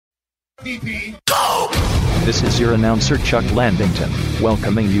Go! This is your announcer Chuck Landington,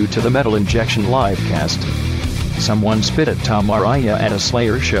 welcoming you to the Metal Injection livecast. Someone spit at Tom Araya at a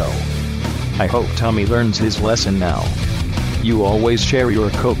Slayer show. I hope Tommy learns his lesson now. You always share your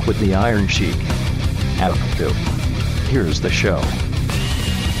Coke with the Iron Sheik. Outdo. Here's the show.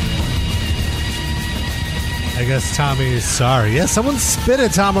 I guess Tommy is sorry. Yeah, someone spit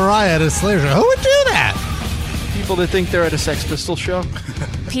at Tom Araya at a Slayer show. Who would do that? People that think they're at a Sex Pistols show.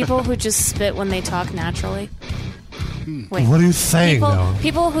 People who just spit when they talk naturally. Wait, what are you saying, though?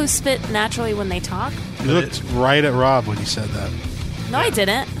 People who spit naturally when they talk? You looked right at Rob when you said that. No, I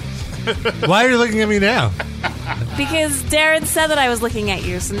didn't. Why are you looking at me now? Because Darren said that I was looking at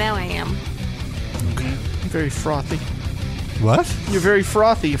you, so now I am. Very frothy. What? You're very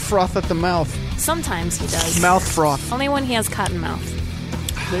frothy. You froth at the mouth. Sometimes he does. Mouth froth. Only when he has cotton mouth.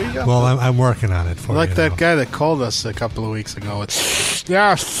 There you go. Well, I'm working on it for you. Like that guy that called us a couple of weeks ago.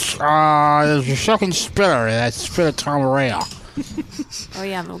 Yes, there's a second spitter that spit at Tom Araya. Oh,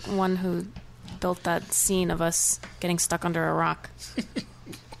 yeah, the one who built that scene of us getting stuck under a rock.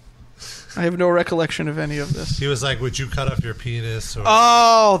 I have no recollection of any of this. He was like, would you cut off your penis? Or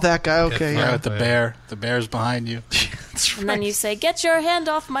Oh, that guy. Okay, Yeah, yeah. with the bear. The bear's behind you. That's And then you say, get your hand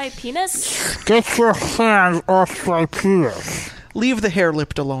off my penis. Get your hands off my penis. Leave the hair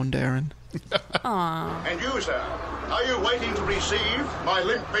lipped alone, Darren. Aww. And you, sir, are you waiting to receive my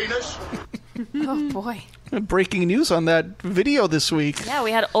limp penis? Oh, boy. Breaking news on that video this week. Yeah,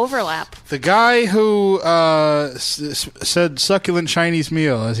 we had overlap. The guy who said succulent Chinese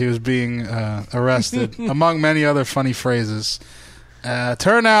meal as he was being arrested, among many other funny phrases.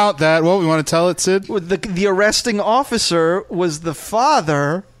 Turn out that, what, we want to tell it, Sid? The arresting officer was the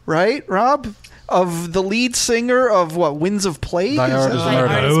father, right, Rob? Of the lead singer of, what, Winds of Plague? Thy Art is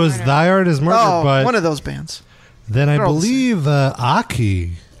Murder. it was Thy Art is Murder, Oh, but one of those bands. then I They're all the believe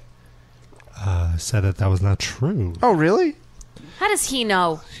Aki said that was not true. Oh, really? How does he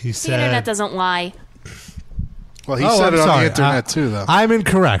know? He The said... internet doesn't lie. Well, he Oh, said I'm it on sorry. the internet, too, though. I'm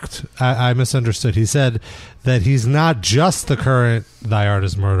incorrect. I misunderstood. He said that he's not just the current Thy Art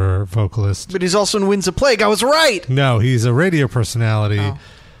is Murder vocalist. But he's also in Winds of Plague. I was right. No, he's a radio personality Oh.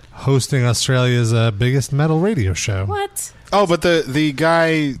 hosting Australia's biggest metal radio show. What? Oh, but the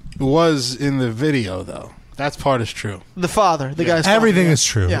guy was in the video, though. That part is true. The father. The guy's Everything father, yeah. is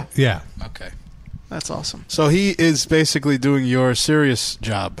true. Yeah. Yeah. Okay. That's awesome. So he is basically doing your serious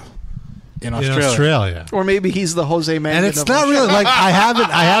job in Australia. In Australia. Or maybe he's the Jose Mangan And it's of not Australia. really like I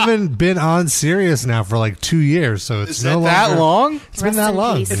haven't been on Sirius now for like 2 years, so it's Is no it that longer, long? It's been Rest that in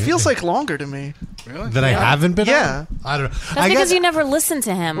long. peace. It feels like longer to me. Really? that I haven't been. Yeah. on? I don't know. That's I because guess you never listened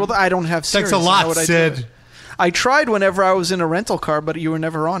to him. Well, I don't have Sirius. thanks a I know lot, what I Sid. do. I tried whenever I was in a rental car, but you were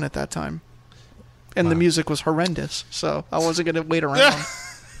never on at that time. And the music was horrendous, so I wasn't going to wait around.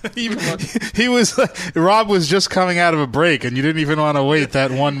 He was Rob was just coming out of a break, and you didn't even want to wait that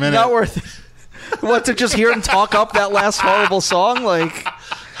 1 minute. Not worth it. What, to just hear him talk up that last horrible song? Like,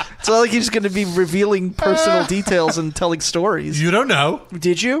 it's not like he's going to be revealing personal details and telling stories. You don't know.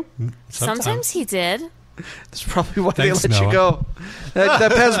 Did you? Sometimes he did. That's probably why Thanks, they let Noah. you go.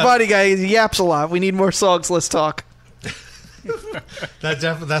 That Pez Body guy yaps a lot. We need more songs. Let's talk.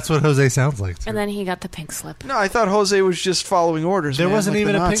 That's what Jose sounds like. Too. And then he got the pink slip. No, I thought Jose was just following orders. There man, wasn't like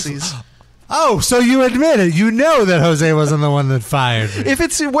even the a pink Nazis. slip. Oh, so you admit it. You know that Jose wasn't the one that fired me. If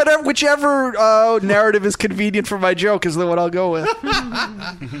it's whichever narrative is convenient for my joke is the one I'll go with.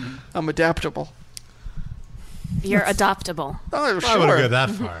 I'm adaptable. You're adoptable. Oh, I wouldn't sure. go that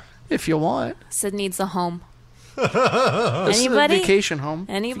far. If you want. Sid needs a home. This is a Anybody? vacation home.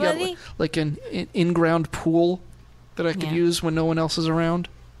 If you got, Anybody? like an in-ground pool that I could Yeah. use when no one else is around.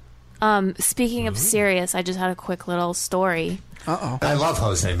 Speaking of serious, I just had a quick little story. Uh-oh. I love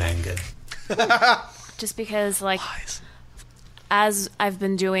Jose Mangan. Just because, like, as I've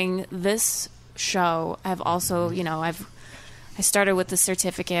been doing this show, I've also, I started with the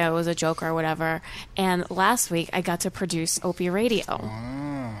certificate. I was a joker or whatever. And last week, I got to produce Opie Radio.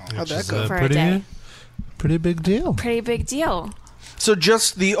 How'd that go? For a day. Pretty big deal. Pretty big deal. So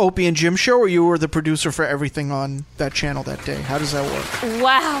just the Opie and Jim show, or you were the producer for everything on that channel that day? How does that work?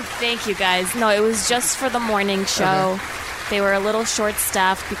 Wow. Thank you, guys. No, it was just for the morning show. Okay. They were a little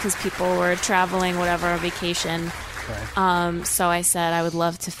short-staffed because people were traveling, whatever, on vacation. So I said I would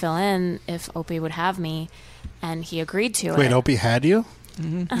love to fill in if Opie would have me, and he agreed to it. Wait, Opie had you?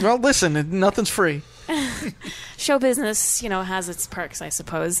 Mm-hmm. Well, listen, nothing's free. Show business, has its perks, I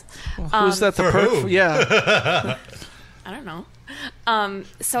suppose. Who's that the for perk? who? Yeah. I don't know.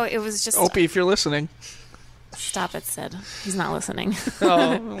 So it was just... Opie, if you're listening. Stop it, Sid. He's not listening.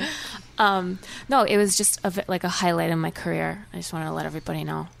 Oh. No, it was just like a highlight in my career. I just wanted to let everybody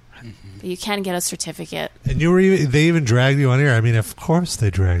know. But you can get a certificate. And they even dragged you on here. I mean, of course they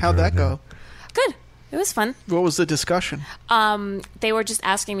dragged. How'd you that on go? here. Good. It was fun. What was the discussion? They were just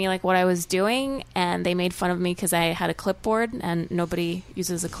asking me like what I was doing, and they made fun of me because I had a clipboard, and nobody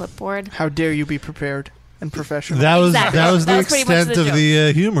uses a clipboard. How dare you be prepared and professional? That was Exactly. that was the That was pretty much extent the of joke.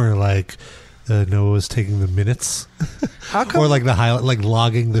 the humor. Like Noah was taking the minutes, How come? or like the highlight, like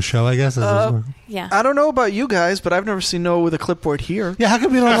logging the show. I guess. Yeah. I don't know about you guys, but I've never seen Noah with a clipboard here. Yeah, how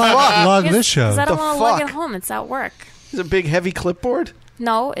come you don't log this show? Because I don't The want to log fuck? it home. It's at work. It's a big, heavy clipboard.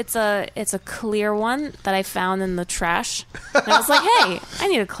 No, it's a clear one that I found in the trash. And I was like, hey, I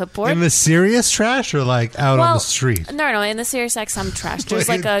need a clipboard. In the serious trash or like out on the street? No, in the Sirius XM trash. There's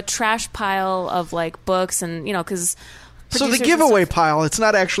like a trash pile of like books and, because... So the producers and giveaway stuff- pile, it's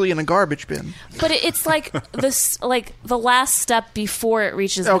not actually in a garbage bin. But it's like this, like the last step before it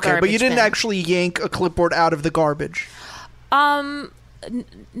reaches the Okay, garbage but you didn't bin. actually yank a clipboard out of the garbage.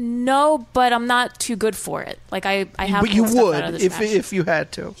 No, but I'm not too good for it. Like I have. But you pulled stuff would out of the if trash. if you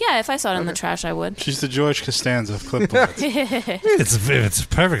had to. Yeah, if I saw it in the trash, I would. She's the George Costanza of clipboards. It's a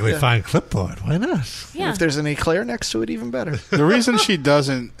perfectly fine clipboard. Why not? Yeah. If there's an eclair next to it, even better. The reason she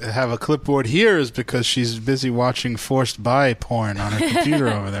doesn't have a clipboard here is because she's busy watching forced buy porn on her computer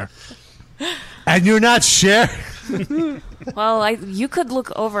over there. And you're not sharing. Well, you could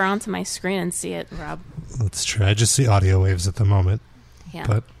look over onto my screen and see it, Rob. That's true. I just see audio waves at the moment. Yeah.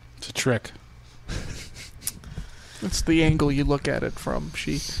 But It's a trick. That's the angle you look at it from.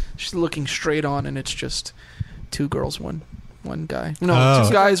 She's looking straight on, and it's just two girls, one guy. No, Oh.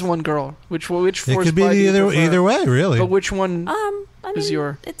 two guys, one girl. Which it forced could be buy do you prefer? either way, really. But which one? I Is mean,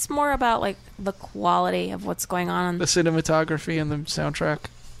 your- it's more about like the quality of what's going on. The cinematography and the soundtrack.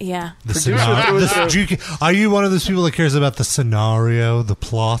 Yeah. The Producer scenario. threw Are you one of those people that cares about the scenario, the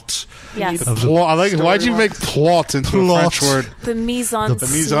plot? Yes. Of the- Plot. I like. Why'd you Storyline. make plot into a Plot. French word? The mise en The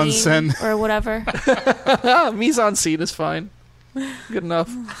mise en scene scène. or whatever. Mise en scene is fine. Good enough.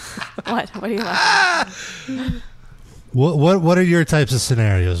 What? What do you like? What are your types of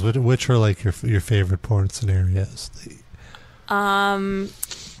scenarios? Which are like your favorite porn scenarios?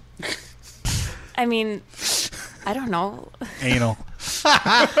 I mean, I don't know. Anal.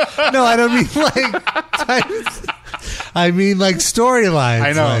 No, I don't mean like types. I mean like storylines.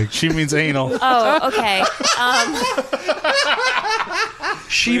 I know. Like, She means anal. Oh, okay.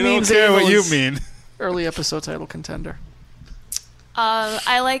 She We means don't care what anal you is mean. Early episode title contender.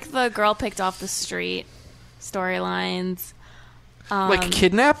 I like the girl picked off the street storylines. Like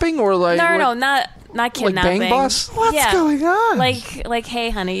kidnapping or like No, what- not like kidnapping. Bang Boss? what's Yeah. going on? Like, hey,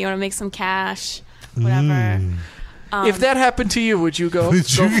 honey, you want to make some cash? Whatever. If that happened to you, would you go? Would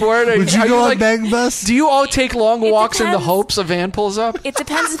Go you, for it? Or would you are go on like, Bang Bus? Do you all take long It walks in the depends. hopes a van pulls up? It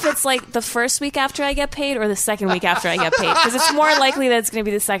depends if it's like the first week after I get paid or the second week after I get paid. Because it's more likely that it's going to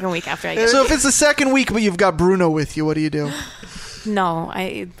be the second week after I get So if it's the second week, but you've got Bruno with you, what do you do? paid. No,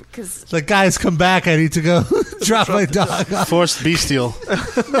 because Like, guys, come back. I need to go drop my dog off. Forced bestial. no,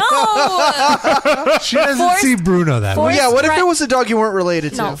 She doesn't Forced- see Bruno that way. forced- Yeah, what if right- it was a dog you weren't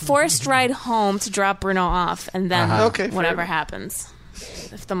related to? no, forced ride home to drop Bruno off, and then Okay, fair whatever enough. happens,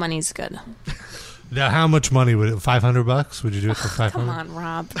 if the money's good. Now, how much money would it? $500? Would you do it for $500? Come on,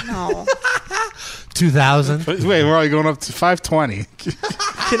 Rob. No. 2,000. Wait, we're already going up to 520.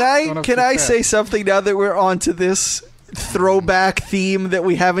 Can I say something now that we're on to this throwback theme that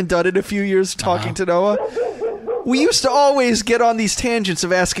we haven't done in a few years talking to Noah? We used to always get on these tangents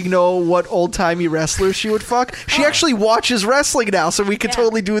of asking Noah what old-timey wrestlers she would fuck. She actually watches wrestling now, so we could Yeah.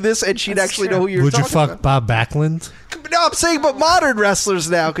 totally do this, and she'd That's actually true. know who you're Would you talking fuck Bob Backlund? about. No, I'm saying but modern wrestlers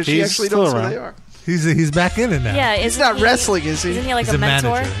now, because she He's actually still knows who around. they are. He's back in it now. Yeah, He's not wrestling, is he? Isn't he like He's a a mentor?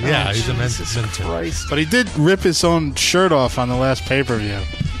 manager. Yeah, Oh, he's a Jesus mentor. Christ. But he did rip his own shirt off on the last pay-per-view.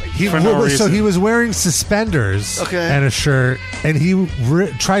 For no So reason. he was wearing suspenders Okay. and a shirt, and he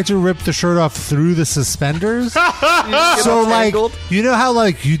tried to rip the shirt off through the suspenders. So, like, tangled? you know how,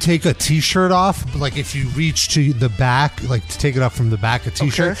 like, you take a T-shirt off, like, if you reach to the back, like, to take it off from the back, a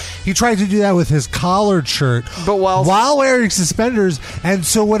T-shirt. Okay. He tried to do that with his collared shirt, But while wearing suspenders. And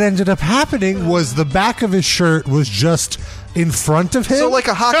so what ended up happening was the back of his shirt was just in front of him. So like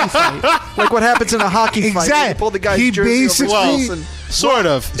a hockey fight, like what happens in a hockey fight. Exact- You pull the guy's he jersey over his basically- face and Sort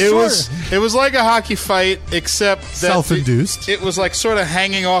of. It was like a hockey fight, except that Self-induced. It was like sort of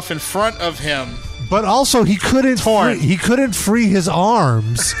hanging off in front of him. But also, he couldn't Torn. free his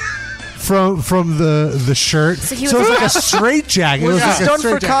arms from the shirt. So, he it was- was like a straight jacket. was it was this like a done for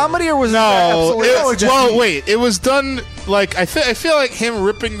straight jacket. comedy or was No, it absolutely? well, wait. It was done like I feel like him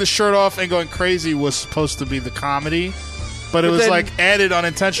ripping the shirt off and going crazy was supposed to be the comedy, but it But was then- like added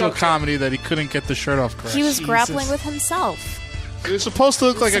unintentional Okay. comedy that he couldn't get the shirt off correct. He was Jesus. grappling with himself. He was supposed to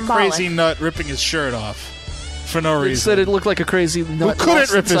look like Symbolic. a crazy nut ripping his shirt off for no They reason. said it looked like a crazy nut. Who couldn't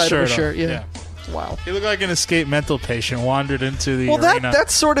lost rip his inside of a shirt off. Yeah. Wow. He looked like an escaped mental patient wandered into the Well, arena.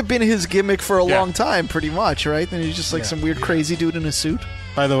 that's sort of been his gimmick for a Yeah. long time, pretty much, right? And he's just like Yeah. some weird, crazy dude in a suit.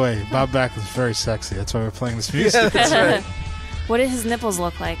 By the way, Bob Backlund's very sexy. That's why we're playing this music. That's right. What did his nipples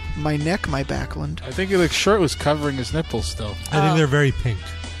look like? My neck, my Backlund. I think the shirt was covering his nipples still. I think they're very pink.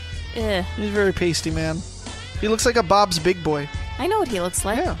 Ugh. He's a very pasty man. He looks like a Bob's Big Boy. I know what he looks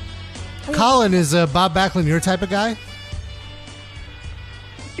like. Yeah. Colin, is Bob Backlund your type of guy?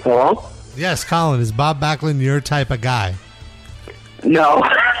 Hello? Yes, Colin, is Bob Backlund your type of guy? No.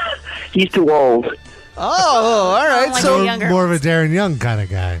 He's too old. Oh, all right. Like So a younger More of a Darren Young kind of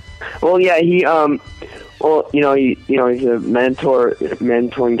guy. Well, yeah, he's a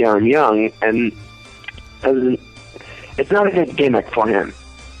mentoring Darren Young, and it's not a good gimmick for him.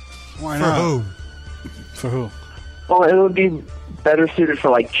 Why For not? who? For who? Well, it would be better suited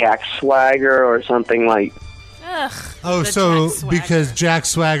for like Jack Swagger or something like. Ugh. Oh, the so Jack Swagger. because Jack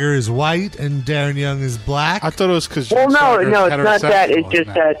Swagger is white and Darren Young is black? I thought it was because. Well, no, it's not that. It's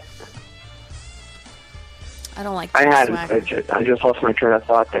just that I don't like I Jack had Swagger. I just lost my train of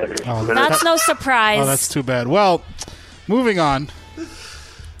thought there. Oh, That's no surprise. Oh, that's too bad. Well, moving on.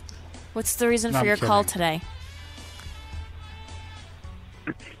 What's the reason No, for I'm your kidding. call today?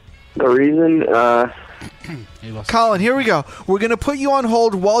 The reason, Colin, here we go. We're going to put you on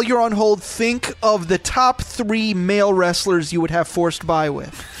hold. While you're on hold, think of the top 3 male wrestlers you would have forced by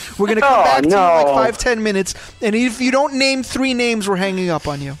with. We're going to come Oh, back to you in no. like 5-10 minutes, and if you don't name 3 names, we're hanging up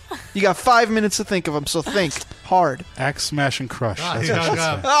on you. You got 5 minutes to think of them, so think hard. Axe, smash, and crush. Ah, That's he what hung she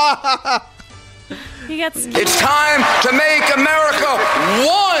up. said. He gets. It's time to make America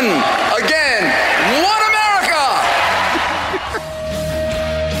one again. One America!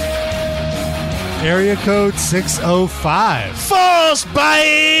 Area code 605. Force by.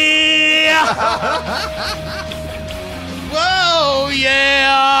 Whoa,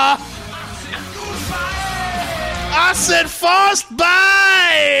 yeah. I said forced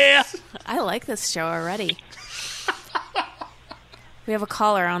by. I like this show already. We have a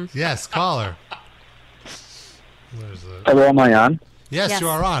caller on. Yes, caller. Where's the... hello, am I on? Yes, Yes. you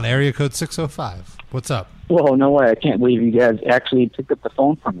are on. Area code 605. What's up? Whoa, no way! I can't believe you guys actually picked up the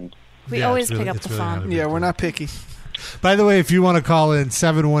phone for me. We Yeah, always it's really- pick up it's the really not a phone. big Yeah, deal. we're not picky. By the way, if you want to call in,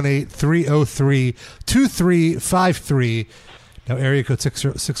 718-303-2353. Now, area code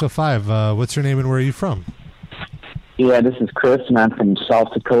 605. What's your name and where are you from? Yeah, this is Chris, and I'm from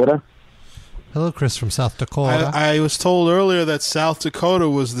South Dakota. Hello, Chris from South Dakota. I was told earlier that South Dakota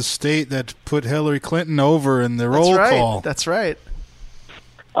was the state that put Hillary Clinton over in the That's roll right. call. That's right.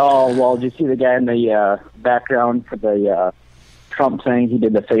 Oh, well, did you see the guy in the background for the Trump thing? He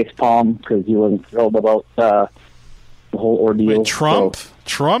did the face palm because he wasn't thrilled about the whole ordeal. Wait, Trump? So,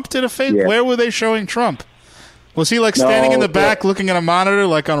 Trump did a face? Yeah. Where were they showing Trump? Was he like No, standing in the back yeah. looking at a monitor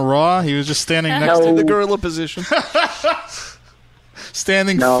like on Raw? He was just standing next to No. The gorilla position.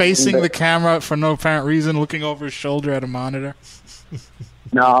 standing No, facing the- the camera for no apparent reason, looking over his shoulder at a monitor.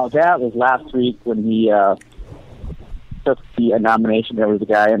 no, that was last week when he took the nomination. There was a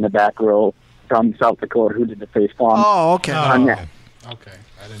guy in the back row from South Dakota who did the face palm Oh, okay. on, Okay,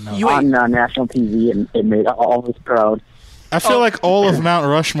 I didn't know. You on national TV, and it made all of us proud. I feel like all of Mount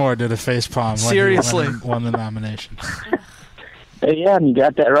Rushmore did a face palm. When Seriously. he won the nomination. Hey, yeah, and you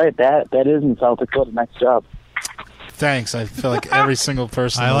got that right. That is in South Dakota. Nice job. Thanks. I feel like every single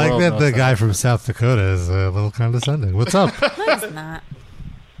person. I in the like world that knows the guy from South Dakota is a little condescending. What's up? No, it's not.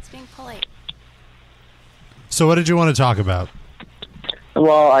 It's being polite. So what did you want to talk about?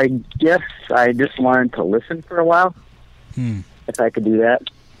 Well, I guess I just wanted to listen for a while. If I could do that.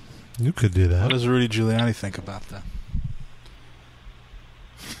 You could do What that. does Rudy Giuliani think about that?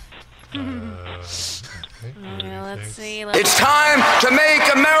 Yeah, let's see. It's time to make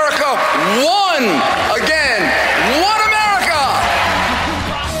America one again. One America!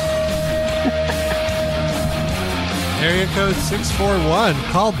 Area code 641.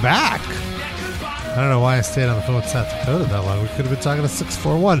 Call back. I don't know why I stayed on the phone with South Dakota that long. We could have been talking to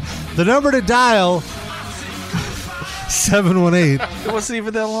 641. The number to dial 718 It wasn't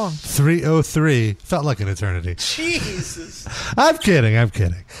even that long. 303. Felt like an eternity. Jesus. I'm kidding.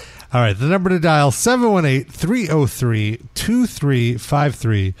 All right, the number to dial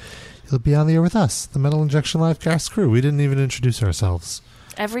 718-303-2353. You'll be on the air with us, the Metal Injection Livecast crew. We didn't even introduce ourselves.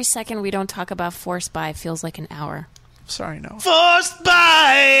 Every second we don't talk about Force By feels like an hour. Sorry, no. Forced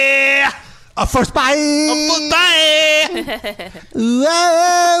by. A first bite.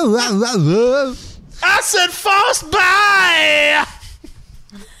 I said forced by.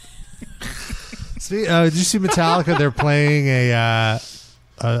 Did you see Metallica? They're playing a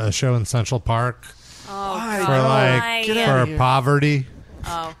show in Central Park for poverty.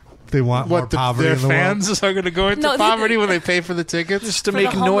 Oh. They want more poverty their in the fans world. are going to go into poverty when they pay for the tickets? Just to For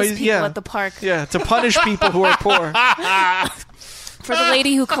make the homeless noise. people Yeah. at the park. Yeah, to punish people who are poor. For the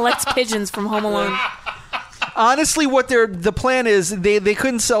lady who collects pigeons from Home Alone. Honestly, what the plan is, they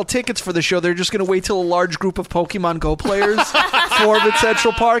couldn't sell tickets for the show. They're just going to wait till a large group of Pokemon Go players form at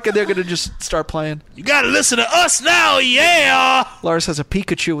Central Park, and they're going to just start playing. You got to listen to us now, yeah! Lars has a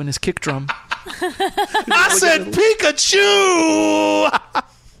Pikachu in his kick drum. I said Pikachu!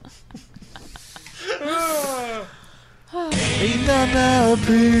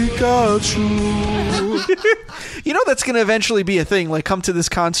 You know that's going to eventually be a thing. Like, come to this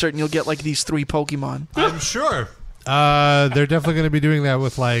concert and you'll get like these 3 Pokemon. I'm sure. They're definitely going to be doing that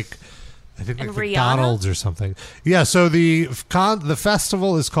with I think like McDonald's or something. Yeah. So the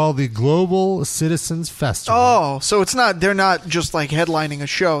festival is called the Global Citizens Festival. Oh, so they're not just like headlining a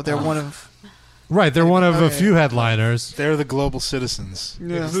show. They're one of. Right, they're one of a few headliners. They're the Global Citizens.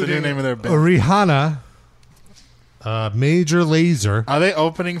 Yeah. That's the new name of their band. Rihanna, Major Lazer. Are they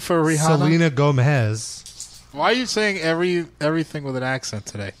opening for Rihanna? Selena Gomez. Why are you saying everything with an accent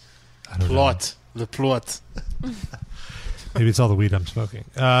today? I don't Plot. The plot. Maybe it's all the weed I'm smoking.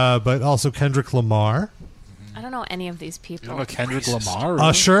 But also Kendrick Lamar. I don't know any of these people. You don't know Kendrick Lamar? Really?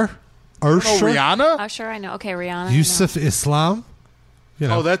 Usher. Rihanna? Usher, I know. Okay, Rihanna. Yusuf Islam. You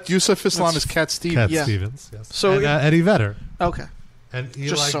know. Oh, that Yusuf Islam is Cat Stevens. Cat Stevens, yes. So and, Eddie Vedder. Okay. And Eli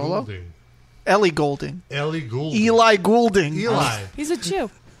Just solo? Goulding. Ellie Goulding. Eli Goulding. Eli. He's a Jew.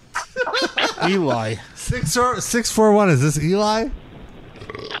 Eli. 641. Is this Eli?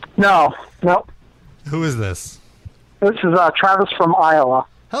 No. Who is this? This is Travis from Iowa.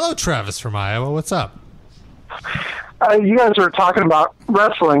 Hello, Travis from Iowa. What's up? You guys were talking about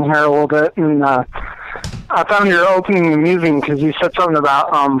wrestling here a little bit, and I found your opening amusing because you said something about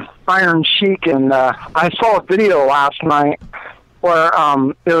Iron Sheik, and I saw a video last night where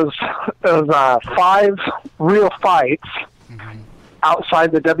it was 5 real fights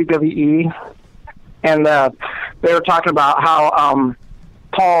outside the WWE, and they were talking about how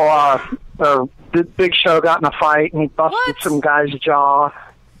Paul the Big Show got in a fight and he busted some guy's jaw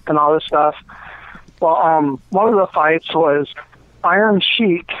and all this stuff. Well, one of the fights was Iron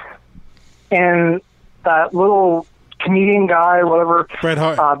Sheik and that little comedian guy, whatever, Bret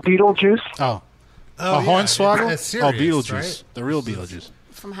Hart. Beetlejuice. Oh, yeah. Hornswoggle? It's serious, Beetlejuice. right? The real Beetlejuice.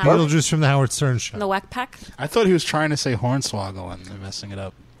 From Howard. Beetlejuice from the Howard Stern Show. From the Wack Pack. I thought he was trying to say Hornswoggle and they're messing it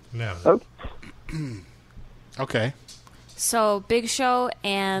up. No. Oh. Okay. So, Big Show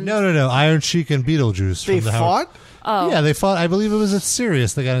and... No. Iron Sheik and Beetlejuice. They from the fought? Oh. Yeah, they fought. I believe it was at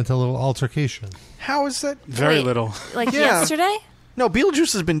Sirius. They got into a little altercation. How is that? Very Wait, little. Like Yeah. yesterday? No,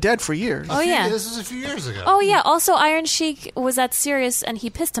 Beetlejuice has been dead for years. Oh, yeah. This was a few years ago. Oh, yeah. Also, Iron Sheik was at Sirius and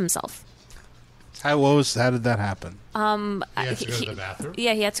he pissed himself. How did that happen? He had to go to the bathroom?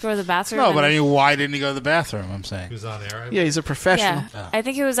 Yeah, he had to go to the bathroom. No, but and- I mean, why didn't he go to the bathroom? I'm saying. He was on air. Yeah, he's a professional. Yeah, I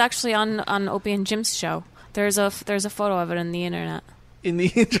think it was actually on Opie and Jim's show. There's a photo of it in the internet. In the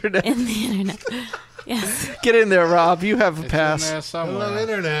internet. In the internet. Yes. Get in there, Rob. You have a pass. Hello,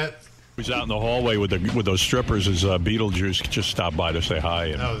 internet. He was out in the hallway with those strippers as Beetlejuice just stopped by to say hi.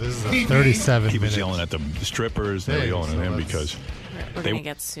 And No, this is a 37 he was minutes. yelling at the strippers. They were yelling at him because We're going to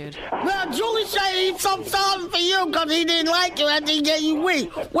get sued. Well, Julie said he felt sorry for you because he didn't like you after he gave you weed.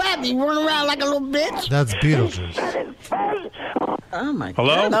 What, you run around like a little bitch? That's Beetlejuice. Oh, my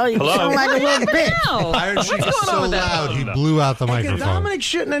Hello? God. No, you Hello? sound like a little bitch. Iron Sheik is so loud, he blew out the Can microphone. Dominic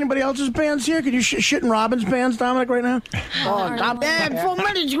shit in anybody else's pants here? Could you shit in Robin's pants, Dominic, right now? Oh, God. Yeah, for a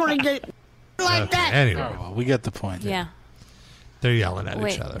minute you're going to get like that. Anyway, Well, we get the point. Yeah. they're yelling at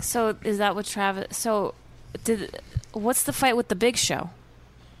Wait, each other. so is that what Travis... So, what's the fight with the Big Show?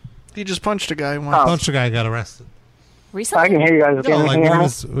 He just punched a guy once. Punched a guy and got arrested. Recently? I can hear you guys again. No, like Can you hear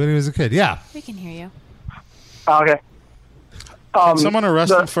me? when he was a kid. Yeah. We can hear you. Okay. Did someone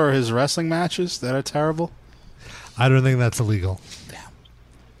arrest him for his wrestling matches that are terrible? I don't think that's illegal.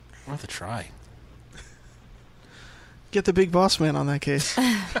 Worth a try. Get the big boss man on that case.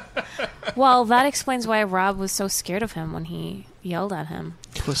 Well, that explains why Rob was so scared of him when he yelled at him.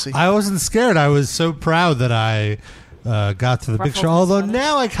 Pussy. I wasn't scared. I was so proud that I got to the big Ruffled show. his Although feathers.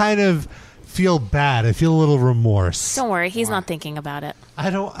 now I kind of feel bad. I feel a little remorse. Don't worry, he's not thinking about it. I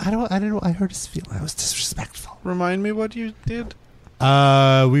hurt his feelings. I was disrespectful. Remind me what you did?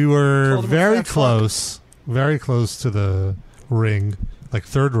 We were Called him a very fat fuck. very close to the ring, like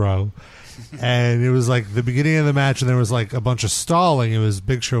third row. And it was like the beginning of the match, and there was like a bunch of stalling. It was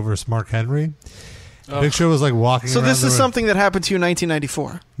Big Show versus Mark Henry. Big Show was like walking So around this the is ring. something that happened to you in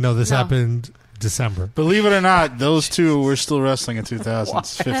 1994. No, this happened December. Believe it or not, those two were still wrestling in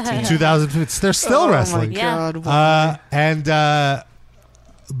 2015. 2015. They're still wrestling. Oh, my God. And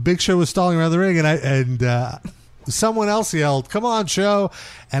Big Show was stalling around the ring, and someone else yelled, "Come on, Show,"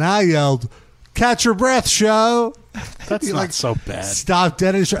 and I yelled, "Catch your breath, Show." That's not so bad. Stop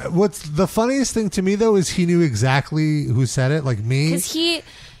dead in his tracks. What's the funniest thing to me though is he knew exactly who said it, like me,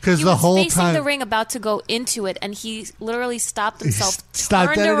 because the whole was facing time the ring, about to go into it, and he literally stopped himself, stopped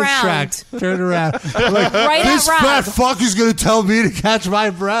turned dead in his around, tracks, turned around, like Right this at Rob. fat fuck is going to tell me to catch my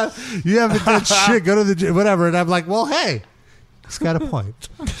breath. You haven't done shit. Go to the gym, whatever. And I'm like, well, hey, he's got a point.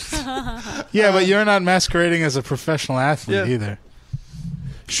 Yeah, but you're not masquerading as a professional athlete either.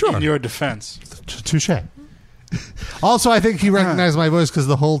 Sure. In your defense. Touche. Also, I think he recognized my voice because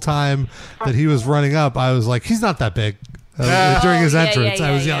the whole time that he was running up, I was like, he's not that big. During his entrance,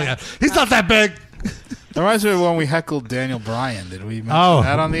 I was yelling at, he's not that big. It reminds me of when we heckled Daniel Bryan. Did we mention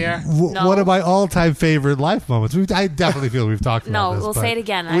that on the air? One of my all-time favorite life moments. I definitely feel we've talked about this. we'll but say it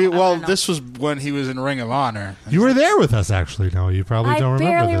again. This was when he was in Ring of Honor. You were there with us, actually. No, you probably don't remember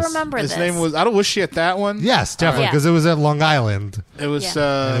barely this. remember His this. name was, was she at that one? Yes, definitely, Yeah. because it was at Long Island. It was,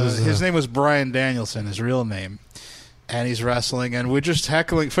 his name was Brian Danielson, his real name. And he's wrestling, and we're just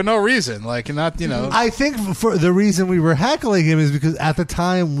heckling for no reason. Like, not, I think for the reason we were heckling him is because at the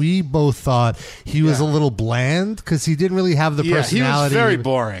time we both thought he was a little bland because he didn't really have the personality. He was very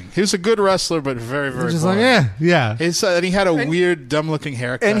boring. He was a good wrestler, but very, very just boring. like, yeah. And he had a weird, dumb-looking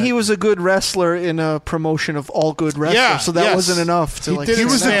haircut. And he was a good wrestler in a promotion of all good wrestlers, so that wasn't enough to He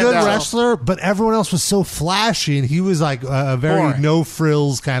was a good wrestler, but everyone else was so flashy, and he was like a very Boring. no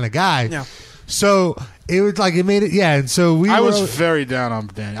frills kind of guy. Yeah. So it was like it made it, and so I was very down on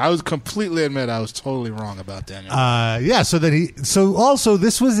Daniel. I was completely admit I was totally wrong about Daniel. So also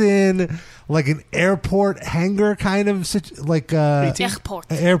this was in like an airport hangar kind of like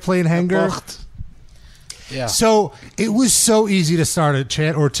airplane hangar. Yeah. So it was so easy to start a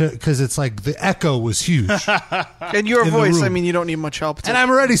chant because it's like the echo was huge. And your in the voice, room. I mean, you don't need much help. And I'm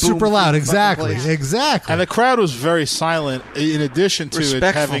already boom super loud. through the Exactly. fucking place. Exactly. And the crowd was very silent. In addition to it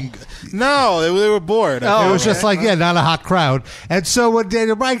Respectful. having, they were bored. It was just like not a hot crowd. And so when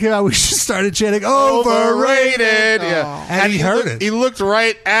Daniel Bryan came out, we just started chanting overrated. Yeah, and he heard it. He looked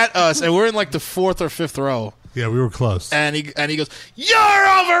right at us, and we're in like the 4th or 5th row. Yeah, we were close. And he goes, "You're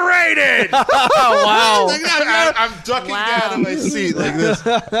overrated!" Wow. Like, I'm ducking down in my seat like this.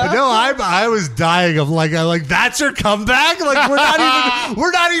 No, I was dying of like that's your comeback. Like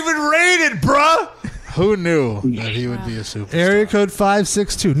we're not even rated, bruh. Who knew that he would be a superstar? Area code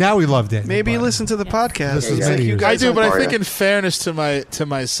 562. Now we love Daniel. Maybe Bryan. listen to the podcast. This is It's like many you years. I guys do, but I are- think in fairness to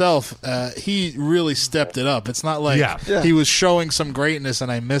myself, he really stepped it up. It's not like Yeah. he was showing some greatness and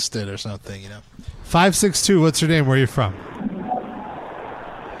I missed it or something, 562. What's your name? Where are you from?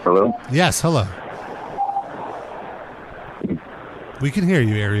 Hello? Yes. Hello. We can hear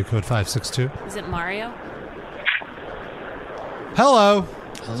you. Area code 562. Is it Mario? Hello.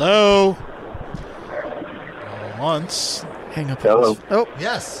 Hello. Once. Hang up. Hello. Oh,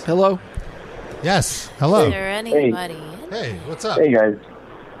 Yes. hello. Yes. Hello. Is there anybody? Hey, what's up? Hey, guys.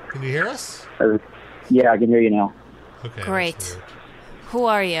 Can you hear us? Yeah, I can hear you now. Okay. Great. Who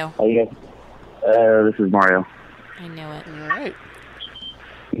are you? How you guys? This is Mario. I knew it. All right.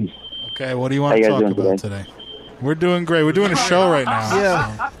 Okay, what do you How want you to guys talk doing about today? We're doing great. We're doing a show right now.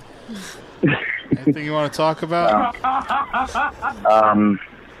 Yeah. Anything you want to talk about?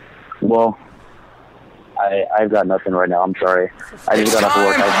 Well, I've got nothing right now. I'm sorry. I just got off of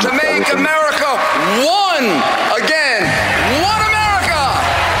work. Time to make America one again. One America!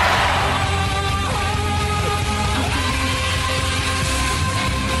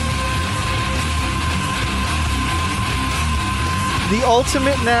 The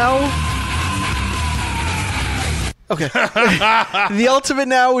ultimate now. Okay. The ultimate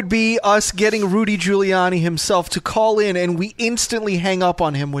now would be us getting Rudy Giuliani himself to call in, and we instantly hang up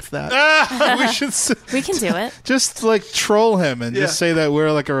on him with that. We can do it. Just like troll him and just say that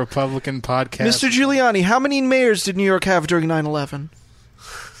we're like a Republican podcast. Mr. Giuliani, how many mayors did New York have during 9/11?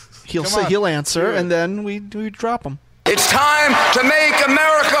 He'll Come say on, he'll answer, do it. and then we drop him. It's time to make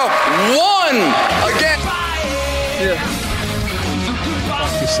America one again.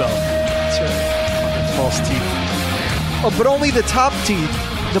 Fuck yourself. That's right. False teeth. Oh, but only the top teeth.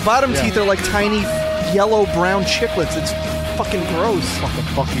 The bottom teeth are like tiny yellow brown chiclets. It's fucking gross.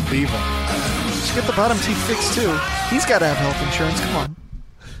 Fucking Bucky Beaver. Just get the bottom teeth fixed too. He's got to have health insurance. Come on.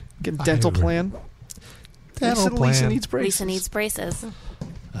 Get a dental plan. Lisa needs braces. Lisa needs braces.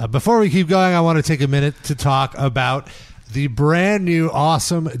 Before we keep going, I want to take a minute to talk about the brand new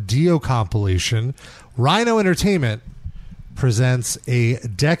awesome Dio compilation. Rhino Entertainment presents A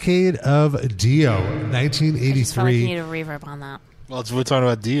Decade of Dio, I feel like 1983. you need a reverb on that. Well, we're talking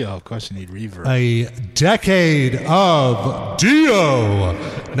about Dio. Of course, you need reverb. A Decade of Dio,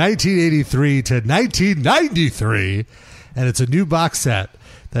 1983 to 1993. And it's a new box set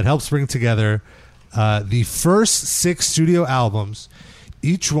that helps bring together the first 6 studio albums,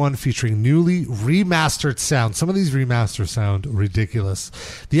 each one featuring newly remastered sound. Some of these remasters sound ridiculous.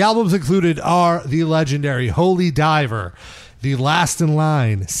 The albums included are the legendary Holy Diver, The Last in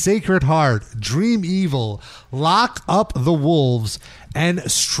Line, Sacred Heart, Dream Evil, Lock Up the Wolves, and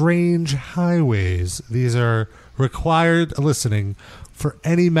Strange Highways. These are required listening for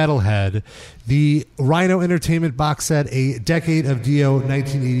any metalhead. The Rhino Entertainment box set, A Decade of Dio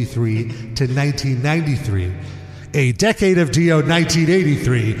 1983 to 1993. A Decade of Dio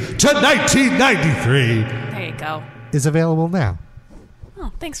 1983 to 1993. There you go. Is available now.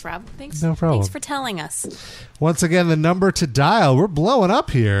 Oh, thanks, Rob. Thanks. No problem. Thanks for telling us. Once again, the number to dial. We're blowing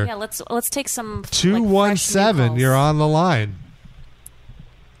up here. Yeah, let's take some. 217. You're on the line.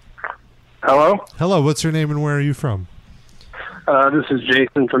 Hello? Hello. What's your name and where are you from? This is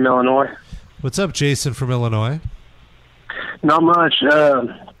Jason from Illinois. What's up, Jason from Illinois? Not much.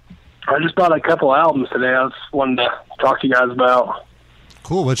 I just bought a couple albums today. I was wanting to talk to you guys about.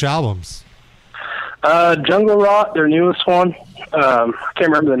 Cool. Which albums? Jungle Rot, their newest one. I can't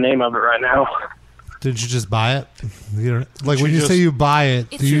remember the name of it right now. Did you just buy it? You don't, like when you say you buy it,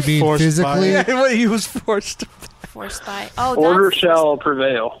 do you mean physically? Yeah, he was forced. Forced by. Oh, Order that's shall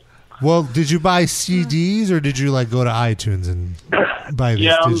prevail. Well, did you buy CDs or did you like go to iTunes and buy these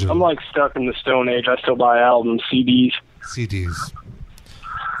Yeah, digital? I'm like stuck in the Stone Age. I still buy albums, CDs. CDs.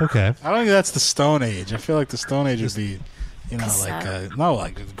 Okay. I don't think that's the Stone Age. I feel like the Stone Age would be,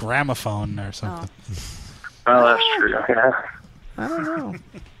 like a gramophone or something. Oh, that's true. Yeah. I don't know.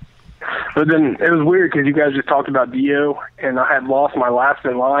 But then it was weird because you guys just talked about Dio, and I had lost my Last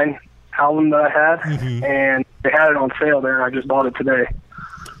in Line album that I had, and they had it on sale there, and I just bought it today.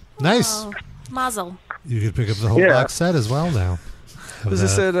 Nice. Mazel. You could pick up the whole Yeah. box set as well now. Was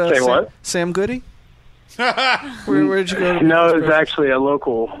this at Say what? Sam Goody? Where'd you go? No, it's actually a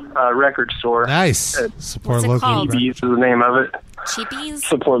local record store. Nice. Support What's it local. called? Cheapies is the name of it. Cheapies?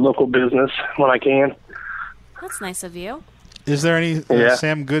 Support local business when I can. That's nice of you. Is there any Yeah.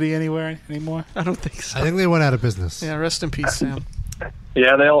 Sam Goody anywhere anymore? I don't think so. I think they went out of business. Yeah, rest in peace, Sam.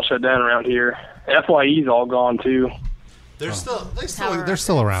 Yeah, they all shut down around here. FYE's all gone too. They're still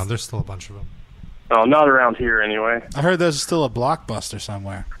around. There's still a bunch of them. Oh, not around here anyway. I heard there's still a Blockbuster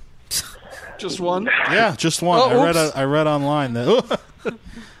somewhere. Just one? Yeah, just one. Oh, I read online that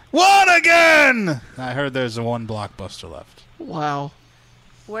one again. I heard there's one Blockbuster left. Wow.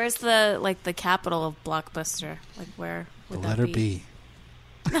 Where's the capital of Blockbuster? Like where would The that letter be?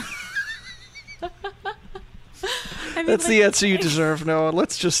 B. That's the answer you deserve, Noah.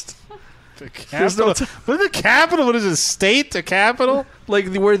 Let's just. There's Capital? no What is the capital? What is it? State? A capital?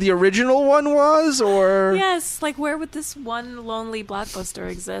 like where the original one was, or Yes, like where would this one lonely Blockbuster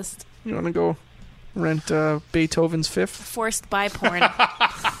exist? you want to go rent Beethoven's Fifth? Forced by porn.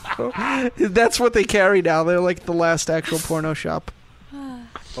 That's what they carry now. They're like the last actual porno shop.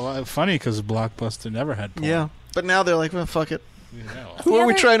 Well, funny because Blockbuster never had porn. Yeah, but now they're like, well, fuck it. Yeah. Who are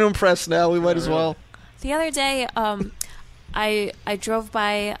we other- trying to impress now? We might as well. The other day, I drove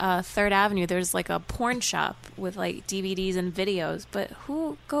by 3rd Avenue. There's like a porn shop with like DVDs and videos, but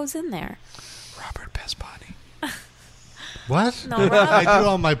who goes in there? Robert Pesbani. What? No, Rob. I do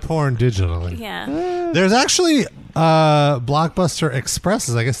all my porn digitally. Yeah. There's actually Blockbuster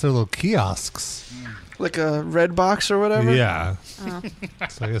Expresses. I guess they're little kiosks. Like a red box or whatever? Yeah. Oh.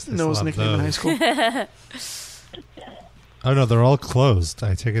 So I guess they Noah's still have nickname in high those. school. Oh no, they're all closed.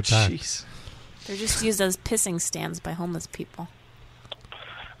 I take it back. Jeez. They're just used as pissing stands by homeless people.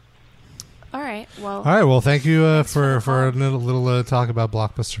 All right. Well. All right. Well, thank you for a little talk about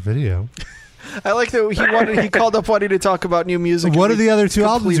Blockbuster Video. I like that he called up wanting to talk about new music. What and are we the other two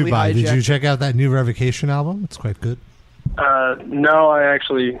albums you completely buy? Did you hijacked. check out that new Revocation album? It's quite good. No,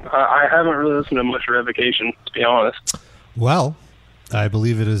 I haven't really listened to much Revocation, to be honest. Well, I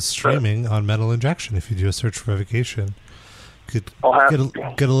believe it is streaming on Metal Injection. If you do a search for Revocation, could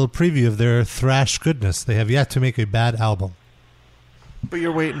get a little preview of their thrash goodness. They have yet to make a bad album. But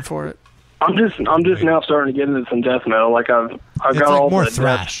you're waiting for it. I'm just now starting to get into some death metal. Like I've It's got like all more the death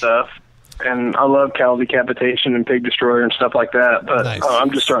thrash. stuff, and I love Cow Decapitation and Pig Destroyer and stuff like that. But Nice.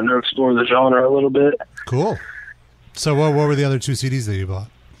 I'm just starting to explore the genre a little bit. Cool. So what were the other two CDs that you bought?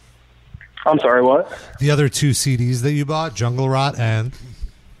 I'm sorry, what? The other two CDs that you bought, Jungle Rot and...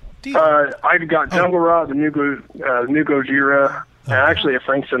 I got Jungle Rot, the new Gojira, and actually a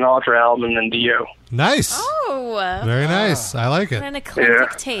Frank Sinatra album, and Dio. Nice. Oh. Very nice. I like it. An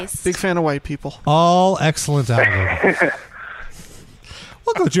eclectic taste. Big fan of white people. All excellent album.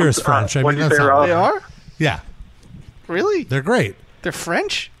 Well, Gojira's French. I mean, that's not They are? Yeah. Really? They're great. They're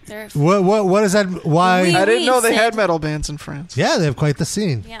French? What is that? Why? I didn't know they had metal bands in France. Yeah, they have quite the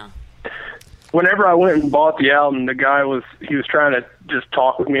scene. Yeah. Whenever I went and bought the album, the guy was trying to just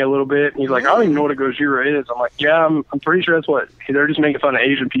talk with me a little bit. He's like, I don't even know what a Gojira is. I'm like, yeah, I'm pretty sure that's what they're just making fun of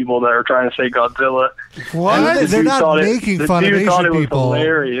Asian people that are trying to say Godzilla. What? And They're not making fun of The dude thought Asian it was people.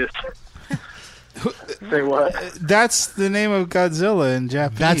 hilarious. Say what? That's the name of Godzilla in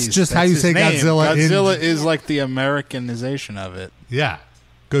Japanese. That's just how you his say name. Godzilla in- Godzilla is like the Americanization of it. Yeah.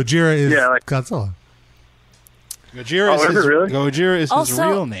 Gojira is Godzilla. Gojira is his, Gojira is Also, his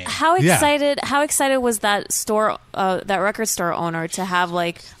real name. How excited was that store, that record store owner to have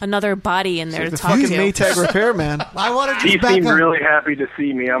like another body in there to talk to? Maytag repairman. I wanted He seemed really happy to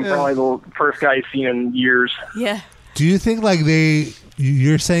see me. I'm probably the first guy he's seen in years. Yeah. Do you think like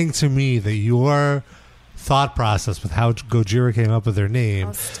you're saying to me that your thought process with how Gojira came up with their name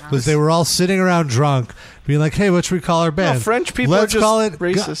was they were all sitting around drunk being like, hey, what should we call our band? No, French people let's are just call it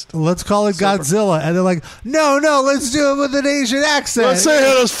racist. let's call it Godzilla. And they're like, no, let's do it with an Asian accent. Let's say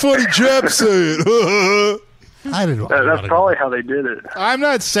how those funny Japs say it. I didn't. That's probably how they did it. I'm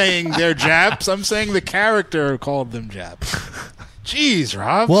not saying they're Japs. I'm saying the character called them Japs. Jeez,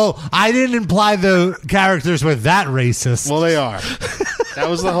 Rob. Well, I didn't imply the characters were that racist. Well, they are. That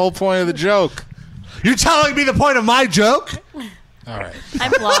was the whole point of the joke. You're telling me the point of my joke? All right.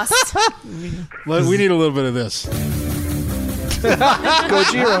 I'm lost. We need a little bit of this.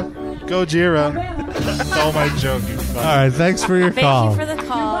 Gojira. Stole my joke. All right, thanks for your call. Thank you for the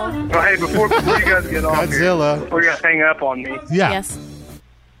call. Well, hey, before you guys get off Godzilla. here, before you guys hang up on me, Yes.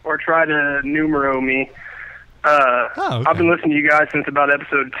 or try to numero me, I've been listening to you guys since about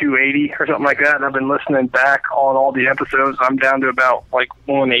episode 280 or something like that, and I've been listening back on all the episodes. I'm down to about like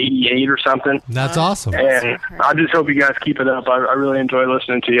 188 or something. That's awesome. And I just hope you guys keep it up. I really enjoy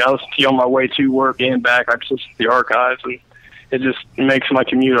listening to you. I listen to you on my way to work and back. I just listen to the archives, and it just makes my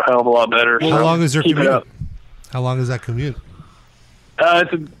commute a hell of a lot better. How So long is your keep it commute? up. How long is that commute?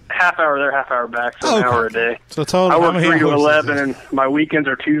 It's a half hour there, half hour back, so an hour a day. So total, I how work many 3 to hours is 11, and my weekends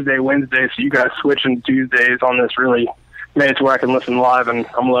are Tuesday, Wednesday, so you guys switching Tuesdays on this really made it to where I can listen live, and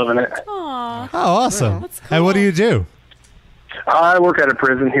I'm loving it. Aww. Oh, awesome. And what do you do? I work at a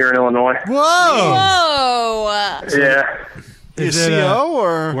prison here in Illinois. Whoa. Yeah. Is you it, CO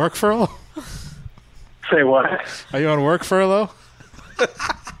or work furlough? Say what? Are you on work furlough?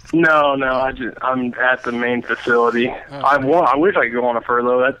 No, I'm at the main facility. I wish I could go on a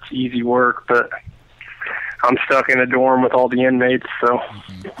furlough. That's easy work, but I'm stuck in a dorm with all the inmates, so.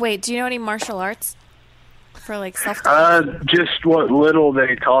 Wait, do you know any martial arts for like self? Just what little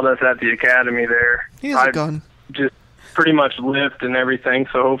they taught us at the academy there. He has a gun. Just pretty much lift and everything,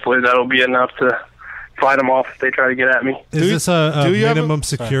 so hopefully that'll be enough to fight them off if they try to get at me. Is this a minimum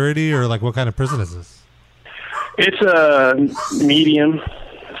security or like what kind of prison is this? It's a medium.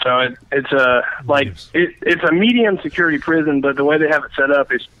 So it's a it's a medium security prison, but the way they have it set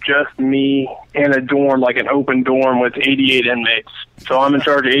up is just me in a dorm, like an open dorm with 88 inmates. So I'm in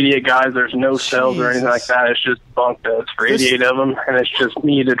charge of 88 guys. There's no cells or anything like that. It's just bunk beds for 88 of them, and it's just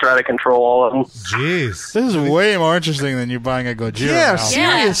me to try to control all of them. Jeez, this is way more interesting than you buying a Gojira. Yeah, album.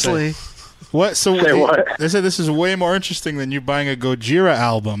 seriously. What? So Say what? They said this is way more interesting than you buying a Gojira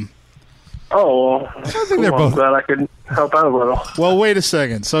album. Oh, well, I think they're both. I'm glad I could help out a little. Well, wait a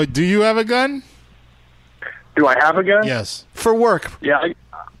second. So, do you have a gun? Do I have a gun? Yes. For work? Yeah.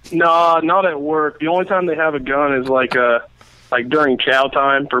 No, not at work. The only time they have a gun is like during chow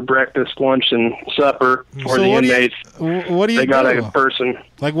time for breakfast, lunch, and supper, or So the what do you- inmates. What do you They got do? a person.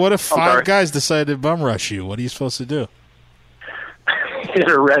 Like, what if I'm sorry. 5 guys decide to bum rush you? What are you supposed to do? Hit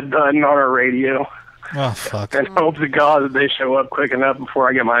a red button on our radio. Oh, fuck. And hope to God that they show up quick enough before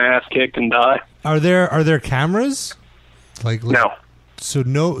I get my ass kicked and die. Are there cameras? Like No.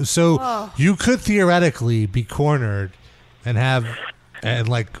 So you could theoretically be cornered and have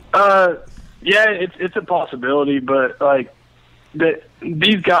like Yeah, it's a possibility, but like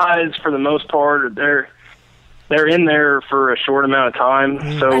these guys, for the most part, they're in there for a short amount of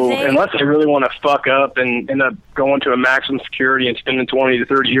time. So unless they really want to fuck up and end up going to a maximum security and spending 20 to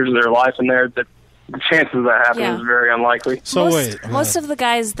 30 years of their life in there, the chances of that happening is very unlikely. So Most of the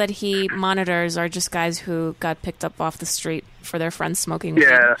guys that he monitors are just guys who got picked up off the street for their friends smoking weed.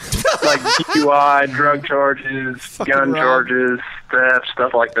 Yeah, like DUI, drug charges, gun charges, theft,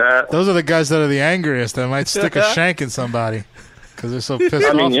 stuff like that. Those are the guys that are the angriest that might stick a shank in somebody because they're so pissed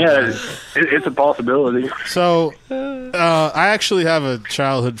off. I mean, yeah, it's a possibility. So, I actually have a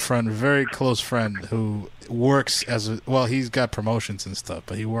childhood friend, a very close friend, who works he's got promotions and stuff,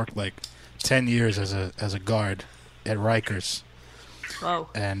 but he worked like 10 years as a guard at Rikers. Whoa.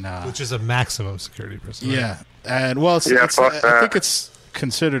 And which is a maximum security prison. Right? Yeah. And I think it's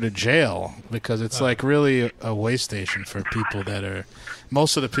considered a jail because it's like really a way station for people that are.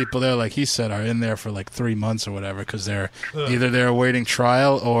 Most of the people there, like he said, are in there for like 3 months or whatever because they're either they're awaiting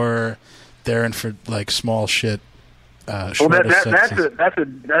trial or they're in for like small shit. That's kind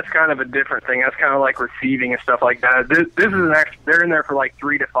of a different thing. That's kind of like receiving and stuff like that. This is they're in there for like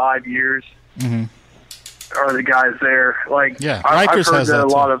 3 to 5 years. Mm-hmm. Are the guys there? Like, yeah, I've Rikers heard has that that a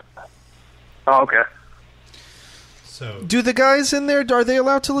too. lot of. Oh, okay. So, do the guys in there, are they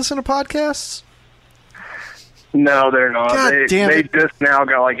allowed to listen to podcasts? No, they're not. God damn they it. just now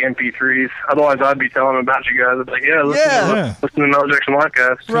got like MP3s. Otherwise, I'd be telling them about you guys. I'd be like, listen to the Metal Injection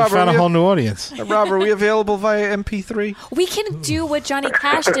Podcast. Robert, found a whole new audience. Rob, are we available via MP3? We can do what Johnny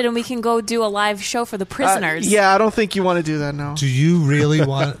Cash did, and we can go do a live show for the prisoners. Yeah, I don't think you want to do that now. Do you really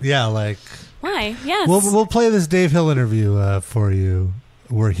want? Yeah, like. Why? Yes. We'll play this Dave Hill interview for you,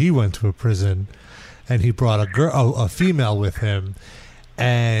 where he went to a prison, and he brought a female with him,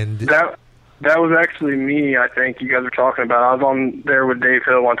 and that was actually me. I think you guys were talking about. I was on there with Dave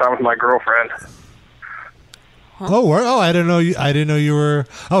Hill one time with my girlfriend. Oh, I didn't know you were.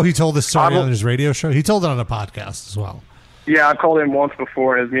 Oh, he told this story on his radio show. He told it on a podcast as well. Yeah, I called him once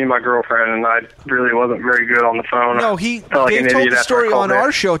before, and it was me and my girlfriend, and I really wasn't very good on the phone. No, Dave told the story on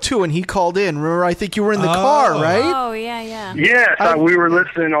our show too, and he called in. Remember, I think you were in the car, right? Oh, yeah. Yes, we were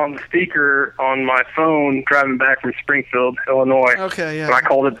listening on the speaker on my phone driving back from Springfield, Illinois. Okay, yeah. And I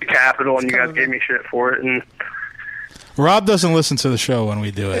called it the Capitol, and you guys gave me shit for it. And Rob doesn't listen to the show when we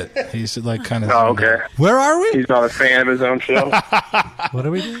do it. He's like kind of. Oh, okay. Where are we? He's not a fan of his own show. What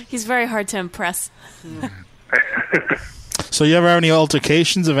are we doing? He's very hard to impress. So you ever have any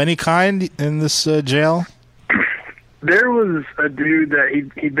altercations of any kind in this jail? There was a dude that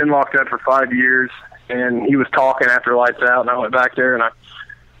he'd been locked up for 5 years, and he was talking after lights out, and I went back there, and I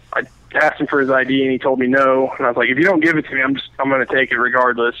asked him for his ID, and he told me no. And I was like, if you don't give it to me, I'm going to take it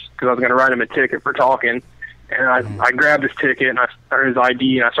regardless, because I was going to write him a ticket for talking. And I grabbed his ticket and his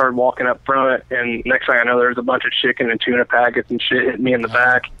ID, and I started walking up front, and next thing I know, there was a bunch of chicken and tuna packets and shit hitting me in the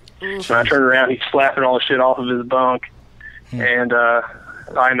back. And I turned around, he's slapping all the shit off of his bunk. And I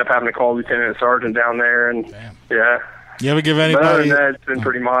ended up having to call Lieutenant Sergeant down there, and yeah. You ever give But other anybody? than that, it's been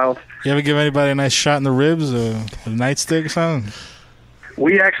pretty mild. You ever give anybody a nice shot in the ribs or a nightstick or something?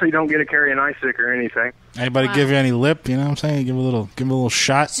 We actually don't get to carry an ice stick or anything. Anybody give you any lip? You know what I'm saying? Give him a little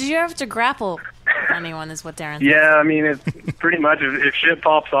shot. Did you ever have to grapple anyone? Is what Darren said. Yeah, I mean, it's pretty much if shit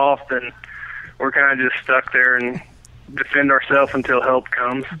pops off, then we're kind of just stuck there and defend ourselves until help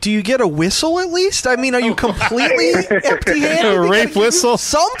comes. Do you get a whistle at least? I mean, are you completely empty-handed? A rape whistle?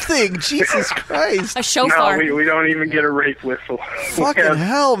 Something. Jesus Christ. A shofar. No, we don't even get a rape whistle. Fucking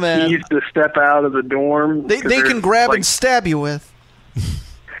hell, man. He used to step out of the dorm. They can grab and stab you with.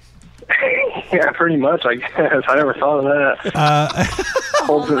 Yeah, pretty much, I guess. I never thought of that.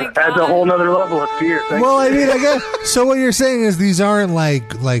 Adds a whole nother level of fear. Well, I mean, I guess. So what you're saying is these aren't like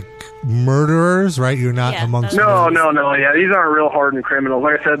murderers, right? You're not amongst. No. Yeah, these aren't real hardened criminals.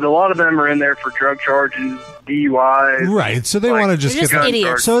 Like I said, a lot of them are in there for drug charges, DUIs. Right, so they want to just get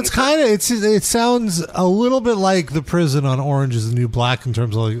idiots. So it's kind of it sounds a little bit like the prison on Orange Is the New Black in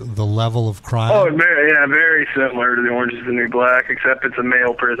terms of like the level of crime. Oh, very similar to the Orange Is the New Black, except it's a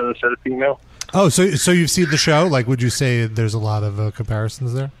male prison instead of female. Oh, so you've seen the show? Like, would you say there's a lot of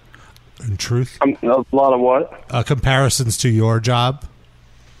comparisons there? In truth, a lot of what? Comparisons to your job.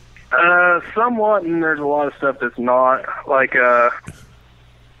 Somewhat, and there's a lot of stuff that's not like the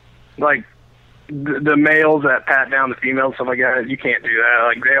males that pat down the females, stuff like that. You can't do that.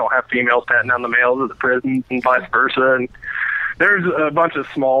 Like, they don't have females patting down the males at the prisons and vice versa. And there's a bunch of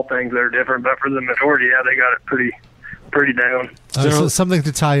small things that are different, but for the majority, yeah, they got it pretty down. So something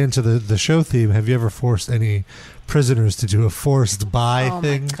to tie into the show theme. Have you ever forced any prisoners to do a forced buy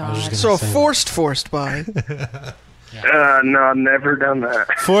thing? So forced buy. No, I've never done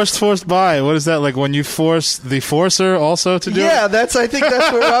that. Forced buy. What is that, like when you force the forcer also to do it? Yeah, I think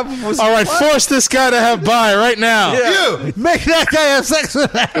that's what Rob was. All right, force this guy to have buy right now. Yeah. You make that guy have sex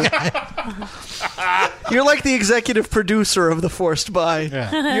with that guy. You're like the executive producer of the forced buy.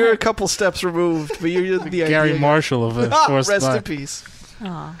 Yeah. You're a couple steps removed, but you're the Gary Marshall of the forced rest buy. in peace.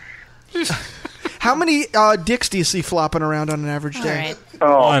 Aw. How many dicks do you see flopping around on an average day?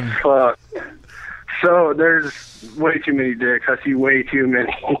 Oh, fuck. So there's way too many dicks. I see way too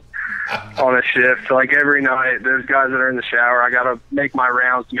many. on a shift. So, like every night, there's guys that are in the shower. I gotta make my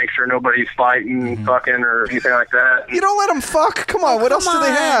rounds to make sure nobody's fighting, fucking, or anything like that. You don't let them fuck. Come on, what else do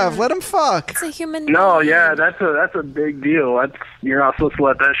they have? Let them fuck. It's a human. No, yeah, that's a big deal. You're not supposed to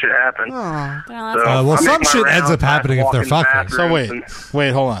let that shit happen. Well, some shit ends up happening if they're fucking. So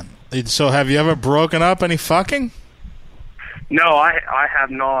wait, hold on. So have you ever broken up any fucking? No, I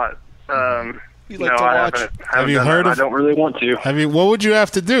have not. You no, like to I watch? haven't. Have you done heard that. of? I don't really want to. Have you? What would you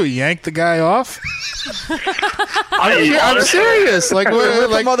have to do? Yank the guy off? I'm serious. Like, Rip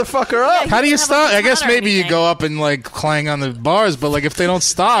like a motherfucker up. how do you stop? I guess maybe you go up and like clang on the bars, but like if they don't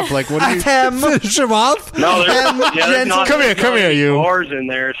stop, like what do you finish him off? No, there's not. Come here, you. Bars in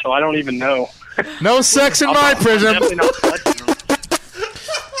there, so I don't even know. No sex in my prison. Definitely not touching them.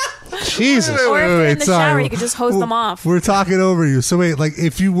 Jesus. Or if they're in the sorry. shower, you could just hose them off. We're talking over you. So wait, like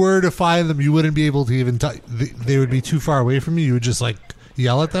if you were to find them, you wouldn't be able to even. They would be too far away from you. You would just like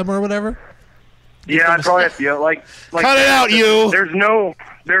yell at them or whatever. Yeah, I'd probably have to yell, like cut it out, you.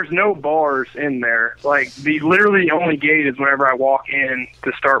 There's no bars in there. Like the literally only gate is whenever I walk in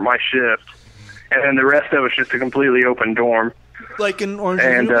to start my shift, and then the rest of it's just a completely open dorm. Like in Orange.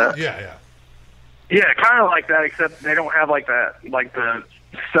 And yeah, kind of like that, except they don't have like that, like the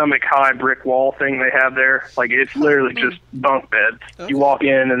stomach high brick wall thing they have there. Like it's literally just bunk beds. You walk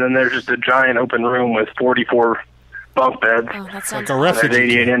in, and then there's just a giant open room with 44 bunk beds. Oh, that sounds like a refugee.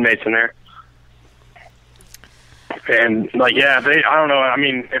 There's 88 inmates in there. And like, yeah, I don't know. I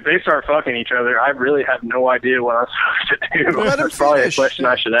mean, if they start fucking each other, I really have no idea what I'm supposed to do. Let 'em That's probably a finish. question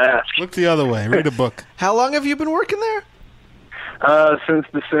I should ask. Look the other way. Read a book. How long have you been working there? Since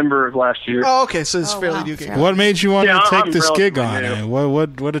December of last year. Oh, okay, so it's fairly new. What made you want Yeah, to take I'm this gig on?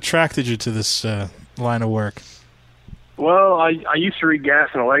 relatively What attracted you to this line of work? Well, I used to read gas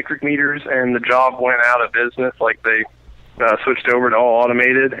and electric meters, and the job went out of business. Like they switched over to all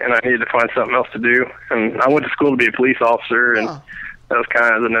automated, and I needed to find something else to do. And I went to school to be a police officer, and that was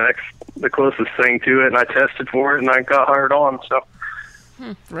kind of the closest thing to it. And I tested for it, and I got hired on.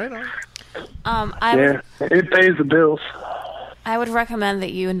 So Right on. It pays the bills. I would recommend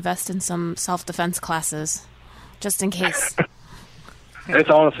that you invest in some self-defense classes, just in case. It's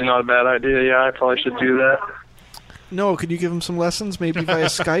honestly not a bad idea. Yeah, I probably should do that. No, could you give him some lessons, maybe via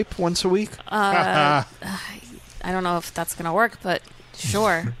Skype once a week? I don't know if that's gonna work, but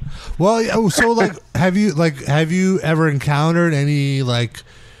sure. Well, so like, have you ever encountered any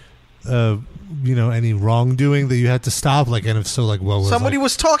any wrongdoing that you had to stop? Like, and if so, like, what was Somebody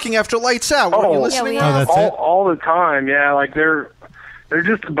was talking after lights out. Were you listening? that's it? All the time. Yeah, like they're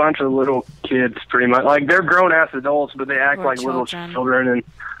just a bunch of little kids, pretty much. Like they're grown ass adults, but they act Or like little children. children. And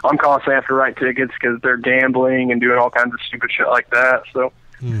I'm constantly have to write tickets because they're gambling and doing all kinds of stupid shit like that. So.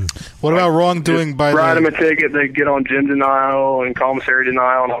 What about wrongdoing by write them the? a ticket, they get on gym denial and commissary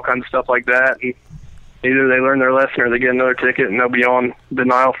denial and all kinds of stuff like that. And either they learn their lesson or they get another ticket and they'll be on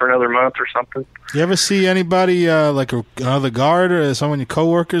denial for another month or something. You ever see anybody like another guard or some of your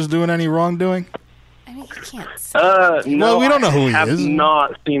coworkers doing any wrongdoing? I mean, you can't. No, Well, we don't know who he I have is.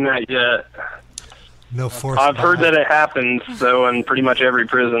 not seen that yet. No force. I've heard that it happens, though, in pretty much every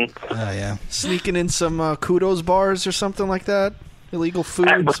prison. Oh, yeah. Sneaking in some kudos bars or something like that? Illegal food?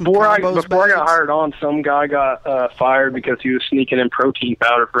 Before I some combos got bags? hired on, some guy got fired because he was sneaking in protein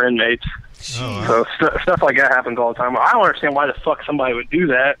powder for inmates. So stuff like that happens all the time. I don't understand why the fuck somebody would do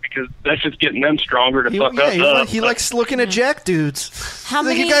that, because that's just getting them stronger to fuck us up. He likes looking at jack dudes. How He's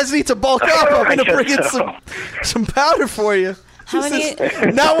like, many- you guys need to bulk up. I'm I going to guess bring in so. some powder for you. How This many-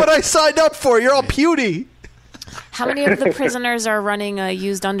 is not what I signed up for. You're all puny. How many of the prisoners are running a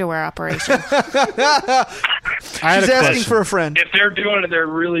used underwear operation? She's asking for a friend. If they're doing it, they're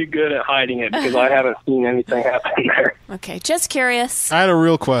really good at hiding it, because I haven't seen anything happen there. Okay, just curious. I had a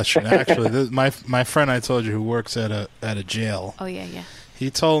real question, actually. My friend I told you who works at a jail. Oh, yeah. He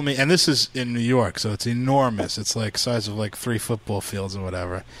told me, and this is in New York, so it's enormous. It's like size of like 3 football fields or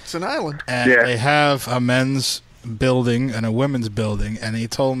whatever. It's an island. And they have a men's building and a women's building. And he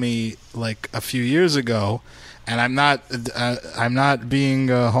told me like a few years ago, and I'm not being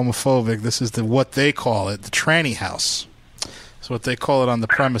homophobic. This is what they call it, the tranny house. That's what they call it on the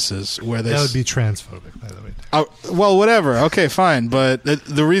premises where they. That would be transphobic, by the way. Well, whatever. Okay, fine. But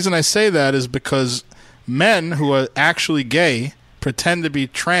the reason I say that is because men who are actually gay pretend to be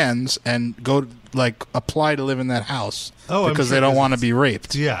trans and go apply to live in that house because they don't want to be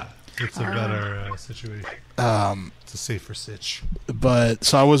raped. Yeah, it's a better situation. It's a safer sitch. But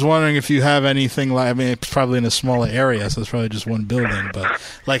so I was wondering if you have anything like. I mean, it's probably in a smaller area, so it's probably just one building. But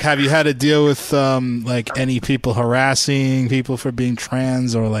like, have you had to deal with like any people harassing people for being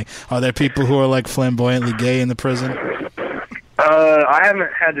trans, or like, are there people who are like flamboyantly gay in the prison? I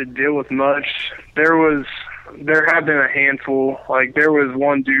haven't had to deal with much. There have been a handful. Like, there was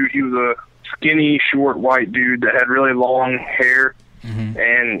one dude, he was a skinny, short, white dude that had really long hair. Mm-hmm.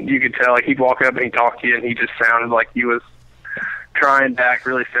 And you could tell, like, he'd walk up and he'd talk to you, and he just sounded like he was trying to act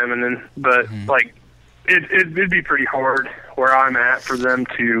really feminine. But, like, it'd be pretty hard where I'm at for them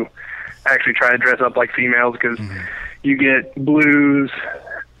to actually try to dress up like females, because you get blues,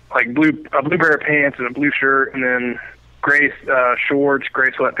 like a blue pair of pants and a blue shirt, and then gray shorts, gray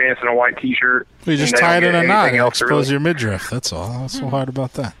sweatpants, and a white T-shirt. You just tie it in a knot and expose your midriff. That's all. What's so hard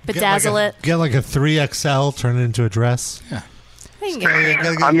about that? Bedazzle it. Get like a 3XL, turn it into a dress. Yeah. I mean,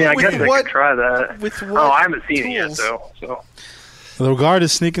 I guess I could try that. I haven't seen it yet, though. So. The guard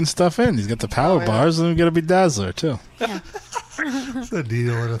is sneaking stuff in. He's got the power bars, and we got a bedazzler, too. Yeah. The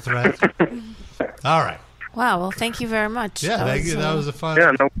needle and a thread. All right. Wow, well, thank you very much. Yeah, thank you. That was a fun...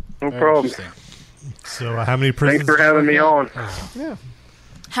 Yeah, no problem. So, how many prisons... Thanks for having me on. Yeah.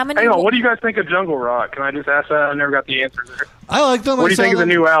 How many... Hang on, what do you guys think of Jungle Rock? Can I just ask that? I never got the answer there. I like them. What do you think of the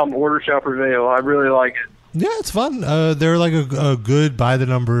new album, Order Shall Prevail? I really like it. Yeah, it's fun. They're like a good by the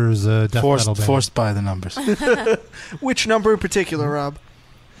numbers death metal band. Forced by the numbers. Which number in particular, Rob?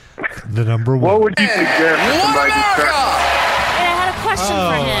 The number one. What would you suggest if somebody just I had a question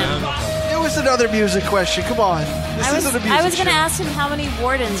for him. It was another music question. Come on. I was going to ask him how many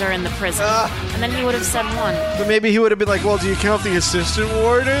wardens are in the prison, and then he would have said one. But maybe he would have been like, well, do you count the assistant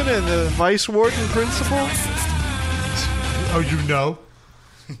warden and the vice warden principal? Oh, you know?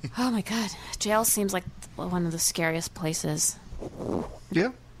 Oh, my God. Jail seems like one of the scariest places.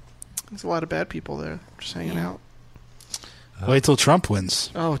 Yeah. There's a lot of bad people there just hanging out. Wait till Trump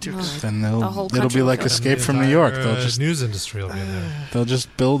wins. Oh, dear God. Then it'll be like Escape from New York. They'll just news industry will be there. They'll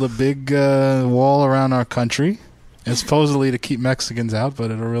just build a big wall around our country, and supposedly to keep Mexicans out,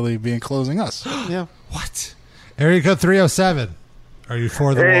 but it'll really be enclosing us. Yeah. What? Area code 307. Are you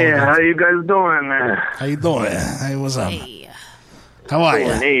for the wall? Hey, how you guys doing, man? How you doing? Hey, what's up? How are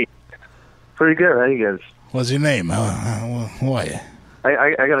you? Hey. Pretty good. How you guys? What's your name? Who are you?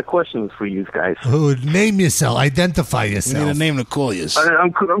 I got a question for you guys. Oh, name yourself. Identify yourself. We need a name to call you.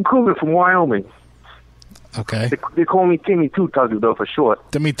 I'm calling from Wyoming. Okay. They call me Timmy Two Tugs, though, for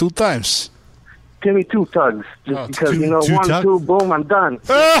short. Timmy Two Times. Timmy Two Tugs. Just because, two 1, tugs? 2, boom, I'm done.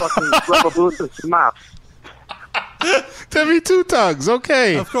 Fucking rubber boots and smaps. Timmy Two Tugs.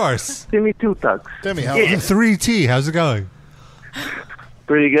 Okay. Of course. Timmy Two Tugs. Timmy, how 3T. How's it going?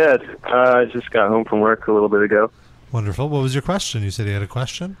 Pretty good. I just got home from work a little bit ago. Wonderful. What was your question? You said you had a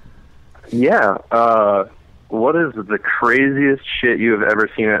question? Yeah. What is the craziest shit you have ever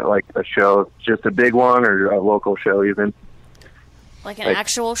seen at, like, a show? Just a big one or a local show, even? Like an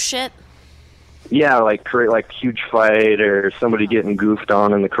actual shit? Yeah, like huge fight or somebody getting goofed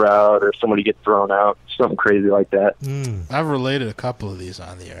on in the crowd or somebody get thrown out. Something crazy like that. I've related a couple of these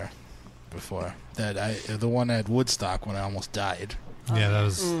on the air before. The one at Woodstock when I almost died. Yeah,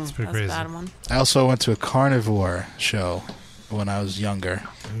 that's pretty crazy. A bad one. I also went to a carnivore show when I was younger,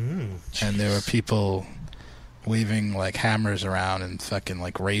 and there were people waving like hammers around and fucking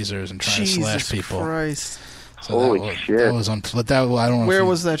like razors and trying to slash people. Christ. So Holy shit! That was but that I don't know. Where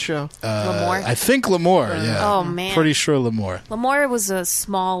was that show? Lemoore? I think Lemoore. Yeah. Oh man. Pretty sure Lemoore. Lemoore was a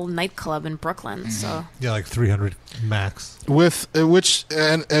small nightclub in Brooklyn, so Yeah, like 300 max. With which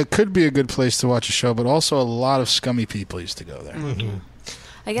and it could be a good place to watch a show, but also a lot of scummy people used to go there. Mm-hmm.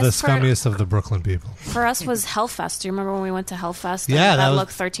 I guess The scummiest of the Brooklyn people. For us was Hellfest. Do you remember when we went to Hellfest? Yeah, and that was- Look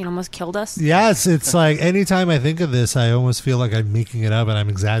 13 almost killed us. Yes, it's like anytime I think of this, I almost feel like I'm making it up and I'm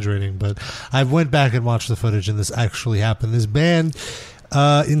exaggerating. But I went back and watched the footage, and this actually happened. This band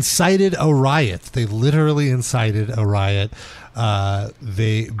incited a riot. They literally incited a riot.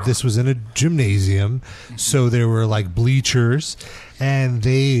 This was in a gymnasium, so there were like bleachers, and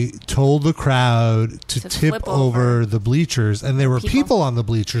they told the crowd to tip flip over the bleachers, and there were people on the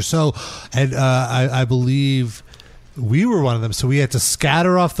bleachers. So, and I believe we were one of them. So we had to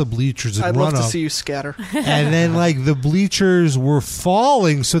scatter off the bleachers and I'd run love to off. see you scatter. And then, like, the bleachers were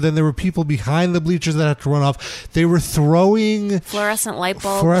falling, so then there were people behind the bleachers that had to run off. They were throwing Fluorescent light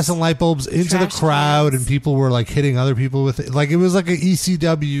bulbs. into the Trash crowd, and people were, like, hitting other people with it. Like, it was like an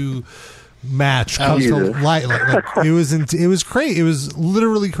ECW match. Comes to light. Like, it was crazy. It was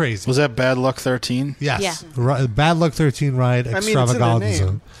literally crazy. Was that Bad Luck 13? Yes. Bad Luck 13 Riot I mean, it's in their Extravaganza.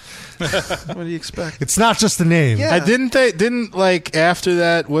 name. What do you expect? It's not just the name. Yeah. Didn't like after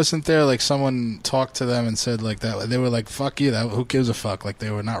that, wasn't there like someone talked to them and said like that they were like fuck you, who gives a fuck, like they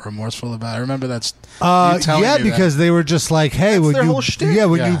were not remorseful about it. I remember that's yeah, because they were just like, hey, when their you whole shtick.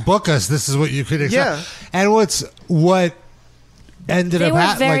 you book us, this is what you could expect. Yeah. And what ended They up were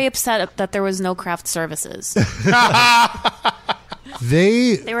happening, very upset that there was no craft services.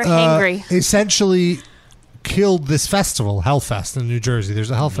 They were hangry. Essentially killed this festival, Hellfest in New Jersey.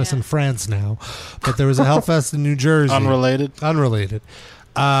 There's a Hellfest in France now, but there was a Hellfest in New Jersey. Unrelated.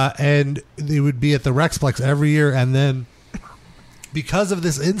 And they would be at the Rexplex every year, and then because of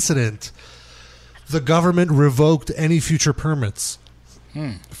this incident, the government revoked any future permits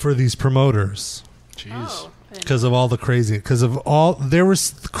for these promoters. Jeez. Because of all the there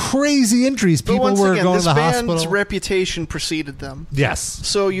was crazy injuries. But People once were again, going this to the band's hospital. reputation preceded them. Yes.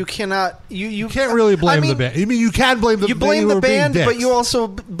 So you cannot you can't really blame the band. I mean, you can blame the you blame the band, but but you also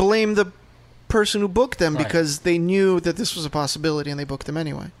blame the person who booked them because they knew that this was a possibility and they booked them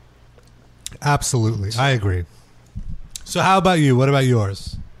anyway. Absolutely, I agree. So, how about you? What about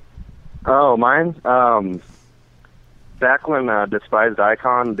yours? Oh, mine. Back when Despised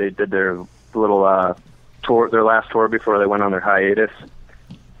Icon, they did their little tour, their last tour before they went on their hiatus,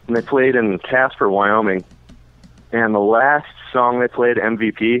 and they played in Casper, Wyoming. And the last song they played,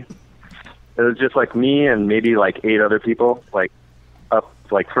 MVP, it was just like me and maybe like 8 other people, like up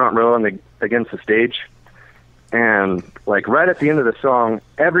like front row against the stage. And like right at the end of the song,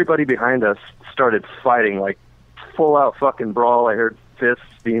 everybody behind us started fighting, like full out fucking brawl. I heard fists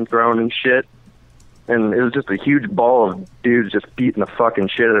being thrown and shit. And it was just a huge ball of dudes just beating the fucking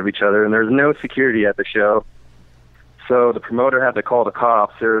shit out of each other. And there was no security at the show. So the promoter had to call the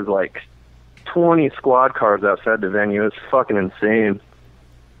cops. There was like 20 squad cars outside the venue. It was fucking insane.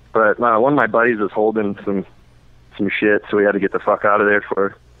 But one of my buddies was holding some shit, so we had to get the fuck out of there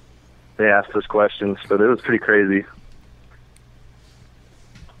before they asked us questions. But it was pretty crazy.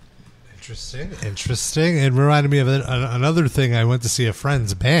 Interesting. It reminded me of another thing. I went to see a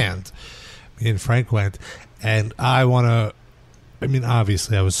friend's band. Me and Frank went, and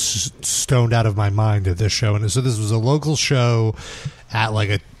obviously I was stoned out of my mind at this show. And so this was a local show at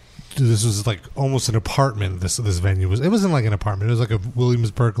this was like almost an apartment. This venue it wasn't like an apartment. It was like a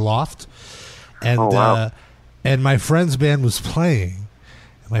Williamsburg loft. And, and my friend's band was playing.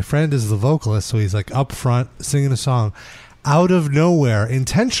 My friend is the vocalist, so he's like up front singing a song. Out of nowhere,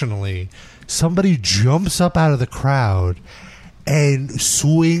 intentionally, somebody jumps up out of the crowd and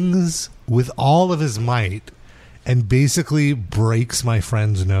swings with all of his might and basically breaks my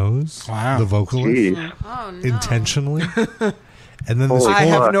friend's nose. Wow. The vocalist. Oh, no. Intentionally. And then I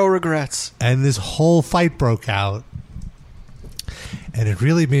have no regrets. And this whole fight broke out. And it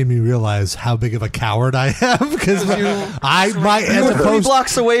really made me realize how big of a coward I am, because you were 3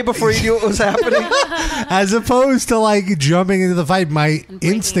 blocks away before you knew what was happening. As opposed to like jumping into the fight, my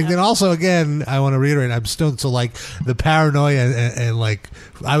instinct, and also again, I want to reiterate, I'm stoned, so like the paranoia and like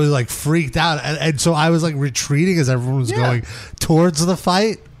I was like freaked out, and so I was like retreating as everyone was going towards the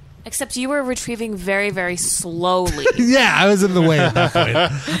fight. Except you were retrieving very, very slowly. Yeah, I was in the way at that point.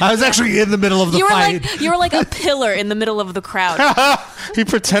 I was actually in the middle of the fight. You were like a pillar in the middle of the crowd. He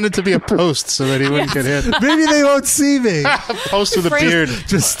pretended to be a post so that he wouldn't get hit. Maybe they won't see me. Post with a beard.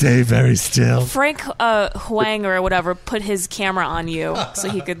 Just stay very still. Frank Huang or whatever put his camera on you so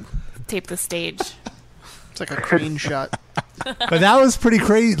he could tape the stage. It's like a crane shot. But that was pretty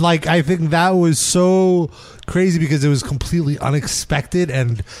crazy. Like, I think that was so crazy because it was completely unexpected,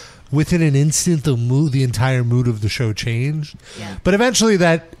 and within an instant, the entire mood of the show changed. Yeah. But eventually,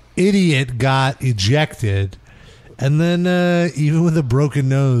 that idiot got ejected, and then even with a broken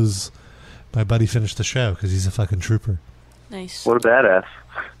nose, my buddy finished the show because he's a fucking trooper. Nice. What a badass.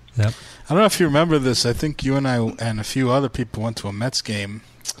 Yep. I don't know if you remember this. I think you and I and a few other people went to a Mets game,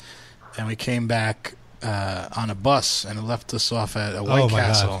 and we came back on a bus, and it left us off at a White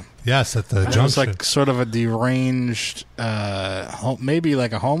Castle. God. Yes, at the and junction. it was like sort of a deranged, maybe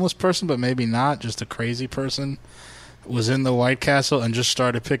like a homeless person, but maybe not, just a crazy person was in the White Castle and just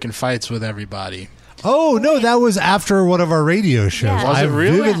started picking fights with everybody. Oh, no, that was after one of our radio shows. Yeah. Was I it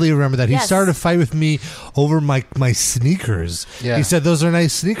really? vividly remember that. He Yes. started a fight with me over my sneakers. Yeah. He said, those are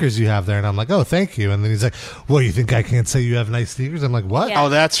nice sneakers you have there. And I'm like, oh, thank you. And then he's like, well, you think I can't say you have nice sneakers? I'm like, what? Yeah. Oh,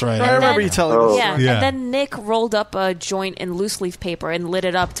 that's right. I remember you telling me. Yeah. Yeah. And then Nick rolled up a joint in loose leaf paper and lit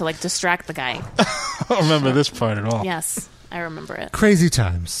it up to like distract the guy. I don't remember this part at all. Yes, I remember it. Crazy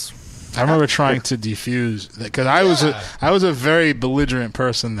times. I remember trying to defuse because I was a very belligerent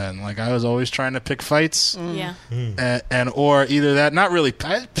person then. Like I was always trying to pick fights. Yeah. And or either that, not really.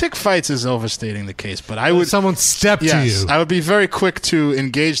 Pick fights is overstating the case, but I would. Someone step to you. I would be very quick to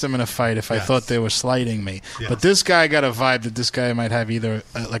engage them in a fight if I thought they were slighting me. Yes. But this guy got a vibe that this guy might have either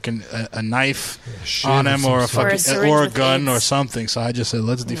a knife shiv on him of or some a sort. fucking Or a or a syringe gun with or AIDS. something. So I just said,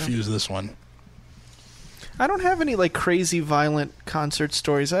 let's defuse this one. I don't have any like crazy violent concert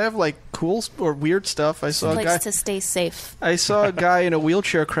stories. I have like cool or weird stuff. I saw He a guy likes to stay safe. I saw a guy in a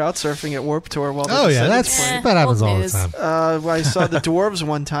wheelchair crowd surfing at Warped Tour while Oh, yeah, that happens all the time. I saw the Dwarves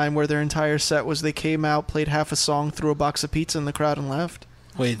one time where their entire set was they came out, played half a song, threw a box of pizza in the crowd, and left.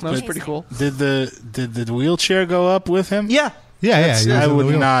 Wait, that was but pretty cool. Did the wheelchair go up with him? Yeah. I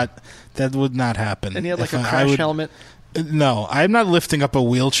would not. That would not happen. And he had like If a I crash would- helmet. No, I'm not lifting up a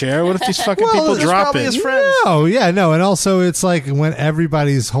wheelchair. What if these fucking Well, people there's drop probably it? his friends. Oh, yeah, no. And also, it's like when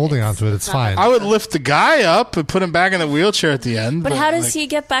everybody's holding onto it, it's fine. I would lift the guy up and put him back in the wheelchair at the end. But how does like, he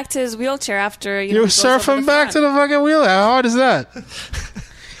get back to his wheelchair after You surf him back to the fucking wheel. How hard is that?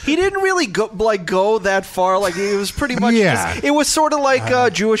 He didn't really go that far. Like it was pretty much. Yeah. It was sort of like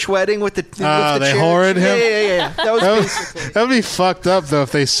a Jewish wedding with the. with the They chair. horrid him. Yeah. That was basically. That'd be fucked up though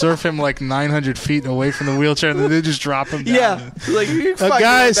if they surf him like 900 feet away from the wheelchair and then they just drop him down. Yeah, like you fucking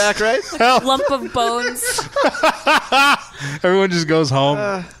guys, back, right? help. Lump of bones. Everyone just goes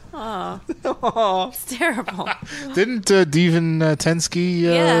home. Oh, it's terrible. Didn't Devin Tensky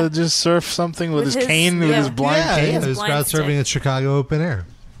Yeah. just surf something with his cane, with yeah. his blind Yeah, cane? it was crowd surfing at Chicago Open Air.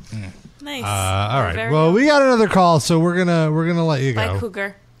 Nice. All right. Very Well, we got another call, so we're gonna let you Bye, go.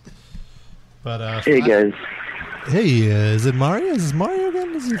 Cougar. But Hey guys. Hey, is it Mario? Is this Mario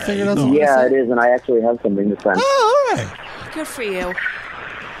again? Does he figure it out? Yeah, it is, and I actually have something to send. Oh, all right. Good for you.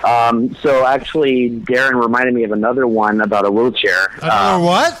 So actually, Darren reminded me of another one about a wheelchair.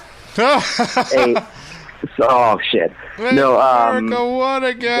 What? Oh shit! No, America won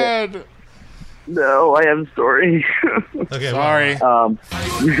again. no, I have a story. Okay, Sorry. Um,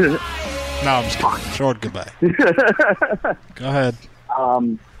 No, I'm just kidding. Short goodbye. Go ahead.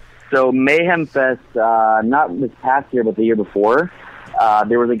 So Mayhem Fest, not this past year, but the year before,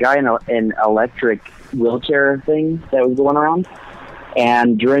 there was a guy in an electric wheelchair thing that was going around.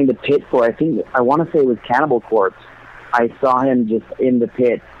 And during the pit for, I want to say it was Cannibal Corpse, I saw him just in the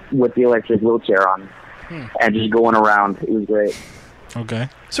pit with the electric wheelchair on and just going around. It was great. Okay.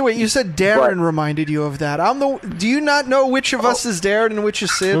 So wait, you said Darren reminded you of that. Do you not know which of us is Darren and which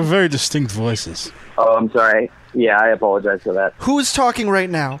is Sid? We're very distinct voices. Oh, I'm sorry. Yeah, I apologize for that. Who's talking right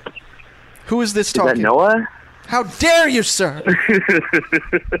now? Who is this talking? Is that Noah? How dare you, sir?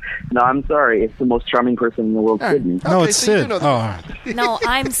 No, I'm sorry. It's the most charming person in the world, Sid. No, it's Sid. No,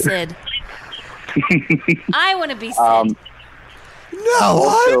 I'm Sid. I want to be Sid.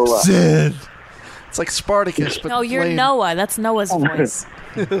 No, I'm Sid. It's like Spartacus, but no, you're lame. Noah. That's Noah's voice.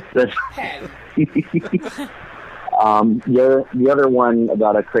 The other one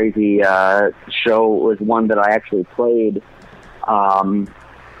about a crazy show was one that I actually played.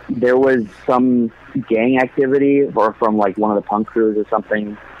 There was some gang activity or from like one of the punk crews or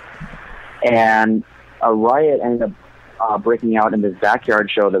something, and a riot ended up breaking out in this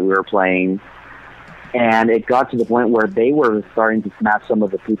backyard show that we were playing, and it got to the point where they were starting to smash some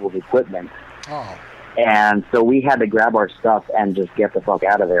of the people's equipment. Oh. And so we had to grab our stuff and just get the fuck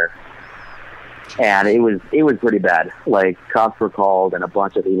out of there. And it was pretty bad. Like, cops were called and a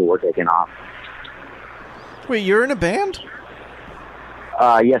bunch of people were taken off. Wait, you're in a band?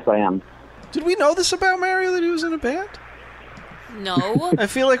 Yes, I am. Did we know this about Mario, that he was in a band? No. I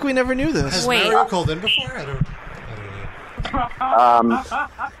feel like we never knew this. Has Mario called in before? I don't know.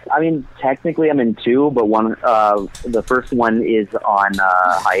 I mean, technically I'm in two, but the first one is on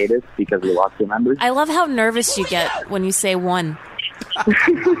hiatus because we lost two members. I love how nervous you get when you say one.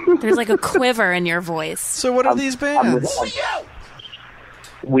 There's like a quiver in your voice. So what are these bands?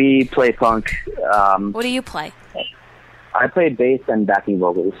 We play punk. What do you play? I play bass and backing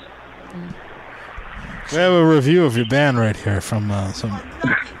vocals. We have a review of your band right here from some.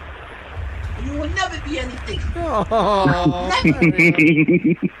 You will never be anything.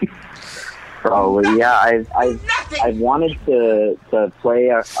 Probably, yeah. I've wanted to play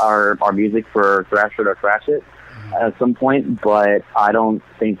our music for Thrash It or Thrash It at some point, but I don't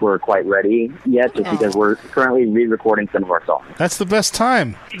think we're quite ready yet, just because we're currently re-recording some of our songs. That's the best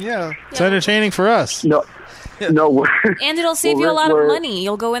time. Yeah. It's entertaining for us. No, And it'll save you a lot of money.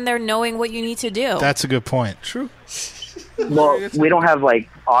 You'll go in there knowing what you need to do. That's a good point. True. Well, we don't have like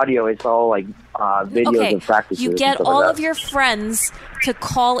audio. It's all like videos Okay, of practices. you and get stuff all like of your friends to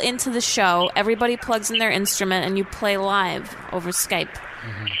call into the show. Everybody plugs in their instrument, and you play live over Skype.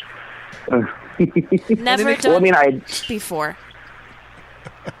 Never done Well, I mean, before.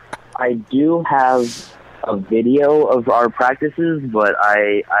 I do have a video of our practices, but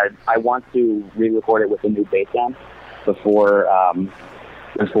I want to re-record it with a new bass amp before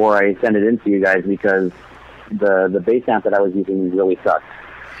I send it in to you guys, because the bass amp that I was using really sucked.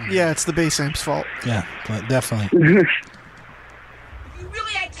 Yeah, it's the bass amp's fault. Yeah, definitely. You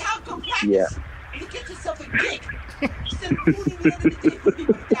really had talco practice. Yeah. You get yourself a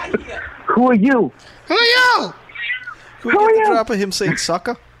Who are you? Who are you? Can we get the drop of him saying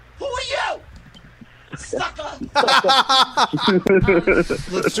sucker? Who are you? Sucker.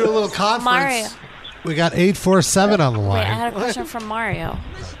 Let's do a little conference. Mario. We got 847 on the Wait, I line. had a question from Mario.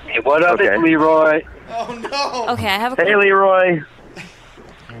 Hey, what up, it's Leroy. Oh, no. Okay, I have a Hey, Leroy.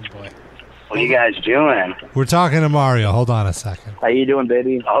 Oh, boy. What are you guys doing? We're talking to Mario. Hold on a second. How you doing,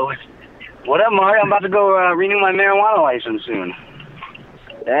 baby? Oh, what up, Mario? I'm about to go renew my marijuana license soon.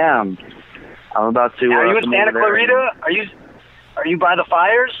 Damn. I'm about to. Are you in come Santa over there. Clarita? Are you by the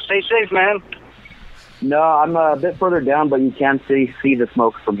fires? Stay safe, man. No, I'm a bit further down, but you can see the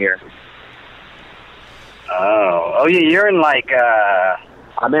smoke from here. Oh, yeah, you're in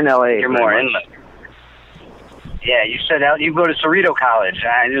I'm in LA. You're more inland. Yeah, you said you go to Cerrito College.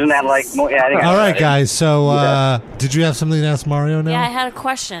 Isn't that more? Yeah, I think All right, guys. So, did you have something to ask Mario now? Yeah, I had a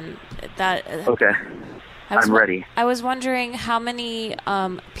question. Okay. I'm ready. I was wondering how many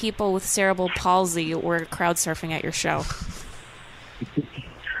people with cerebral palsy were crowd surfing at your show.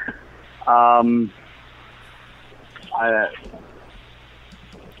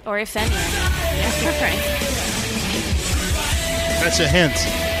 Or if any. That's a hint.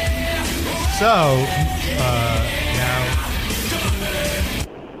 So,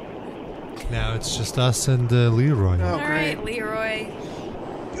 now it's just us and Leroy. Oh, All great. right, Leroy.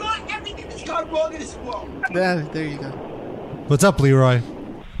 You are everything that's gone wrong in this world. Yeah, there you go. What's up, Leroy?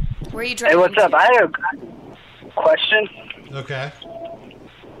 Where are you driving? Hey, what's up? I have a question. Okay.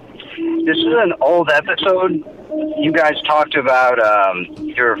 This is an old episode. You guys talked about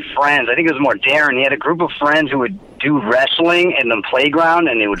your friends. I think it was more Darren. He had a group of friends who would do wrestling in the playground,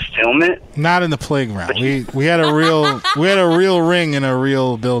 and they would film it. Not in the playground. We had a real ring in a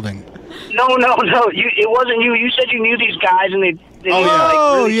real building. No. It wasn't you. You said you knew these guys, and they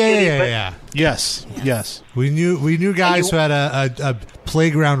Oh, really shitty, but- yeah. Yes. We knew guys who had a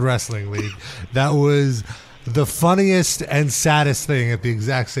playground wrestling league that was the funniest and saddest thing at the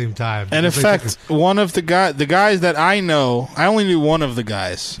exact same time. And in fact, one of the guys that I know, I only knew one of the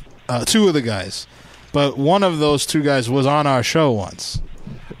guys, two of the guys, but one of those two guys was on our show once.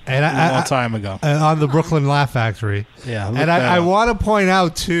 And a long time ago. On the Brooklyn Laugh Factory. Yeah. And I want to point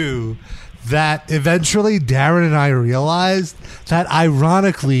out, too, that eventually Darren and I realized that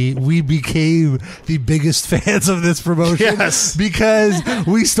ironically we became the biggest fans of this promotion. Yes. Because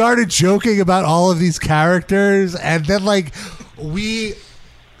we started joking about all of these characters and then we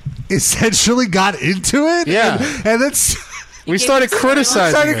essentially got into it. Yeah. And then we started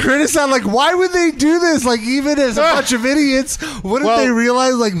criticizing like, why would they do this? Like, even as a bunch of idiots, wouldn't they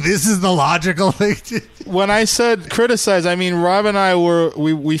realize, like, this is the logical thing to do? When I said criticize, I mean Rob and I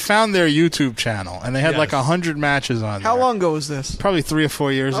we found their YouTube channel, and they had like 100 matches on there. How long ago was this? Probably 3 or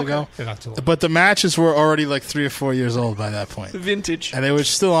 4 years ago. Yeah, not too long. But the matches were already like 3 or 4 years old by that point. Vintage. And they were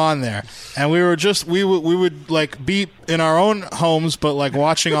still on there. And we would like be in our own homes, but like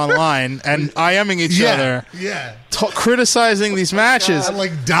watching online and IMing each other. Yeah. Criticizing these matches. I'm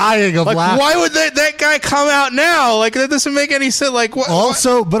like dying of like, laughter. why would that guy come out now? Like, that doesn't make any sense. Like, what?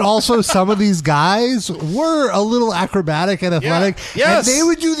 Also, some of these guys were a little acrobatic and athletic. Yeah. Yes. And they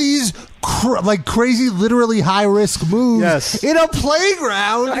would do these crazy, literally high risk moves in a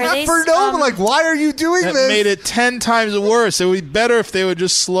playground for no. Like, why are you doing That this? made it 10 times worse. It would be better if they were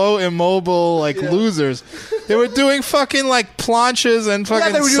just slow, immobile, losers. They were doing fucking like planches and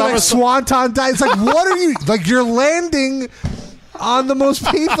fucking they were doing like swanton dives. Like, what are you? Like, you're landing on the most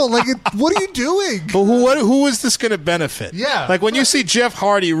painful. Like, what are you doing? But who is this going to benefit? Yeah. Like, when you see Jeff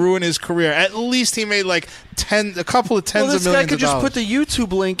Hardy ruin his career, at least he made like a couple of tens of millions of dollars. This guy could just put the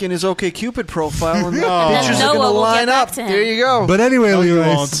YouTube link in his OkCupid profile, and the pictures Noah are going to will line get back up. to him. There you go. But anyway, No, you Leroy.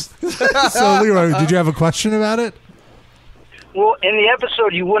 won't. So, Leroy, did you have a question about it? Well, in the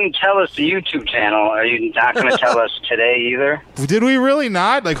episode, you wouldn't tell us the YouTube channel. Are you not going to tell us today either? Did we really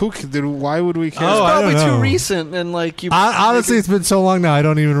not? Like, why would we care? It's probably I don't know. too recent, and like you. Honestly, it's been so long now, I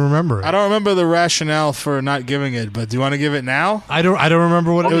don't even remember it. I don't remember the rationale for not giving it, but do you want to give it now? I don't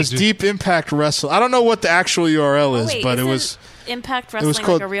remember what it was. Deep Impact Wrestling. I don't know what the actual URL is, Wait, but it isn't was. Impact It Wrestling was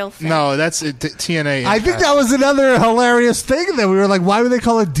called like a real thing? No, that's TNA. I think that was another hilarious thing that we were like, why would they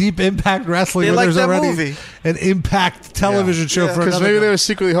call it Deep Impact Wrestling? They when like there's that already movie. an Impact television show for because another maybe guy. they were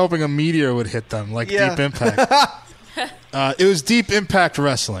secretly hoping a meteor would hit them, like Yeah. Deep Impact. It was Deep Impact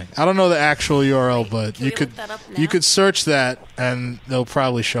Wrestling. I don't know the actual URL, but you could search that and they'll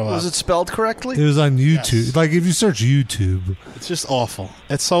probably show up. Was it spelled correctly? It was on YouTube. Yes. Like, if you search YouTube. It's just awful.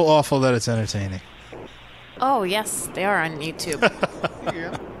 It's so awful that it's entertaining. Oh, yes, they are on YouTube.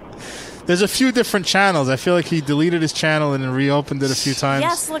 There's a few different channels. I feel like he deleted his channel and then reopened it a few times.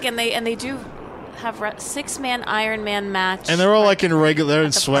 Yes, look, and they do have 6-man Iron Man match. And they're all like in regular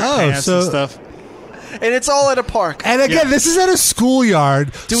sweatpants and stuff. And it's all at a park. And again, this is at a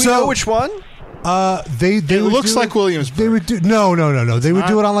schoolyard. Do we know which one? It looks like Williamsburg. They would do no. They would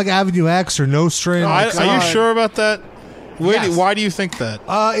do it on like Avenue X or No String. Are you sure about that? Why do you think that?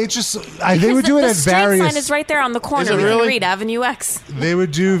 They would do it the at street various. sign is right there on the corner. Is it We really? can read Avenue X. They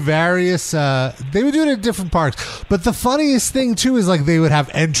would do various. They would do it at different parks. But the funniest thing too is like they would have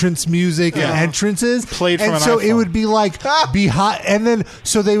entrance music and entrances played from and an so iPhone. it would be like behind, and then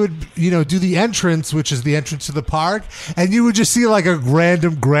so they would do the entrance, which is the entrance to the park, and you would just see like a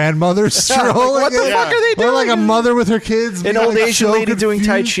random grandmother strolling. What the in, fuck are they doing? Or like a mother with her kids. An being, old like, Asian so lady doing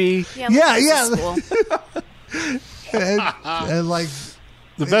Tai Chi. Yeah. and like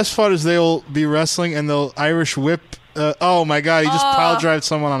the best part is they'll be wrestling and they'll Irish whip. Oh my God! He just pile drive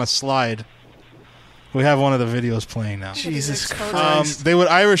someone on a slide. We have one of the videos playing now. Jesus Christ! They would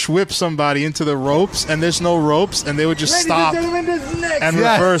Irish whip somebody into the ropes, and there's no ropes, and they would just stop and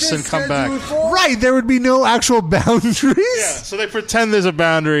reverse and come back. Right, there would be no actual boundaries. Yeah, so they pretend there's a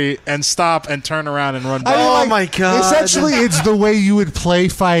boundary and stop and turn around and run back. I mean, my God! Essentially, it's the way you would play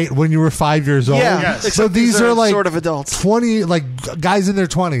fight when you were 5 years old. Yeah, Yes. So these are like sort of adults. 20, like guys in their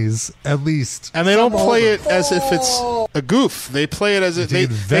 20s at least. And they don't play it as if it's a goof. They play it as if they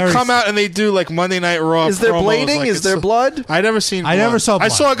come out and they do like Monday Night Raw. Is there promos bleeding? like Is there it's- blood? I never seen. I never saw I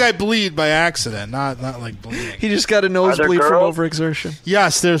blood. saw a guy bleed by accident, not like bleeding. He just got a nosebleed from overexertion.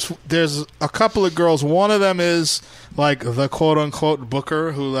 Yes, there's a couple of girls. One of them is like the quote unquote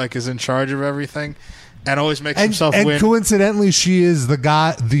booker who like is in charge of everything and always makes himself and win. coincidentally, she is the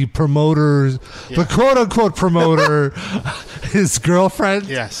promoter, the quote unquote promoter, his girlfriend.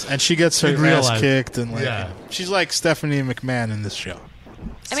 Yes, and she gets her In real ass life. kicked and like she's like Stephanie McMahon in this show.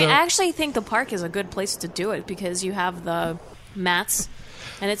 I mean, I actually think the park is a good place to do it because you have the mats,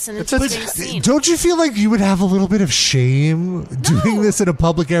 and it's an interesting scene. Don't you feel like you would have a little bit of shame doing this in a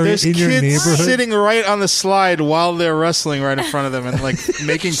what There's in your kids neighborhood? sitting right on the slide while they're wrestling right in front of them and like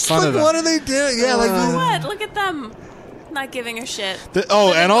making fun of them. What are they doing? Yeah, What? Look at them. Not giving a shit.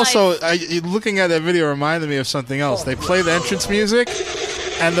 And also, looking at that video reminded me of something else. They play the entrance music,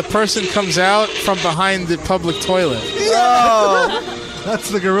 and the person comes out from behind the public toilet. Oh.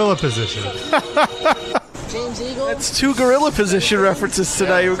 That's the gorilla position. James Eagle. That's 2 gorilla position references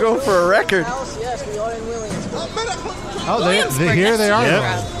tonight. We're going for a record. Yes, we are in Williamsburg. Oh, here they are.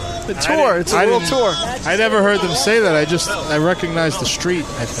 Yeah. The tour. It's a world tour. I never heard them say that. I recognized the street,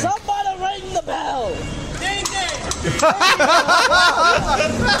 I think. Somebody ring the bell.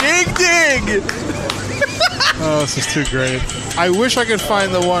 Ding ding. Oh, this is too great. I wish I could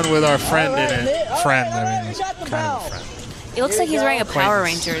find the one with our friend in it. I mean, he's kind of a friend. It looks like he's wearing a Power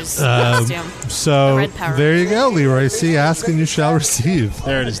Rangers costume. So red Power there you go, Leroy. See, ask and you shall receive.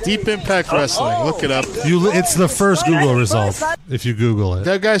 There it is. Deep Impact Wrestling. Look it up. It's the first Google result if you Google it.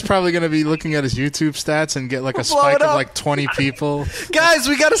 That guy's probably going to be looking at his YouTube stats and get like a Blow spike it of up. like 20 people. Guys,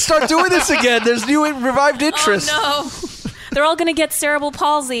 we got to start doing this again. There's new revived interest. Oh, no. They're all going to get cerebral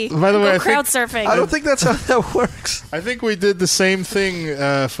palsy. By the way, Go I crowd think- surfing. I don't think that's how that works. I think we did the same thing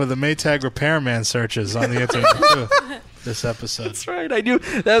for the Maytag repairman searches on the internet too, this episode. That's right. I knew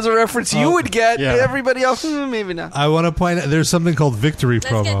that was a reference you would get. yeah. Everybody else, maybe not. I want to point out there's something called Victory Let's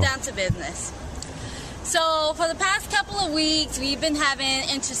Promo. get down to business. So, for the past couple of weeks, we've been having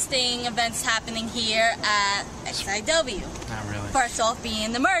interesting events happening here at XIW. Not really. First off,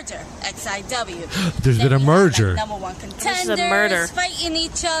 being the merger, XIW. There's been a merger. Number one contenders, This is a murder. fighting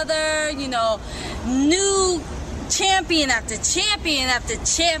each other, new champion after champion after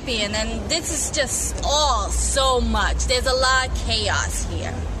champion, and this is just all so much. There's a lot of chaos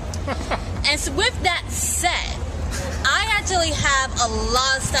here. And so with that said, I actually have a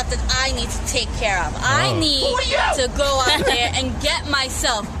lot of stuff that I need to take care of. I need to go out there and get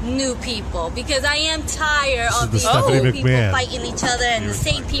myself new people because I am tired of the these Stephanie old people McMahon. fighting each other and the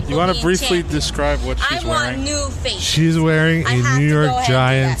same people You want to being briefly champions. describe what she's I want wearing? new faces. She's wearing I a have New to go York ahead and do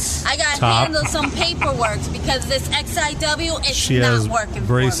Giants that. I got to top. handle some paperwork because this XIW is She not has working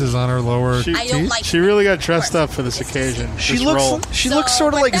braces on her lower I don't teeth. like She really got dressed up for this occasion. She this looks. role. She looks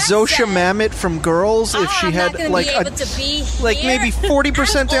sort of like Zosha Mamet from Girls if she I'm had not gonna like be able to be like here maybe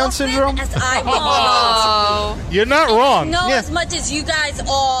 40% Down syndrome. as I would love You're not to. wrong. No, as much as you guys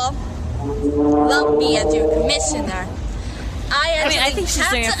all love me as your commissioner, I actually I think she's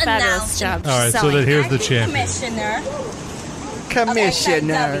have doing a to fabulous announce job. All right, so selling. then here's the as champion. Commissioner of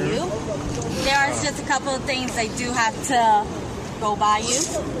XIW, there are just a couple of things I do have to go by you.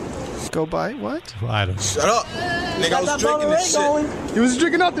 Go by what? I don't know. Shut up. Nigga, I was drinking this shit. You was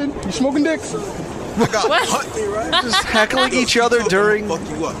drinking nothing. You smoking dicks. I got What? hunt me, right? Just heckling each other during. Fuck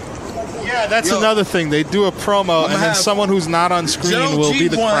you up. Yeah, that's another thing. They do a promo, and then someone who's not on screen will be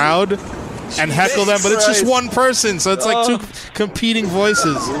the crowd and heckle them, but it's just one person, so it's like two competing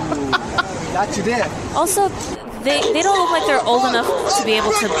voices. Got you there. Also, they don't look like they're old enough to be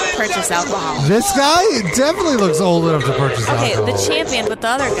able to purchase alcohol. This guy definitely looks old enough to purchase alcohol. Okay, the champion, but the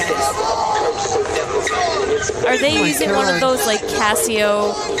other guys. Are they using one of those like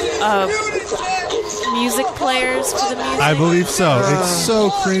Casio music players for the music? I believe so. It's so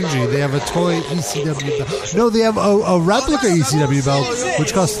cringy. They have a toy ECW belt. No, they have a replica ECW belt,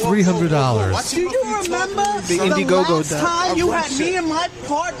 which costs $300. Do you remember the Indiegogo last time you had me and my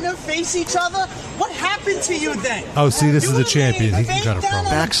partner face each other? What happened to you then? Oh, see, this is the champion. He can cut a promo.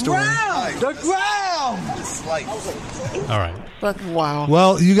 Backstory. The ground. All right. Wow.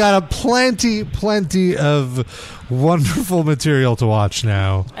 Well, you got plenty of wonderful material to watch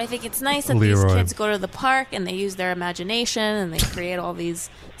now. I think it's nice that Leroy. these kids go to the park and they use their imagination and they create all these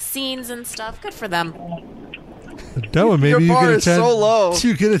scenes and stuff. Good for them. Noah, maybe Your you bar can is attend. so low.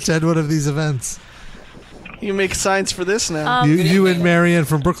 You can attend one of these events. You make signs for this now. You and Marianne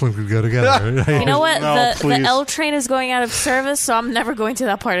from Brooklyn could go together. You know what? No, the L train is going out of service, so I'm never going to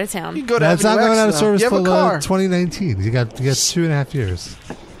that part of town. You go to That's not Avenue going X, out of though. service You have a till car. 2019. You got 2.5 years.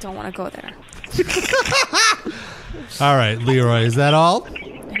 Don't want to go there. All right, Leroy, is that all?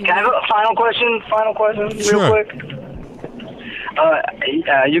 Can I have a final question? Sure. Real quick.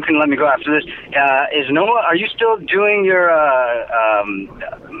 You can let me go after this. Is Noah? Are you still doing your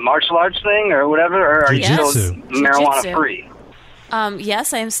martial arts thing or whatever, or are you still marijuana free?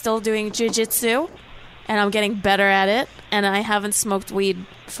 Yes, I am still doing jiu-jitsu, and I'm getting better at it, and I haven't smoked weed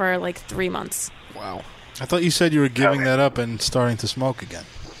for like 3 months. Wow. I thought you said you were giving that up and starting to smoke again.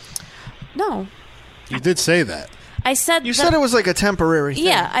 No. You did say that. I said You said it was like a temporary thing.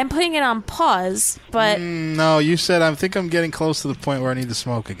 Yeah, I'm putting it on pause, but No, you said I think I'm getting close to the point where I need to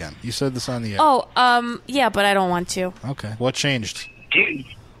smoke again. You said this on the air. yeah, but I don't want to. Okay. What changed? Do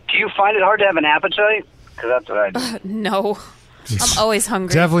you find it hard to have an appetite? Because that's what I do. No. I'm always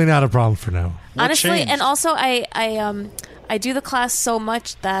hungry. Definitely not a problem for now. Honestly, and also I do the class so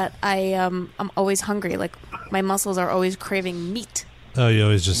much that I'm always hungry. Like my muscles are always craving meat. Oh,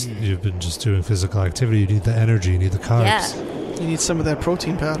 you've been just doing physical activity. You need the energy. You need the carbs. Yeah. You need some of that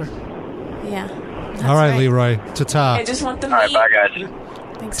protein powder. Yeah. All right, Leroy. Ta-ta. I just want the meat. All right, bye, guys.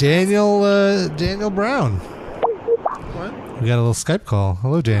 Thanks. Daniel Brown. What? We got a little Skype call.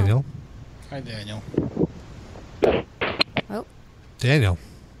 Hello, Daniel. Hi, Daniel. Oh. Daniel.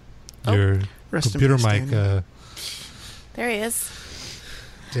 Your Rest in computer peace, mic. Daniel. There he is.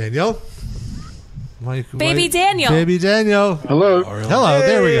 Daniel. Baby Daniel. Baby Daniel. Hello. Hello.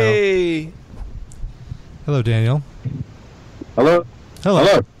 There we go. Hey. Hello, Daniel. Hello.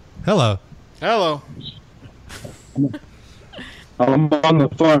 Hello. Hello. Hello. I'm on the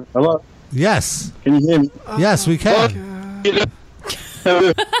phone. Hello. Yes. Can you hear me? Yes, we can.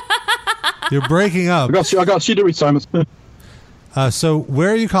 You're breaking up. I got shit every time. So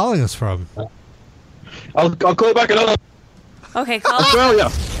where are you calling us from? I'll call back another. Okay, call Australia.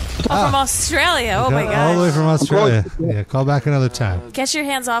 from Australia. Oh my gosh. All the way from Australia. Yeah, call back another time. Get your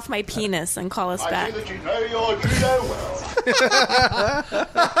hands off my penis and call us back.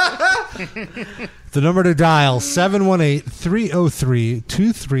 The number to dial,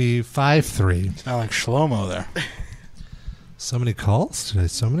 718-303-2353. Sound like Shlomo there. So many calls today.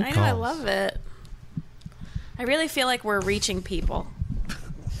 So many I calls. know, I love it. I really feel like we're reaching people.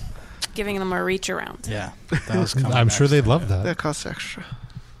 Giving them a reach around. Yeah. That was coming I'm next. sure they'd love that. That costs extra.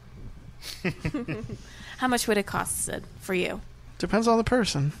 How much would it cost, Sid, for you? Depends on the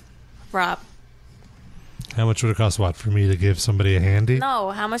person. Rob? How much would it cost, what, for me to give somebody a handy?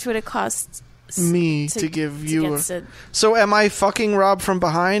 No, how much would it cost Me to give you get a... Sid? So am I fucking Rob from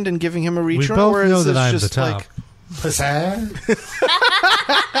behind and giving him a reach We around? both or know is that this I'm the just top. like...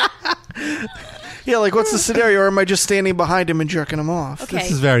 Yeah, like what's the scenario? Or am I just standing behind him and jerking him off? Okay. This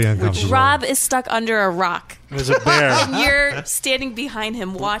is very uncomfortable. Rob is stuck under a rock. There's a bear. And you're standing behind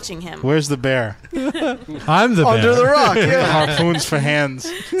him watching him. Where's the bear? I'm the Under bear. the rock, yeah. Harpoons for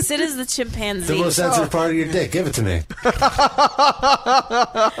hands. Sid is the chimpanzee. The most sensitive part of your dick. Give it to me.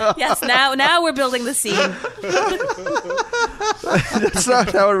 Yes, now we're building the scene. That's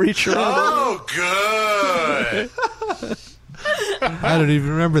not how I reach around. Oh, good. I don't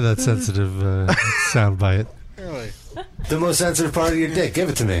even remember that sensitive sound bite. Really? The most sensitive part of your dick. Give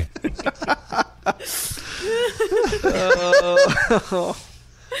it to me.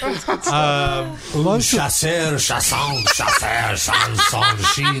 Chasser, chasson, chasser, chanson,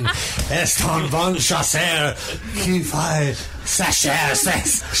 chine, est un bon chasseur qui fait sacher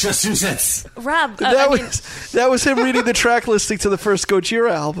ses chaussettes. Rob, that was him reading the track listing to the first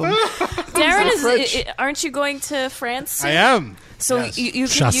Gojira album. Darren, aren't you going to France soon? I am. So Yes. you can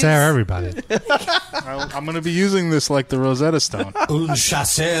Chasser, use... everybody. I'm going to be using this like the Rosetta Stone. Un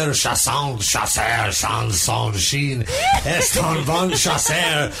chasseur, chasson, chasser, chanson, chine, est un bon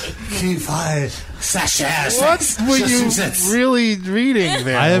chasseur qui fait sacher ses What were you chaussettes. really reading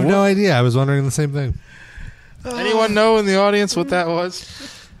there? I have no idea. I was wondering the same thing. Anyone know in the audience what that was?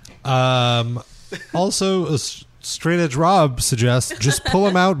 Also, Straight Edge Rob suggests just pull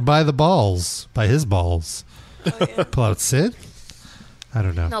him out by his balls. Pull out Sid? I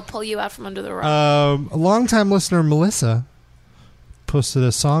don't know. They'll pull you out from under the rug. A longtime listener, Melissa, posted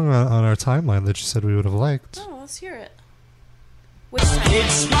a song on our timeline that she said we would have liked. Oh, let's hear it. Which time?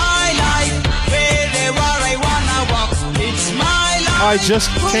 It's my life, wherever I wanna walk. It's my life. I just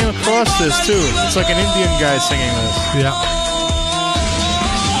came across this too. It's like an Indian guy singing this. Yeah.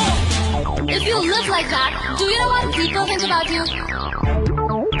 If you live like that, do you know what people think about you?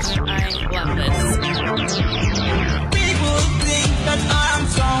 I love this. People think that I'm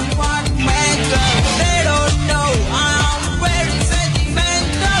someone mental. They don't know I'm very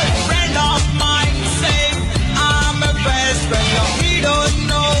sentimental. Friend of mine say I'm a best friend. We don't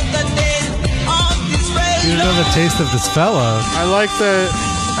know the taste of this friend. You know the taste of this fella. I like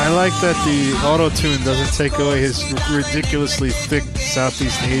that the auto-tune doesn't take away his ridiculously thick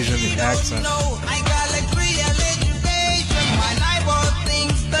Southeast Asian accent.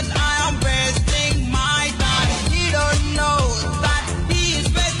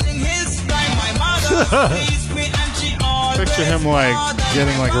 Picture him like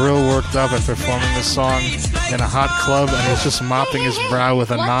getting like real worked up and performing this song in a hot club, and he's just mopping his brow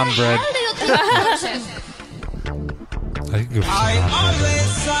with a naan bread. I can go for some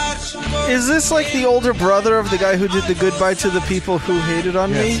hot Is this like the older brother of the guy who did the Goodbye to the People Who Hated on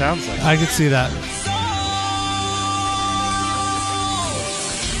Yeah, Me? it sounds like. I could see that.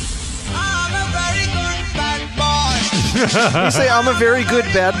 You say I'm a very good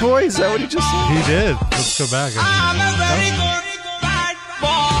bad boy? Is that what he just said? He did. Let's go back.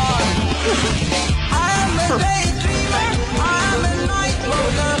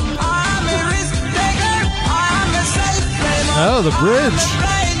 Oh, the bridge.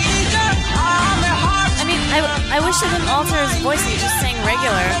 I mean, I wish I didn't alter his voice. He just sang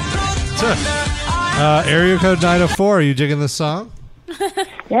regular. Area code 904. Are you digging this song?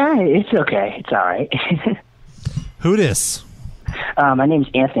 Yeah, it's okay. It's all right. Who dis? My name's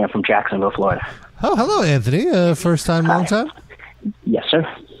Anthony. I'm from Jacksonville, Florida. Oh, hello, Anthony. First time, long time? Yes, sir.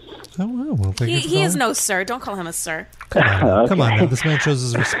 Oh, well, thank you for He is calling. no sir. Don't call him a sir. Come on, now. Okay. Come on now. This man shows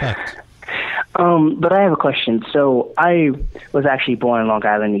his respect. But I have a question. So I was actually born in Long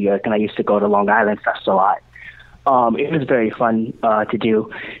Island, New York, and I used to go to Long Island Fest a lot. It was very fun to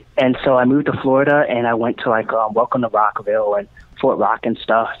do. And so I moved to Florida, and I went to, like, Welcome to Rockville and Fort Rock and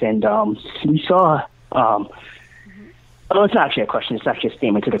stuff. And we saw... it's not actually a question. It's actually a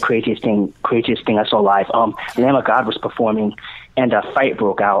statement to the craziest thing I saw live. The Lamb of God was performing, and a fight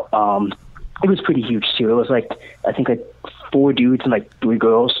broke out. It was pretty huge, too. It was, like, I think, like, 4 dudes and, like, 3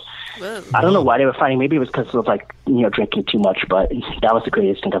 girls. Whoa. I don't know why they were fighting. Maybe it was because of, like, drinking too much, but that was the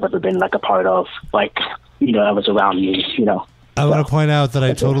craziest thing I've ever been, like, a part of. Like, I was around me, I want to point out that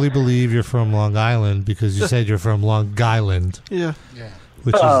I totally believe you're from Long Island because you said you're from Long Island. Yeah.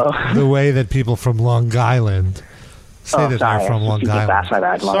 Which is the way that people from Long Island say that they're from Long Island. My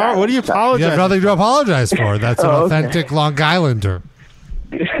bad. Long Sorry, Island. what do you apologize? You have nothing to apologize for. That's an authentic Long Islander.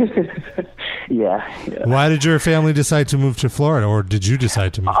 Yeah. Why did your family decide to move to Florida, or did you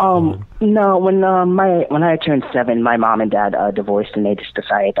decide to move to Florida? No, when I turned 7, my mom and dad divorced, and they just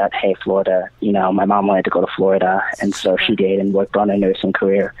decided that, hey, Florida, my mom wanted to go to Florida, and so she did and worked on a nursing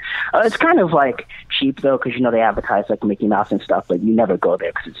career. It's kind of like cheap though, because they advertise like Mickey Mouse and stuff, but you never go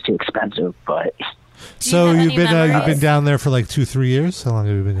there because it's too expensive. But So you've been down there for like 2-3 years? How long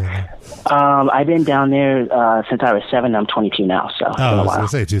have you been down there? I've been down there since I was 7. I'm 22 now, so it's been I a was while. going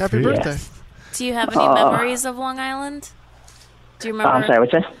to say 2-3 Happy years. birthday. Do you have any memories of Long Island? Do you remember? I'm sorry,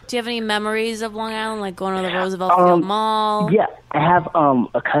 what's that? Do you have any memories of Long Island, like going to the Roosevelt Field Mall? Yeah, I have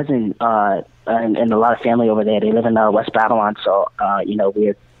a cousin and a lot of family over there. They live in West Babylon, so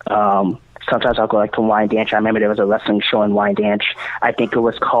we sometimes I'll go like to Wyandanch. I remember there was a wrestling show in Wyandanch. I think it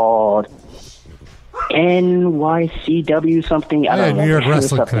was called NYCW something. I don't know. New York It was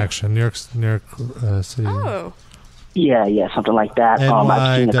Wrestling something. Connection, New York City. Oh. Yeah, something like that.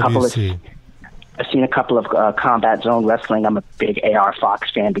 I've seen a couple of. NYWC. I've seen a couple of Combat Zone Wrestling. I'm a big AR Fox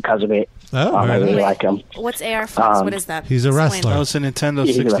fan because of it. Oh, I really Wait, like him. What's AR Fox? What is that? He's a Explain. wrestler. That was a Nintendo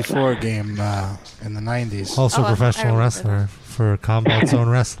He's a 64 game in the 90s. Also Oh, a I professional remember wrestler for Combat Zone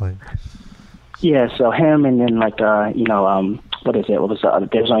Wrestling. Yeah, so him and then what is it? What was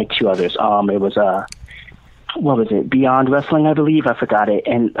there's only two others. It was what was it? Beyond Wrestling, I believe. I forgot it,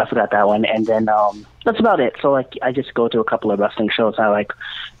 and I forgot that one. And then that's about it. So like, I just go to a couple of wrestling shows. I like,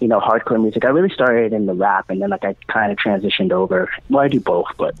 hardcore music. I really started in the rap, and then like I kind of transitioned over. Well, I do both,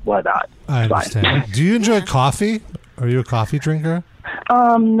 but why not? I It's understand. fine. Do you enjoy coffee? Are you a coffee drinker?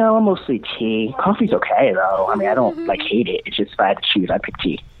 No, I'm mostly tea. Coffee's okay though. I mean, I don't like hate it. It's just if I had to choose, I pick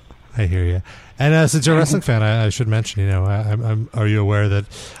tea. I hear you. And since you're a wrestling fan, I should mention, are you aware that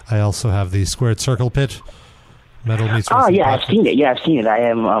I also have the Squared Circle Pit Metal Meets Oh Wrestling yeah, I've podcast? seen it. Yeah, I've seen it. I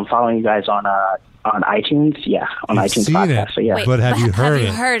am following you guys on iTunes. Yeah, on You've iTunes seen podcast. it, So yeah. Wait, but have you heard Have you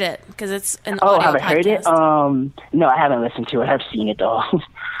it? heard it? Because it's an Oh, audio have I heard it? podcast. No, I haven't listened to it. I've seen it though.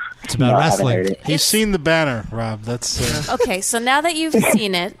 It's about No, I haven't wrestling. heard it. He's seen the banner, Rob. That's Okay, so now that you've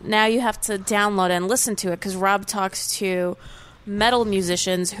seen it, now you have to download and listen to it because Rob talks to metal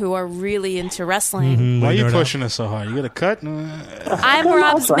musicians who are really into wrestling. Mm-hmm. Why are you pushing us so hard? You got a cut? I'm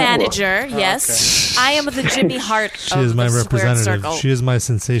Rob's manager, yes. I am the Jimmy Hart She of is my the Squared representative. Circle. She is my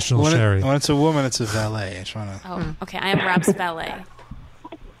sensational When, Sherry. when it's a woman, it's a valet. I just wanna... Oh, okay. I am Rob's valet.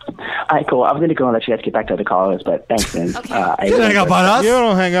 All right, cool. I'm going to go and let you guys get back to the callers, but thanks, man. Okay. You hang up on us? You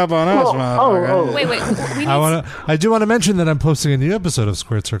don't hang up on us, motherfucker. Wait, we need I do want to mention that I'm posting a new episode of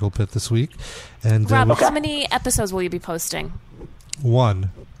Squared Circle Pit this week, and Rob, we'll- how many episodes will you be posting? one.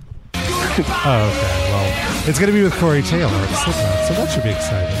 Oh, okay. Well, it's going to be with Corey Taylor of Slipknot, so that should be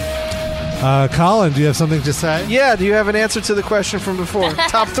exciting. Colin, do you have something to say? Yeah, do you have an answer to the question from before?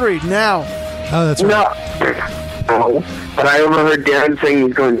 Top three, now. Oh, that's right. No, but I overheard Darren saying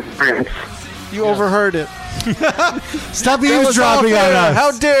he's going to France. You overheard it. Stop That was eavesdropping off on air. us.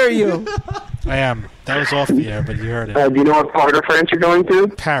 How dare you? I am. That was off the air, but you heard it. Do you know what part of France you're going to?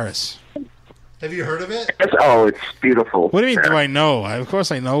 Paris. Have you heard of it? It's beautiful. What do you mean, do I know? Of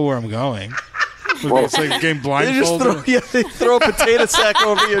course I know where I'm going. It's like getting They just blindfolded. they throw a potato sack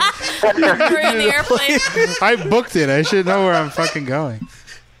over you. You're in the airplane. I booked it. I should know where I'm fucking going.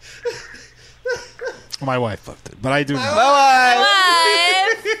 My wife booked it, but I do know.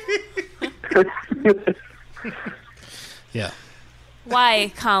 Yeah.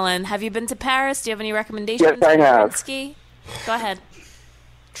 Why, Colin? Have you been to Paris? Do you have any recommendations? Yes, I have. Ski? Go ahead.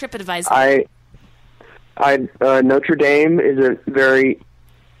 TripAdvisor. I Notre Dame is a very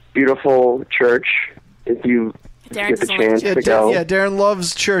beautiful church. If you get the chance to go, Darren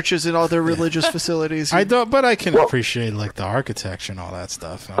loves churches and all their religious facilities. I don't, but I can appreciate like the architecture and all that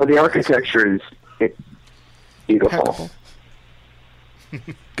stuff. Oh, the architecture is beautiful.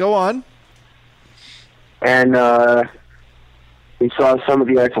 Go on. And we saw some of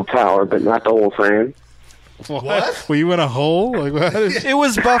the Eiffel Tower, but not the whole thing. What? Were you in a hole? Like, what? It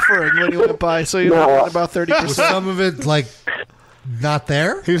was buffering when you went by, so you No. went about 30%. Was some of it like not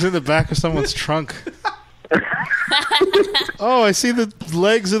there? He was in the back of someone's trunk. Oh, I see the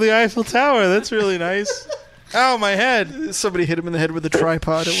legs of the Eiffel Tower. That's really nice. Ow, my head. Somebody hit him in the head with a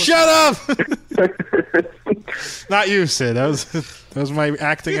tripod. Shut up! Not you, Sid. That was my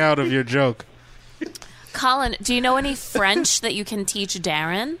acting out of your joke. Colin, do you know any French that you can teach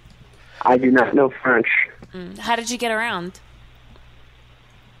Darren? I do not know French. How did you get around?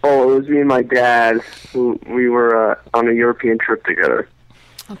 Oh, it was me and my dad. We were on a European trip together.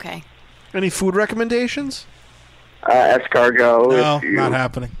 Okay. Any food recommendations? Escargot. No, if you- not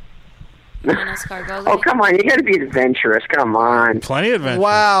happening. Oh, come on. You got to be adventurous. Come on. Plenty of adventure.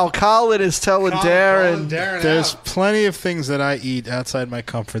 Wow, Colin is telling Darren. There's plenty of things that I eat outside my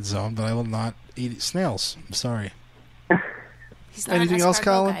comfort zone, but I will not eat snails. I'm sorry. He's not an Anything else, escargot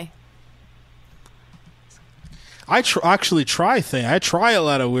Colin? guy. I actually try things. I try a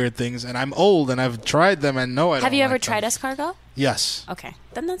lot of weird things, and I'm old, and I've tried them, and no, I don't Have you ever like them. tried escargot? Yes. Okay,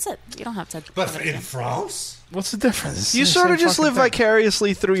 then that's it. You don't have to. But in France? What's the difference? You It's the sort of same just fucking live thing.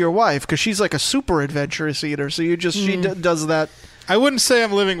 vicariously through your wife because she's like a super adventurous eater. So you just she does that. I wouldn't say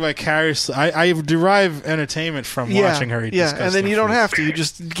I'm living vicariously. I derive entertainment from watching her eat and then disgusting you don't food. have to. You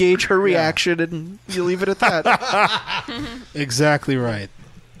just gauge her reaction and you leave it at that. Exactly right.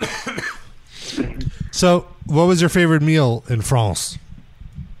 So, what was your favorite meal in France?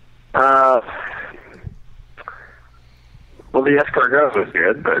 Well, the escargot was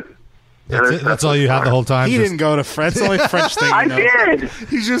good, but That's all you had the whole time? He Just- didn't go to France. That's the only French thing I he knows. did.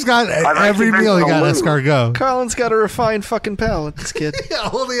 He's just got I've every actually meal. He been got to Lou. escargot. Colin's got a refined fucking palate. This kid. Yeah,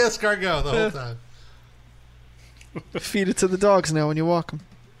 only escargot the whole time. Feed it to the dogs now when you walk them.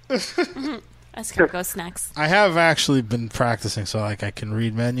 Escargot snacks. I have actually been practicing, so like I can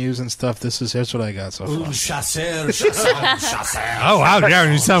read menus and stuff. Here's what I got so far. Un chasseur, chasseur. Oh, wow,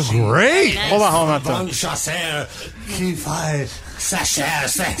 Darren, you sound great. Nice. Hold on. Un chasseur qui fait sa chair,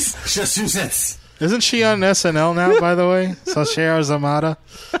 ses. Isn't she on SNL now, by the way? Sasha Zamata?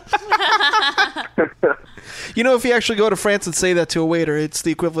 You know, if you actually go to France and say that to a waiter, it's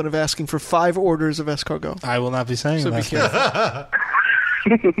the equivalent of asking for 5 orders of escargot. I will not be saying So that. be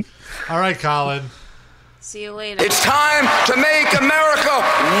careful. All right, Colin. See you later. It's time to make America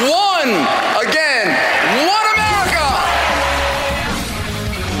one again. One America!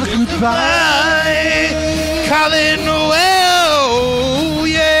 Goodbye, Colin. Well,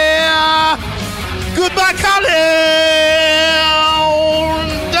 yeah. Goodbye, Colin.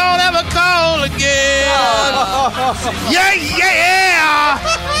 Don't ever call again. Yeah.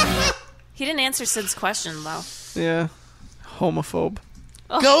 He didn't answer Sid's question, though. Yeah. Homophobe.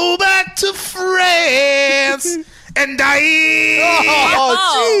 Go back to France and die.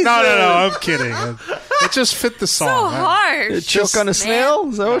 Oh, Jesus. No, I'm kidding. It just fit the song. So right? hard. A choke on a snail?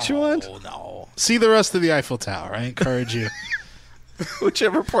 Is that what you want? No. See the rest of the Eiffel Tower. I encourage you.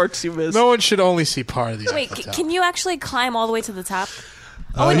 Whichever parts you missed. No one should only see part of the Wait, Eiffel Tower. can you actually climb all the way to the top?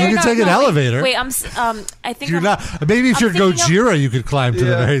 You can take an elevator. Wait, I think You're I'm, not. Maybe if I'm you're thinking of- Gojira, you could climb to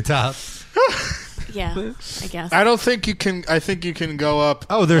the very top. Yeah, I guess. I don't think you can. I think you can go up.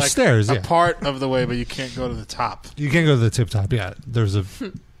 Oh, there's stairs, A yeah. part of the way, but you can't go to the top. You can go to the tip top. Yeah, there's a.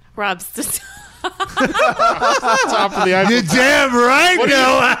 Rob's Top of the Eiffel You're Tower. damn right,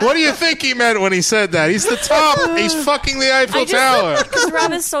 Noah. What do you think he meant when he said that? He's the top. He's fucking the Eiffel Tower. Because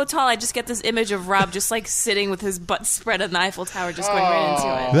Rob is so tall, I just get this image of Rob just like sitting with his butt spread on the Eiffel Tower, just going right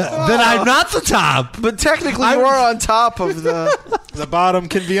into it. Then I'm not the top. But technically, you are on top of the. The bottom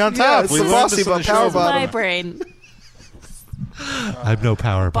can be on top. Yeah, it's the bossy learned this on power show. bottom. My brain. I have no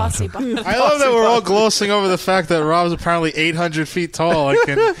power. Bossy bottom. bottom. I love that we're all glossing over the fact that Rob's apparently 800 feet tall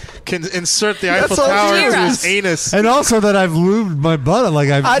and can insert the Eiffel all Tower into Giraffes. his anus. And also that I've lubed my butt. Like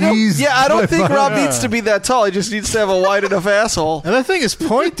I've I don't. eased Yeah, I my don't think butt. Rob needs to be that tall. He just needs to have a wide enough asshole. And that thing is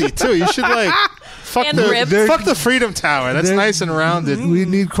pointy too. You should like fuck And the ribbed. fuck the Freedom Tower. That's There- nice and rounded. We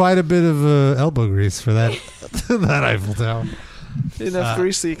need quite a bit of elbow grease for that that Eiffel Tower. Enough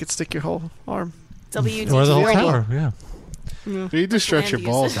grease so you could stick your whole arm. WD. Or the whole elbow. tower, yeah. You do stretch your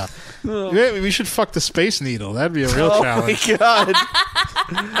Land balls use. out. Yeah, we should fuck the Space Needle. That'd be a real Oh challenge. my god!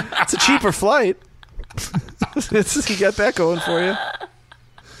 It's a cheaper flight. You got that going for you.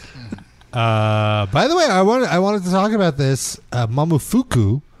 By the way, I wanted to talk about this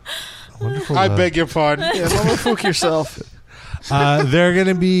Momofuku. Wonderful. I beg your pardon. Yeah, mama fook yourself. They're going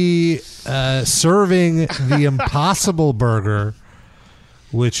to be serving the Impossible Burger,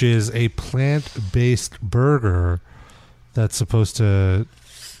 which is a plant-based burger that's supposed to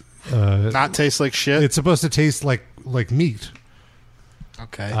Not taste like shit. It's supposed to taste like meat.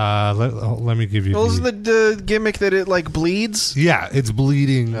 Okay. Let me give you. Well, isn't the gimmick that it like bleeds? Yeah, it's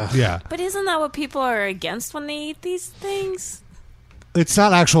bleeding. Yeah, But isn't that what people are against when they eat these things? it's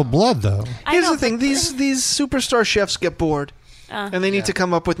not actual blood though. Here's the thing: these superstar chefs get bored, and they need Yeah. to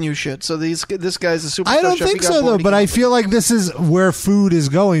come up with new shit. So this guy's a superstar. I don't chef. He think got so bored, though, he but came I up feel like this is where food is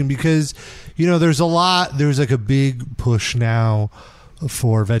going because there's like a big push now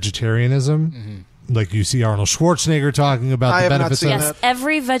for vegetarianism. Like you see Arnold Schwarzenegger talking about the benefits of Yes,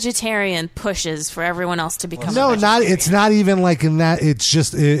 every vegetarian pushes for everyone else to become. No, a not. It's not even like in that. It's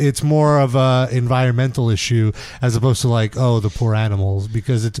just. It's more of a environmental issue as opposed to like the poor animals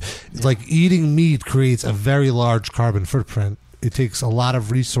because it's like eating meat creates a very large carbon footprint. It takes a lot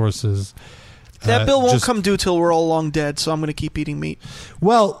of resources. That bill won't come due till we're all long dead, so I'm going to keep eating meat.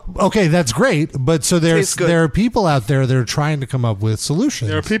 Well, okay, that's great, but so Tastes good. there are people out there that are trying to come up with solutions.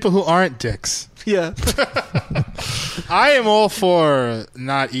 There are people who aren't dicks. Yeah. I am all for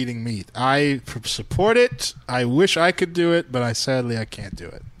not eating meat. I support it. I wish I could do it, but sadly I can't do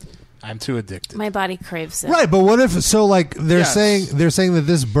it. I'm too addicted. My body craves it. Right, but what if they're Yes. saying that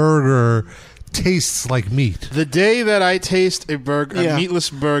this burger tastes like meat. The day that I taste a burger, Yeah. a meatless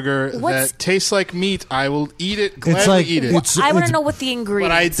burger What's- that tastes like meat, I will eat it. Gladly like- eat it. I want to know what the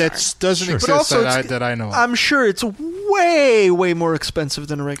ingredients But that doesn't But exist also that I know of. I'm sure it's way, way more expensive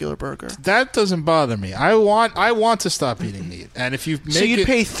than a regular burger. That doesn't bother me. I want to stop eating meat, and if you make So you'd it,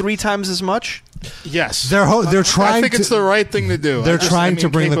 pay 3 times as much? yes, They're trying. I think to, it's the right thing to do. They're trying to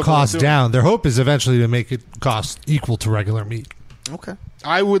bring the incapable of cost doing it. down. Their hope is eventually to make it cost equal to regular meat. Okay.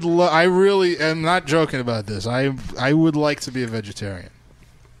 I would. I really am not joking about this. I would like to be a vegetarian.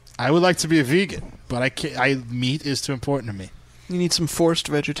 I would like to be a vegan, but I can't. Meat is too important to me. You need some forced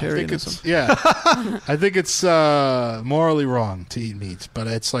vegetarianism. I think it's morally wrong to eat meat, but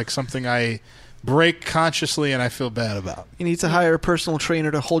it's like something I break consciously and I feel bad about. You need to hire a personal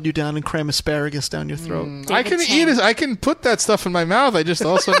trainer to hold you down and cram asparagus down your throat. I can eat it. I can put that stuff in my mouth. I just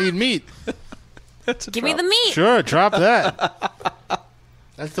also need meat. Give me the meat. Sure, drop that.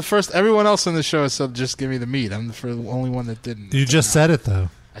 That's the first. Everyone else on the show has said, just give me the meat. I'm the only one that didn't. You just said it, though.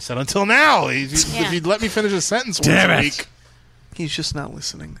 I said, until now. If you'd let me finish a sentence Damn once a it. week. He's just not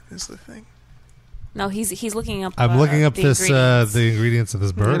listening, is the thing. No, he's looking up. I'm looking up the the ingredients. ingredients of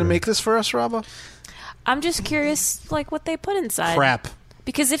this You burger. gonna make this for us, Robbo? I'm just curious, like what they put inside. Crap.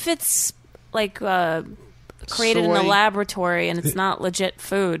 Because if it's like created in a Soy. laboratory and it's not legit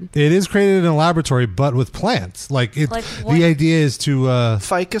food, It is created in a laboratory, but with plants. Like it. Like what? The idea is to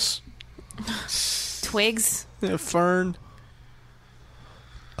ficus, twigs, fern.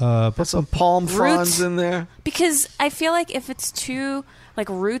 Put some palm Roots. fronds in there. Because I feel like if it's too like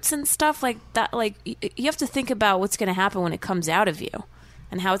roots and stuff like that, like you have to think about what's going to happen when it comes out of you,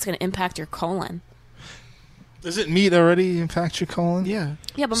 and how it's going to impact your colon. Does it meat already impact your colon? Yeah.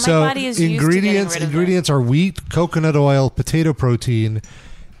 Yeah, but my so body is used to getting rid of ingredients are wheat, coconut oil, potato protein,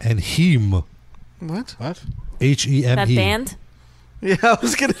 and heme. What? H-E-M-E. that band. Yeah, I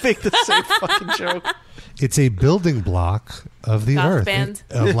was gonna make the same fucking joke. It's a building block of the Goth earth band.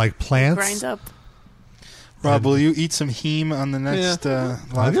 of like plants. Grind up. Rob, will you eat some heme on the next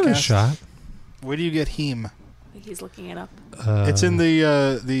I'll give it a livecast? shot. Where do you get heme? He's looking it up. It's in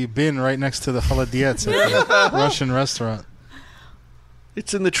the bin right next to the Holodiets at the Russian restaurant.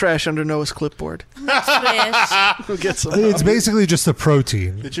 It's in the trash under Noah's clipboard. We'll get some. It's basically just a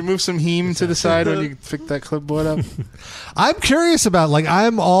protein. Did you move some heme to the side when you picked that clipboard up? I'm curious about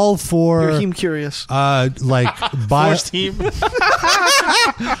I'm all for. You're heme curious. Like Forced heme.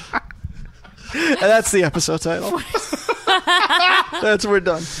 And that's the episode title. That's we're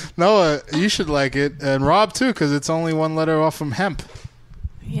done. Noah, you should like it, and Rob too, because it's only one letter off from hemp.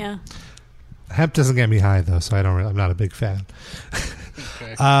 Yeah. Hemp doesn't get me high though, so I'm not a big fan.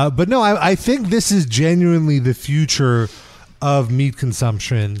 But no, I think this is genuinely the future of meat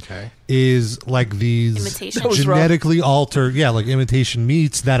consumption. Okay. Is like these Imitation. That was genetically altered, like imitation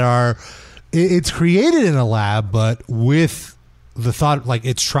meats that are. It's created in a lab, but with the thought like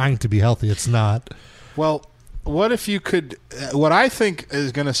it's trying to be healthy. It's not. Well, what if you could? What I think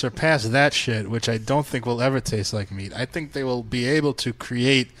is going to surpass that shit, which I don't think will ever taste like meat. I think they will be able to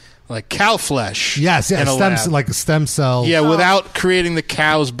create like cow flesh. Yes, in a lab. like a stem cell. Yeah, without creating the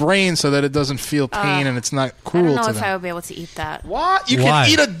cow's brain so that it doesn't feel pain and it's not I cruel don't know to if them. I would be able to eat that. What? You Why?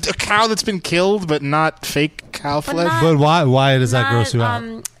 can eat a cow that's been killed, but not fake cow flesh. not- But why does that gross you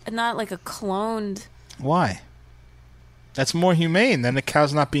out? Not like a cloned. Why? That's more humane than the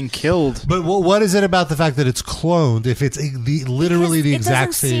cow's not being killed. But what is it about the fact that it's cloned? If it's literally the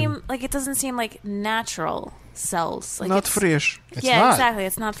exact same. It doesn't seem like natural cells. Like Not it's, fresh. It's yeah, not. exactly.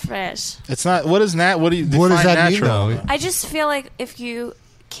 It's not fresh. It's not. What is that? What do you? What does define that mean, natural? though? I just feel like if you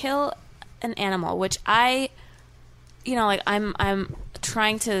kill an animal, which I'm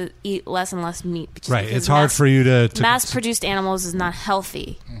trying to eat less and less meat. Just Right, because it's hard for you to mass-produced animals is not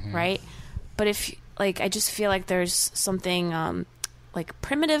healthy, right? But if I just feel like there's something like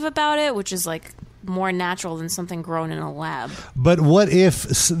primitive about it, which is like more natural than something grown in a lab. But what if,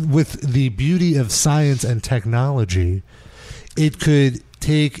 with the beauty of science and technology, it could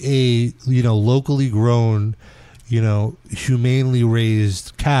take a locally grown, humanely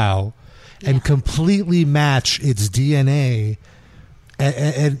raised cow and completely match its DNA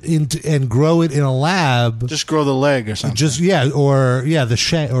and grow it in a lab. Just grow the leg or something. The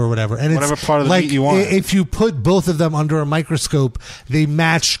shank or whatever. And Whatever it's part of the like meat you want. If you put both of them under a microscope, they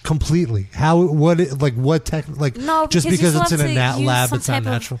match completely. No, just because you still it's in have a to use lab, some it's not type of-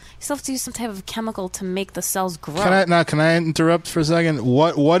 natural. You still have to use some type of chemical to make the cells grow. Can I interrupt for a second?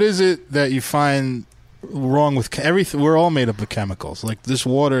 What is it that you find wrong with everything? We're all made up of chemicals. Like this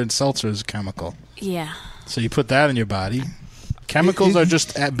water and seltzer is a chemical. Yeah. So you put that in your body. Chemicals are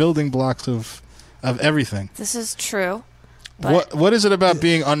just building blocks of everything. This is true. But What is it about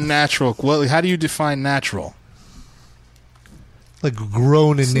being unnatural? Well, how do you define natural? Like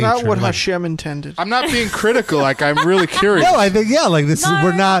grown in It's nature. not what like- Hashem intended. I'm not being critical. Like I'm really curious. No, I think this is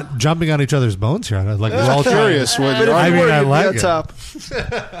we're not jumping on each other's bones here. Like we're all curious. trying- But if I you mean, were, I you'd be like on it. top.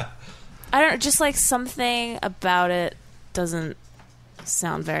 I don't just like something about it doesn't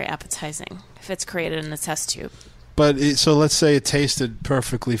sound very appetizing if it's created in a test tube. But so let's say it tasted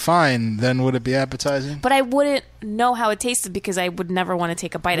perfectly fine, then would it be appetizing? But I wouldn't know how it tasted because I would never want to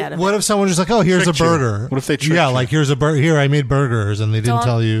take a bite out of it. What if someone just like, oh, here's Tricked a you. burger? What if they tricked Yeah, you? like here's a burger. Here, I made burgers, and they didn't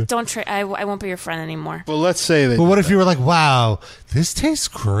tell you. Don't try. I won't be your friend anymore. Well, let's say that. But what if you were like, wow, this tastes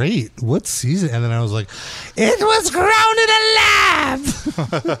great. What season? And then I was like, it was ground in a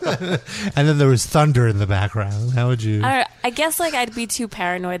lab. And then there was thunder in the background. How would you? I guess like I'd be too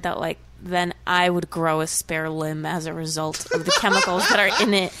paranoid that like then I would grow a spare limb as a result of the chemicals that are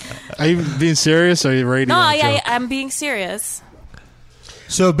in it. Are you being serious? Or are you radio? No, yeah, I'm being serious.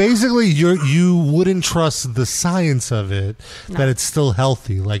 So basically, you wouldn't trust the science of it, that it's still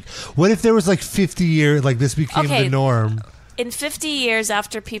healthy. Like, what if there was like 50 years, like this became Okay. the norm? In 50 years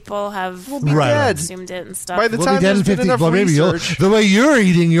after people have Right. consumed it and stuff. By the We'll time be dead in there's been 50. enough Well, maybe research, the way you're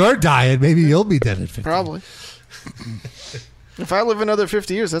eating your diet, maybe you'll be dead at 50. probably. If I live another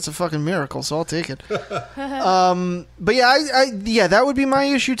 50 years, that's a fucking miracle. So I'll take it. But yeah, that would be my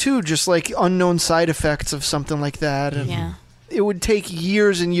issue too. Just like unknown side effects of something like that, and Yeah. it would take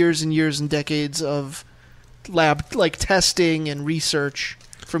years and years and years and decades of lab like testing and research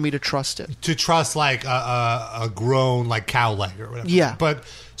for me to trust it. To trust like a grown like cow leg or whatever. Yeah. But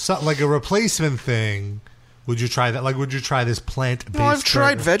like a replacement thing, would you try that? Like, would you try this plant-based? No, I've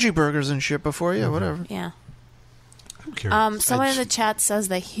tried burger? veggie burgers and shit before. Yeah, whatever. Yeah. I'm curious. Someone in the chat says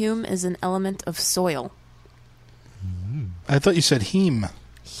that hume is an element of soil. I thought you said heme.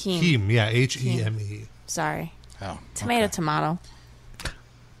 Heme, yeah, Heme. Sorry. Oh. Tomato.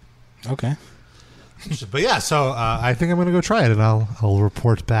 Okay. But yeah, so I think I'm gonna go try it, and I'll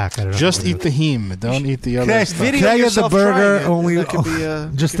report back. I don't know Just eat the heme. Don't eat the other Okay, stuff. can I get the burger? Only That could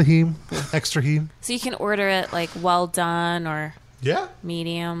be, just the heme, extra heme. So you can order it like well done or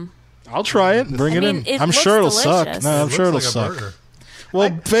medium. I'll try it. Bring I it mean, in. it I'm looks sure it'll suck. delicious. No, I'm It sure it'll looks like a suck. burger. Well,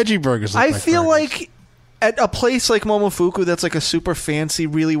 veggie burgers. Look I like feel burgers. like at a place like Momofuku, that's like a super fancy,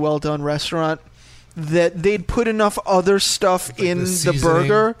 really well done restaurant, that they'd put enough other stuff in the seasoning.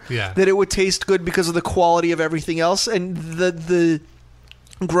 burger Yeah. that it would taste good because of the quality of everything else, and the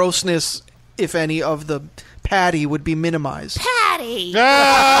grossness, if any, of the patty would be minimized. Patty.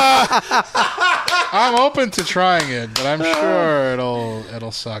 I'm open to trying it, but I'm sure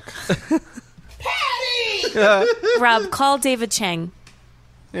it'll suck. Rob, call David Chang.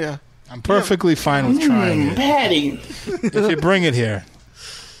 Yeah. I'm perfectly fine with trying it. Patty. If you bring it here.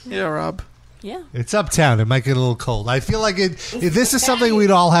 Yeah, Rob. Yeah. It's uptown. It might get a little cold. I feel like this is something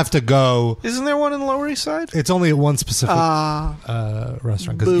we'd all have to go. Isn't there one in the Lower East Side? It's only at one specific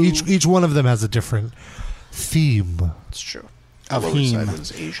restaurant because each one of them has a different theme. It's true. Of Lower East Side heme.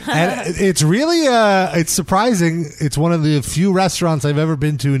 is Asian. And it's really it's surprising. It's one of the few restaurants I've ever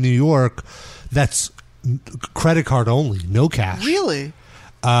been to in New York that's credit card only, no cash. Really?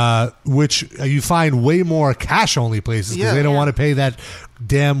 Which you find way more cash only places because Yeah. they don't Yeah. want to pay that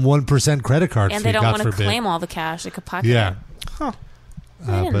damn 1% credit card And fee. they don't God want to forbid. claim all the cash. They could pocket Yeah. it. Huh. I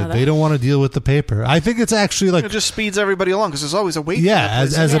didn't know But that. they don't want to deal with the paper. I think it's actually like It just speeds everybody along because there's always a wait. for yeah, that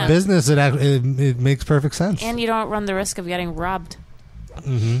place. as a business, it makes perfect sense. And you don't run the risk of getting robbed.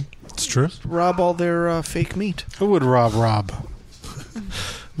 Mm-hmm. It's true. Rob all their fake meat. Who would rob Rob?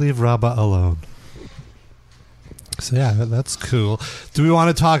 Leave Rabba alone. So yeah, that's cool. Do we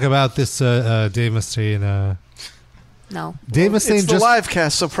want to talk about this Dave Mustaine? No. Dave Mustaine It's the just live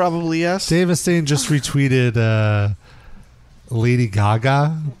cast, so probably yes. Dave Mustaine just retweeted Lady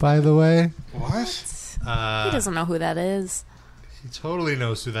Gaga. By the way, what? He doesn't know who that is. He totally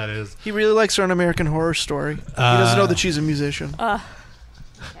knows who that is. He really likes her on American Horror Story. He doesn't know that she's a musician.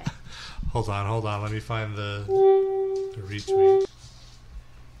 Hold on. Let me find the retweet.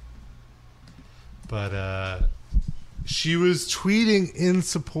 But she was tweeting in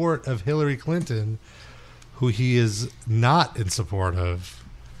support of Hillary Clinton, who he is not in support of.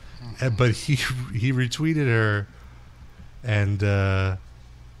 But he retweeted her, and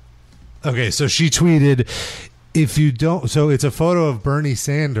okay, so she tweeted, "If you don't," so it's a photo of Bernie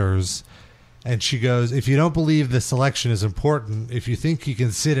Sanders. And she goes, if you don't believe this election is important, if you think you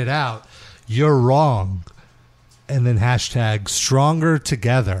can sit it out, you're wrong. And then hashtag stronger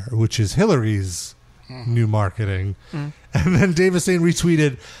together, which is Hillary's new marketing. And then Dave Mustaine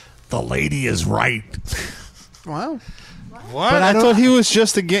retweeted, the lady is right. Wow. What? But I thought he was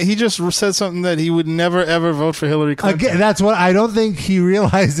just he just said something that he would never ever vote for Hillary Clinton. Again, that's what I don't think he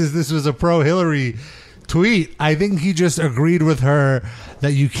realizes this was a pro-Hillary tweet. I think he just agreed with her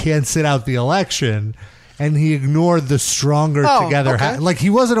that you can't sit out the election, and he ignored the stronger together. okay. Like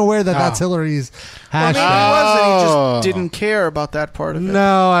he wasn't aware that that's Hillary's hashtag. Maybe he wasn't. He just didn't care about that part of it.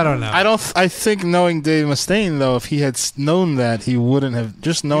 No, I don't know. I think knowing Dave Mustaine, though, if he had known that, he wouldn't have.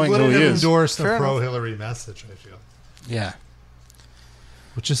 Just knowing who wouldn't he have is. endorsed Fair a enough. pro-Hillary message, I feel. Yeah.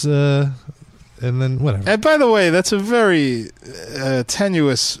 Which is and then whatever. And by the way, that's a very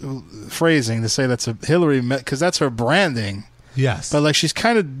tenuous phrasing to say that's a Hillary, because that's her branding. Yes. But like she's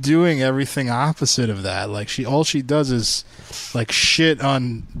kind of doing everything opposite of that. Like all she does is like shit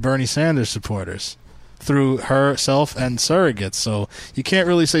on Bernie Sanders supporters through herself and surrogates. So you can't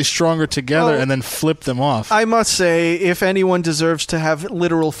really say stronger together and then flip them off. I must say, if anyone deserves to have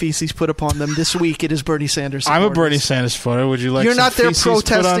literal feces put upon them this week, it is Bernie Sanders supporters. I'm a Bernie Sanders supporter. Would you like You're some not there feces put on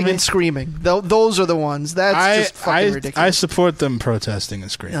protesting me? and screaming. Those are the ones. That's just fucking ridiculous. I support them protesting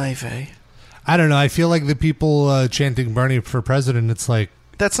and screaming. I don't know. I feel like the people chanting Bernie for president, it's like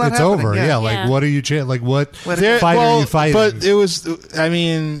that's not it's happening. over. Yeah. Like what are you chanting? Like what fight Well, are you fighting? But it was, I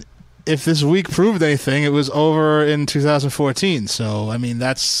mean, if this week proved anything, it was over in 2014. So, I mean,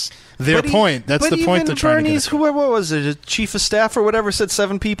 that's their point. That's the point they're trying to get. What was it? A chief of staff or whatever said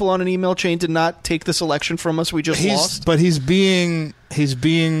 7 people on an email chain did not take this election from us. We just lost. But he's being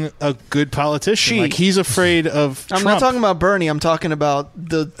a good politician. Like he's afraid of I'm Trump. not talking about Bernie. I'm talking about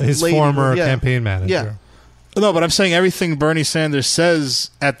his lady former yeah. campaign manager. Yeah. No, but I'm saying everything Bernie Sanders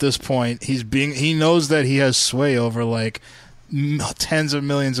says at this point, he knows that he has sway over like tens of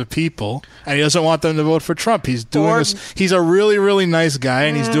millions of people, and he doesn't want them to vote for Trump. He's doing he's a really, really nice guy,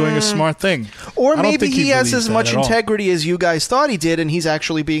 and he's doing a smart thing. Or I don't maybe think he has believes as that much at all. integrity as you guys thought he did, and he's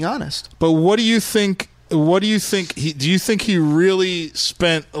actually being honest. But what do you think? Do you think he really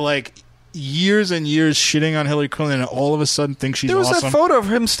spent like years and years shitting on Hillary Clinton, and all of a sudden thinks she's There was awesome? that photo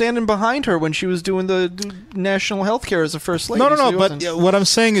of him standing behind her when she was doing the national health care as a first lady. No. So he But wasn't- what I'm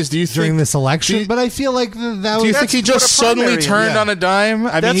saying is, do you during think this election? But I feel like that was. do you think he just suddenly turned on a dime?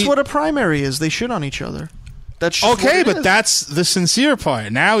 I That's mean, what a primary is. They shit on each other. That's just okay, what it but is. that's the sincere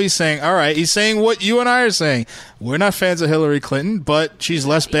part. Now he's saying, all right, he's saying what you and I are saying. We're not fans of Hillary Clinton, but she's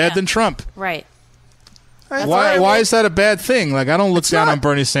less bad than Trump. Right. Why is that a bad thing? Like, I don't look down on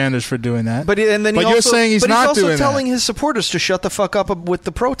Bernie Sanders for doing that. But you're saying he's not doing telling that. his supporters to shut the fuck up with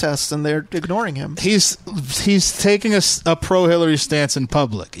the protests, and they're ignoring him. He's taking a pro-Hillary stance in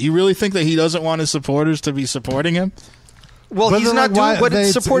public. You really think that he doesn't want his supporters to be supporting him? Well, But he's then, not like, why- doing. What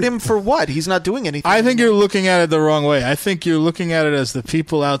they- support him for? What? He's not doing anything. I think you're looking at it the wrong way. I think you're looking at it as the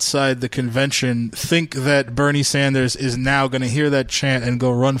people outside the convention think that Bernie Sanders is now going to hear that chant and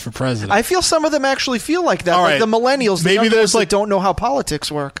go run for president. I feel some of them actually feel like that. All Like right. the millennials. Maybe the younger there's ones that don't know how politics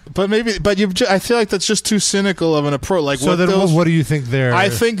work. But I feel like that's just too cynical of an approach. Like, So then, what do you think they're? I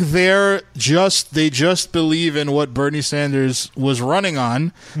think they just believe in what Bernie Sanders was running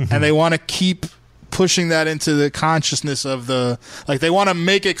on, and they want to keep pushing that into the consciousness of they want to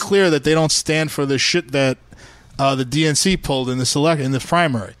make it clear that they don't stand for the shit that the DNC pulled in the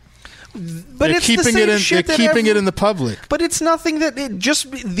primary. But they're it's keeping the same it in. shit They're that keeping it in the public. But it's nothing that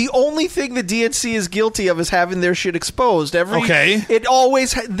the only thing the DNC is guilty of is having their shit exposed. This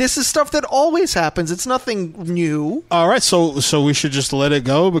is stuff that always happens. It's nothing new. All right, so we should just let it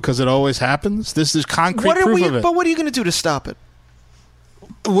go because it always happens. This is concrete proof of it. But what are you going to do to stop it?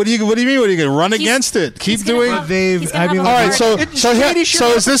 What do you mean? What are you going to run against it? Keep doing. All right. So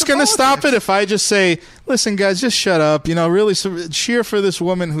is this going to stop it if I just say, listen, guys, just shut up? Really cheer for this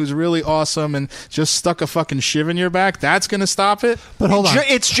woman who's really awesome and just stuck a fucking shiv in your back. That's going to stop it. But hold on.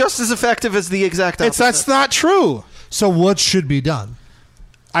 It's just as effective as the exact opposite. That's not true. So what should be done?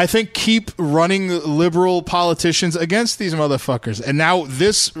 I think keep running liberal politicians against these motherfuckers. And now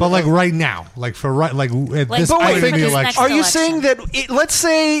this, but like right now, like for right, like at this point in the election. Are you saying that? Let's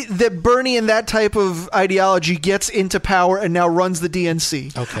say that Bernie and that type of ideology gets into power and now runs the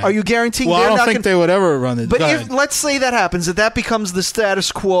DNC. Okay. Are you guaranteeing? Well, they're I don't not think they would ever run it. But let's say that happens, that becomes the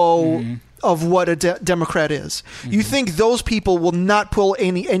status quo of what a Democrat is. You think those people will not pull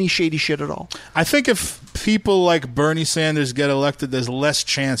any shady shit at all? I think if people like Bernie Sanders get elected, there's less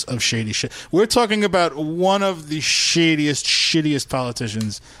chance of shady shit. We're talking about one of the shittiest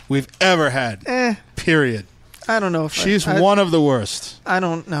politicians we've ever had. Period. I don't know if she's one of the worst. I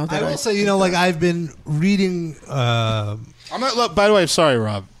don't know. I will say, like I've been reading. I'm not. Look, by the way, sorry,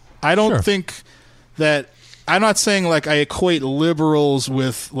 Rob. I don't think that. I'm not saying like I equate liberals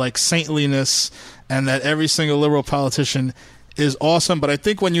with like saintliness and that every single liberal politician is awesome, but I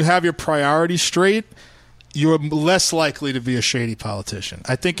think when you have your priorities straight, you're less likely to be a shady politician.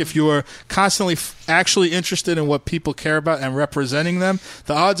 I think if you're constantly actually interested in what people care about and representing them,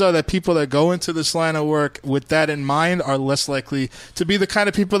 the odds are that people that go into this line of work with that in mind are less likely to be the kind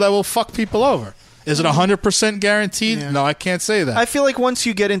of people that will fuck people over. Is it 100% guaranteed? Yeah. No, I can't say that. I feel like once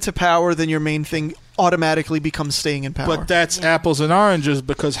you get into power, then your main thing automatically becomes staying in power. But that's apples and oranges,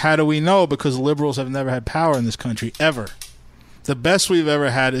 because how do we know? Because liberals have never had power in this country, ever. The best we've ever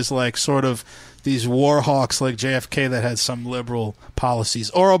had is like sort of these war hawks like JFK that had some liberal policies,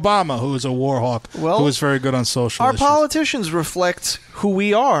 or Obama, who was a war hawk, who was very good on social Our issues. politicians reflect who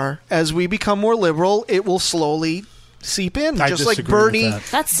we are. As we become more liberal, it will slowly seep in. I just like disagree with Bernie. that.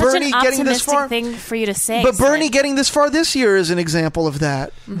 That's such Bernie an getting this optimistic far. thing for you to say. But Bernie getting this far this year is an example of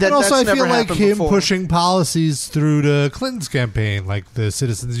that. And also, I that's feel never like happened him before. pushing policies through to Clinton's campaign, like the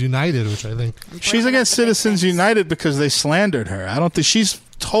Citizens United, which I think She's against Citizens United because they slandered her. I don't think she's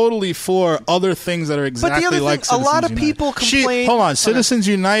totally for other things that are exactly other like thing, a Citizens lot of United. people complain- Hold on, Okay. Citizens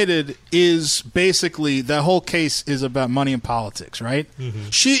United is basically, the whole case is about money in politics, right?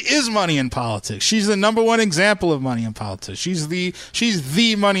 She is money in politics. She's the number one example of money in politics. She's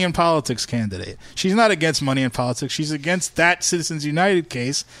the money in politics candidate. She's not against money in politics. She's against that Citizens United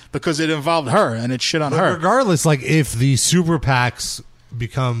case because it involved her and it shit on But her. regardless, like if the super PACs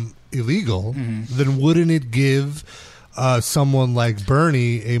become illegal, then wouldn't it give someone like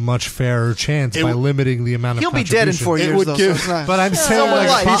Bernie a much fairer chance by limiting the amount of He'll be dead in 4 years, though, so it's not- But I'm saying Someone like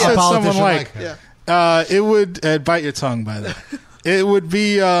like- a he said politician someone like like- him. It would bite your tongue by that. It would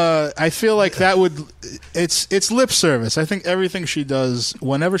be. I feel like that would. It's lip service. I think everything she does,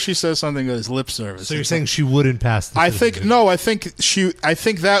 whenever she says something, is lip service. So you're saying she wouldn't pass the I think no. I think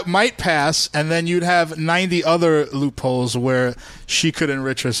that might pass, and then you'd have 90 other loopholes where she could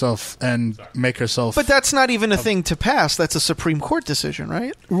enrich herself and make herself. But that's not even a thing to pass. That's a Supreme Court decision,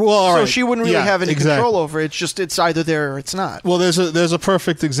 right? Well, all so right. she wouldn't really Yeah, have any exactly. control over it. It's just it's either there or it's not. Well, there's a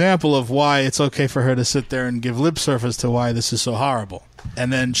perfect example of why it's okay for her to sit there and give lip service to why this is so horrible,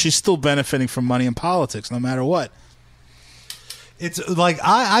 and then she's still benefiting from money in politics, no matter what. It's like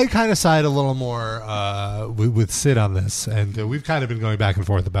I kind of side a little more with Sid on this, and we've kind of been going back and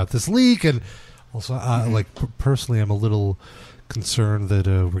forth about this leak, and also personally, I'm a little concerned that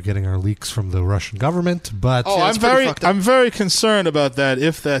we're getting our leaks from the Russian government. But I'm very concerned about that.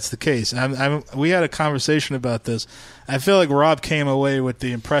 If that's the case, we had a conversation about this. I feel like Rob came away with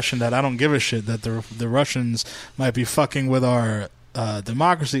the impression that I don't give a shit that the Russians might be fucking with our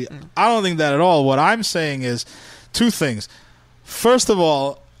democracy. I don't think that at all. What I'm saying is two things. First of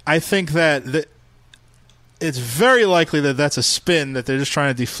all, I think that it's very likely that that's a spin, that they're just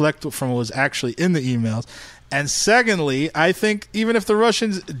trying to deflect from what was actually in the emails. And secondly, I think even if the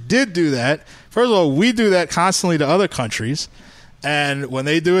Russians did do that, first of all, we do that constantly to other countries. And when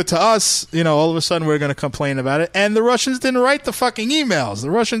they do it to us, all of a sudden we're going to complain about it. And the Russians didn't write the fucking emails.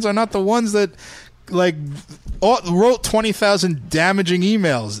 The Russians are not the ones that wrote 20,000 damaging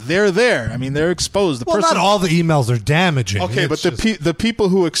emails. They're there. I mean, they're exposed. not all the emails are damaging. Okay, but the people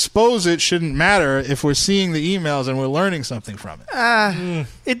who expose it shouldn't matter if we're seeing the emails and we're learning something from it.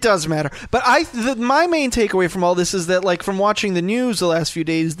 It does matter. But my main takeaway from all this is that, like, from watching the news the last few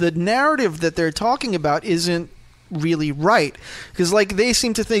days, the narrative that they're talking about isn't really right, because they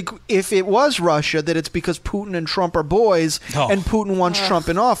seem to think if it was Russia that it's because Putin and Trump are boys and Putin wants Trump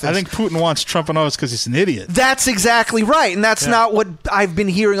in office. I think Putin wants Trump in office because he's an idiot. That's exactly right, and that's not what I've been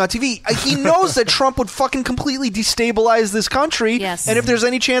hearing on TV. He knows that Trump would fucking completely destabilize this country, and if there's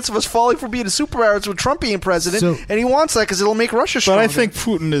any chance of us falling from being a superpower, it's with Trump being president, and he wants that because it'll make Russia stronger. But I think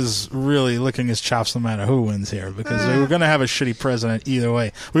Putin is really licking his chops no matter who wins here, because we're going to have a shitty president either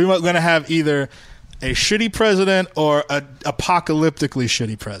way. We're going to have either a shitty president or an apocalyptically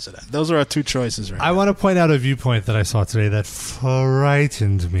shitty president. Those are our two choices right I want to point out a viewpoint that I saw today that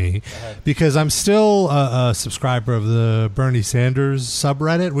frightened me, because I'm still a subscriber of the Bernie Sanders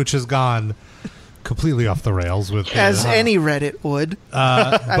subreddit, which has gone completely off the rails with as any Reddit would.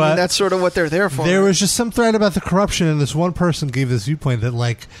 I mean, that's sort of what they're there for. There was just some thread about the corruption, and this one person gave this viewpoint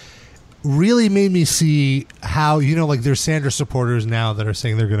that really made me see how there's Sanders supporters now that are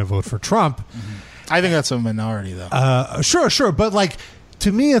saying they're going to vote for Trump. I think that's a minority, though. Sure, but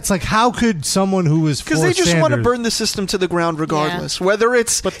to me, it's how could someone who is because they just want to burn the system to the ground, regardless, whether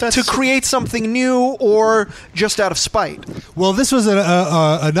it's to create something new or just out of spite. Well, this was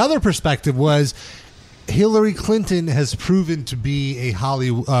another perspective was Hillary Clinton has proven to be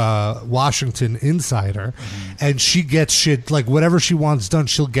a Washington insider, and she gets shit whatever she wants done,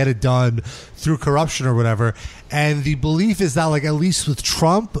 she'll get it done through corruption or whatever. And the belief is that, at least with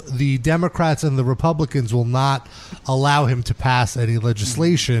Trump, the Democrats and the Republicans will not allow him to pass any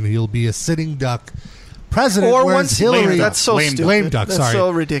legislation. He'll be a sitting duck president. Or whereas once Hillary, that's so stupid. Lame duck. That's sorry,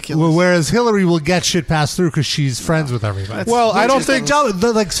 so ridiculous. Whereas Hillary will get shit passed through because she's friends with everybody. Well, I don't think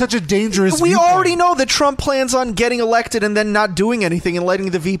such a dangerous. We viewpoint. already know that Trump plans on getting elected and then not doing anything and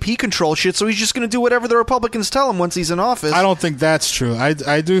letting the VP control shit. So he's just going to do whatever the Republicans tell him once he's in office. I don't think that's true.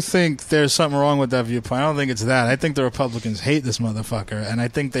 I do think there's something wrong with that viewpoint. I don't think it's that. I think the Republicans hate this motherfucker, and I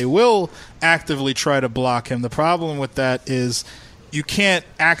think they will actively try to block him. The problem with that is you can't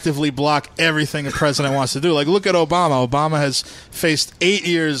actively block everything a president wants to do. Like, look at Obama. Obama has faced 8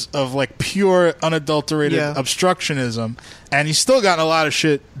 years of like pure, unadulterated obstructionism, and he's still gotten a lot of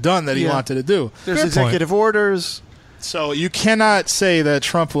shit done that he wanted to do. There's executive orders. So you cannot say that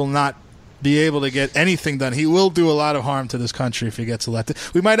Trump will not be able to get anything done. He will do a lot of harm to this country if he gets elected.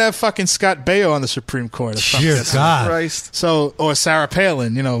 We might have fucking Scott Baio on the Supreme Court. Dear God. Christ. So, or Sarah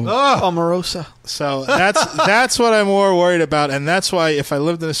Palin, you know. Omarosa. So that's what I'm more worried about, and that's why if I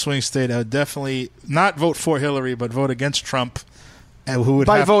lived in a swing state, I would definitely not vote for Hillary, but vote against Trump. And who would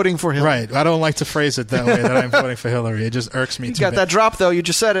voting for Hillary. Right. I don't like to phrase it that way, that I'm voting for Hillary. It just irks me You too got bad. that drop, though. You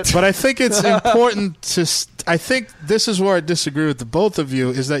just said it. But I think it's important to... I think this is where I disagree with the both of you,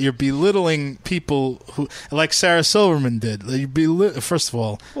 is that you're belittling people who... Like Sarah Silverman did. First of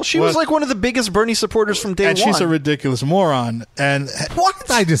all... Well, she was like one of the biggest Bernie supporters from day one. And she's a ridiculous moron. And what?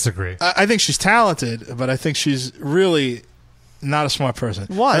 I disagree. I think she's talented, but I think she's really... not a smart person.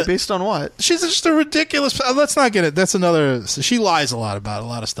 Why? Based on what? She's just a ridiculous... Let's not get it. That's another... She lies a lot about a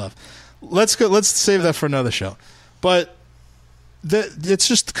lot of stuff. Let's save that for another show. But it's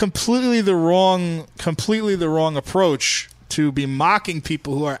just completely the wrong approach to be mocking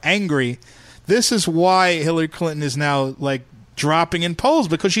people who are angry. This is why Hillary Clinton is now like dropping in polls,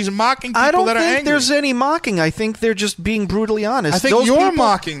 because she's mocking people I don't that are think angry. there's any mocking. I think they're just being brutally honest. I think you're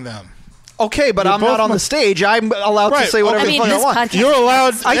mocking them. Okay, but You're I'm not both on the stage. I'm allowed to say whatever the fuck I want. You're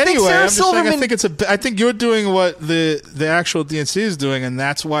allowed I think anyway. Sarah I'm just saying, Silverman. I think you're doing what the actual DNC is doing, and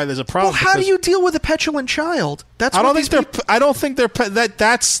that's why there's a problem. Well, how do you deal with a petulant child? That's I what don't think they're. I don't think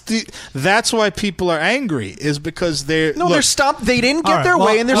they're. That's why people are angry, is because they're. No, they're stopped. They didn't get All right, their well,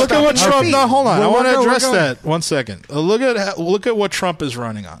 way, and they're look at what stomping Trump. their feet. No, hold on. I want to address going. that 1 second. Look at what Trump is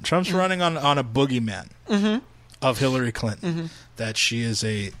running on. Trump's running on a boogeyman of Hillary Clinton. That she is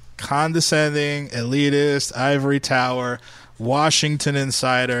a condescending, elitist, ivory tower, Washington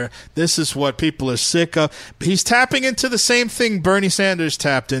insider. This is what people are sick of. He's tapping into the same thing Bernie Sanders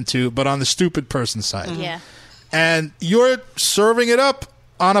tapped into, but on the stupid person side. Yeah. And you're serving it up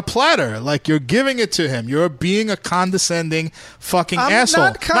on a platter, like you're giving it to him. You're being a condescending fucking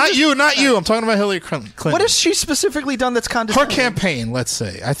asshole. Not you. I'm talking about Hillary Clinton. What has she specifically done that's Her condescending? campaign, let's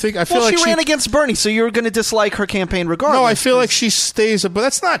say. I feel Well, like she ran against Bernie, so you're going to dislike her campaign regardless. No, I feel like she stays. But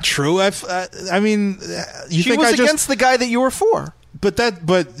that's not true. I mean, you she think was I just, against the guy that you were for. But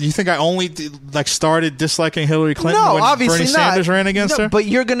you think I only started disliking Hillary Clinton No, when obviously Bernie not. Sanders ran against her? But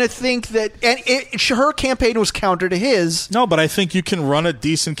you're going to think that, and her campaign was counter to his. No, but I think you can run a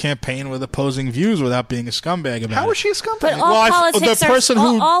decent campaign with opposing views without being a scumbag about it. How is she a scumbag? But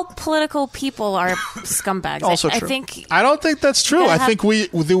all political people are scumbags. Also I true. think I don't think that's true. I think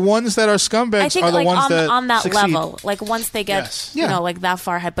the ones that are scumbags I think are the like ones that on that succeed. level, like once they get Yes. you know like that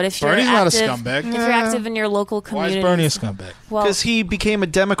far ahead. But if you're Bernie's not a active, scumbag. if you're active in your local Why community, is Bernie a scumbag? Well, Because he became a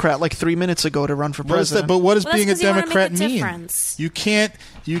Democrat like 3 minutes ago to run for What is that? president. But what does Well, that's being a 'cause you wanna make a Democrat mean? difference.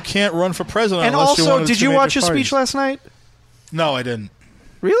 You can't run for president. And unless you're one also, of the did two you major watch his parties. speech last night? No, I didn't.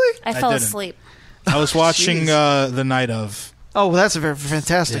 Really? I fell didn't. asleep. I was watching Jeez. the night of. Oh, well, that's a very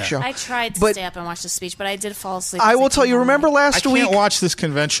fantastic Yeah. show. I tried to But stay up and watch the speech, but I did fall asleep. I as will came tell you, home. remember last I week? can't watch this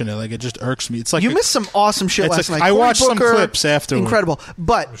convention. Like, it just irks me. It's like You missed some awesome shit It's last like- night. I Cory watched some Booker, clips afterward. Incredible.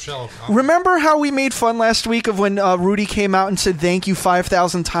 But remember how we made fun last week of when Rudy came out and said thank you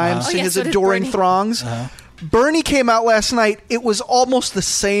 5,000 times Oh, to yes, his so did adoring Bernie. throngs? Bernie came out last night. It was almost the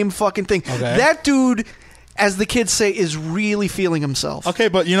same fucking thing. Okay. That dude, as the kids say, is really feeling himself. Okay,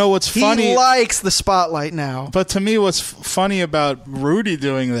 but you know what's He funny? likes the spotlight now. But to me, what's funny about Rudy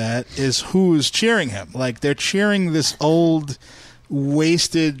doing that is who's cheering him. Like, they're cheering this old,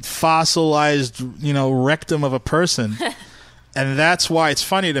 wasted, fossilized, rectum of a person. And that's why it's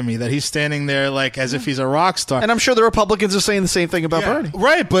funny to me that he's standing there like as if he's a rock star. And I'm sure the Republicans are saying the same thing about Bernie.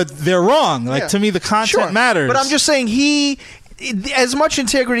 Right, but they're wrong. Like, Yeah. to me, the content Sure. matters. But I'm just saying as much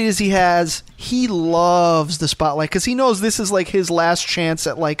integrity as he has, he loves the spotlight because he knows this is like his last chance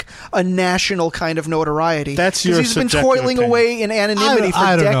at like a national kind of notoriety. That's 'Cause your he's been subjective toiling opinion. away in anonymity for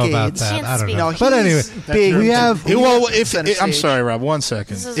I don't decades. know about that. I don't know. No, But anyway, he's That's big. your we have- opinion. Well, if Center I'm stage. sorry, Rob, 1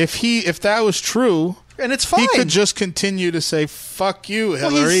 second. If that was true, and it's fine. he could just continue to say "fuck you, Well,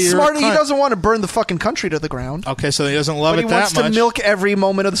 Hillary." he's you're a smart. He cunt." doesn't want to burn the fucking country to the ground. Okay, so he doesn't love But it he wants that much. to milk every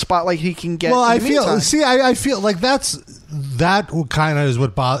moment of the spotlight he can get. Well, in I the feel. meantime. See, I feel like that kind of is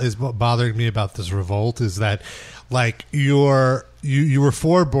what is bothering me about this revolt is that, like, you were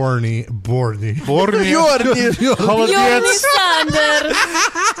for Bernie.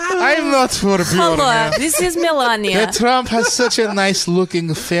 I'm not for Hello, Bjorn. this is Melania. Trump has such a nice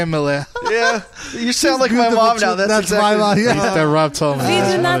looking family. Yeah, you sound like my mom now. That's exactly my mom. Yeah. That Rob told me. We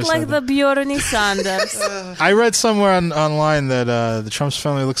That's do what I not like said. the Bjorny Sanders. I read somewhere online that the Trump's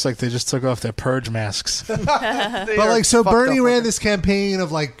family looks like they just took off their purge masks. But like, so Bernie ran this campaign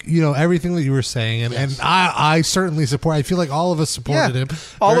of like, you know, everything that you were saying, and I certainly support. I feel like all of us supported him.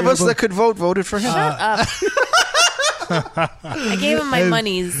 All Very of us able- that could vote voted for him. Shut up. I gave him my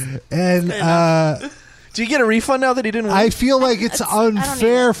monies. And do you get a refund now that he didn't win? I feel like it's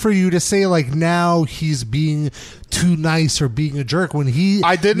unfair for you to say like now he's being too nice or being a jerk when he.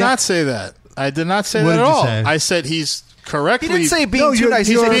 I did not say that. I did not say What that did at you all. say? I said he's correctly. He didn't say being too nice.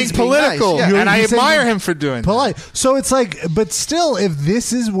 He He's said being he's being political, nice. Yeah. and I You're saying admire being him for doing polite. So it's like, but still, if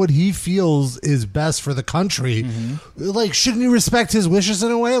this is what he feels is best for the country, like, shouldn't you respect his wishes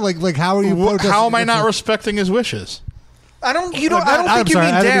in a way? Like how are you? protesting How am I against not him? respecting his wishes? I don't. You Well, don't. I don't I'm think sorry,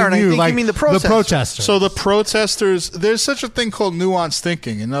 you I mean don't Darren. mean you, I think like, you mean the the protesters. protesters. So the protesters, there's such a thing called nuanced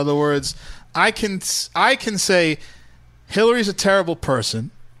thinking. In other words, I can say Hillary's a terrible person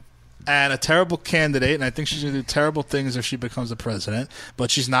and a terrible candidate, and I think she's going to do terrible things if she becomes the president,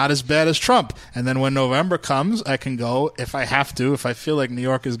 but she's not as bad as Trump. And then when November comes, I can go, if I have to, if I feel like New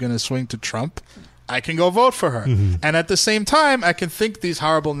York is going to swing to Trump, I can go vote for her. And at the same time, I can think these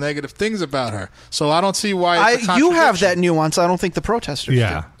horrible negative things about her. So I don't see why it's a you have contradiction. that nuance. I don't think the protesters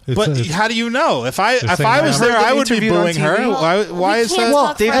Yeah. do. But how do you know? If I They're if saying I that. was there, I would be Interviewed on booing her. TV? Why is that?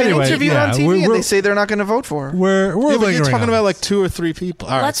 Well, they've been anyway, interviewed yeah, on TV, we're- and they say they're not going to vote for her. We're Yeah, but you're lingering talking on about it. like 2 or 3 people.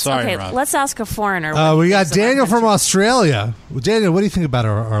 All right, Let's sorry, Rob. let's ask a foreigner. what We he got thinks of our Daniel from country. Australia. Well, Daniel, what do you think about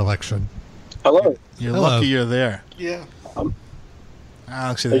our election? Hello. You're Hello. lucky you're there. Yeah.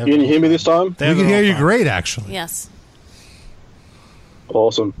 Actually, Can you hear me this time? We can hear you great, actually. Yes.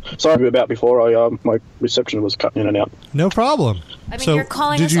 Awesome. Sorry about before. My reception was cutting in and out. No problem. I mean, So, you're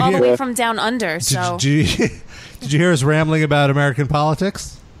calling did us you all the hear- way from down under, so. Did you hear us rambling about American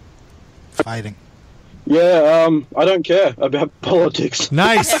politics? Fighting. Yeah. I don't care about politics.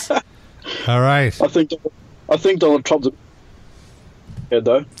 Nice. All right. I think Donald Trump's a head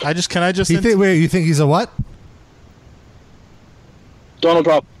though. Can I just Wait, you think he's a what?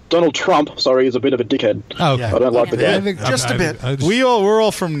 Donald Trump, sorry, is a bit of a dickhead. Oh, Yeah. I don't like the guy. We're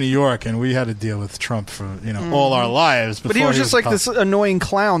all from New York, and we had to deal with Trump for all our lives. But he before was just like pop- this annoying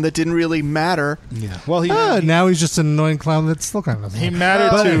clown that didn't really matter. Yeah. Well, now he's just an annoying clown that still kind of. he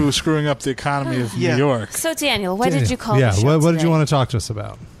mattered to screwing up the economy of New York. So, Daniel, what did you call Yeah, the show what did today? you want to talk to us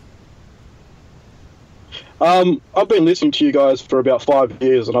about? I've been listening to you guys for about 5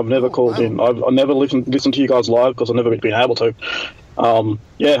 years, and I've never called in. I've never listened to you guys live because I've never been able to.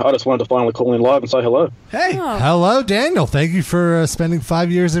 I just wanted to finally call in live and say hello. Hey. Hello, Daniel. Thank you for spending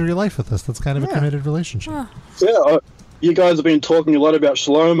 5 years of your life with us. That's kind of a committed relationship. Yeah, you guys have been talking a lot about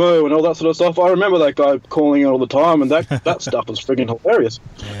Shlomo and all that sort of stuff. I remember that guy calling in all the time, and that stuff was friggin' hilarious.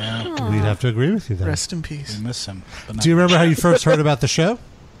 We'd have to agree with you there. Rest in peace. We miss him. Do you remember how you first heard about the show?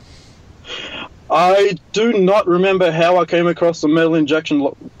 I do not remember how I came across the Metal Injection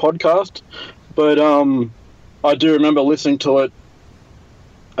podcast, but I do remember listening to it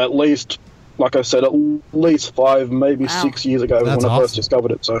at least, like I said, at least 5, maybe 6 years ago That's when I first awesome.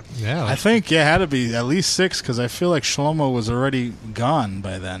 discovered it. So Yeah. I think it had to be at least 6 because I feel like Shlomo was already gone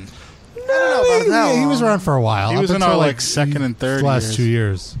by then. Yeah, he was around for a while. He up was in until, our like second and third last years. 2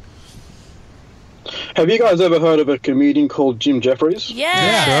 years. have you guys ever heard of a comedian called Jim Jeffries?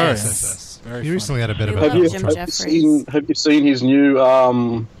 Yes. Very He recently had a bit of We a. Have you, Jim have, you Jeffries. seen, have you seen his new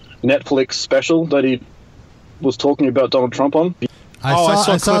Netflix special that he was talking about Donald Trump on? I saw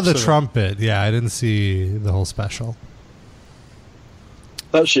clips the of it. Trump bit. Yeah, I didn't see the whole special.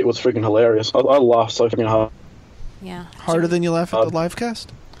 That shit was freaking hilarious. I laughed so freaking hard. Yeah. Harder than you laugh at the live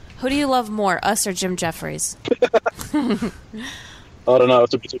cast? Who do you love more, us or Jim Jeffries? I don't know.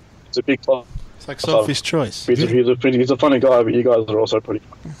 It's a big club. It's like Sophie's Choice. He's a funny guy, but you guys are also pretty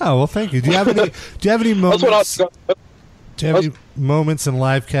funny. Oh well, thank you. Do you have any moments? That's what Do you have any moments in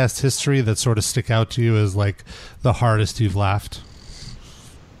livecast history that sort of stick out to you as like the hardest you've laughed?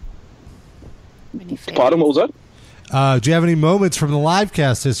 Pardon, what was that? Do you have any moments from the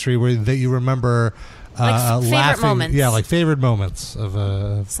livecast history that you remember Like favorite laughing? moments. Yeah, like favorite moments of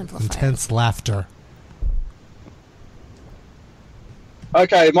Simplify it. intense laughter.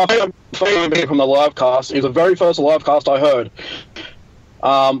 Okay, my favorite bit from the live cast is the very first live cast I heard.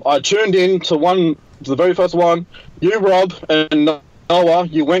 I tuned in to the very first one. You, Rob, and Noah,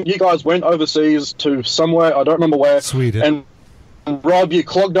 you guys went overseas to somewhere, I don't remember where. Sweden. And Rob, you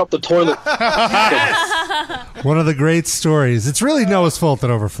clogged up the toilet. One of the great stories. It's really Noah's fault that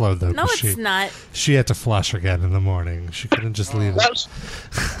overflowed, though. No, 'cause it's not. She had to flush again in the morning. She couldn't just leave it.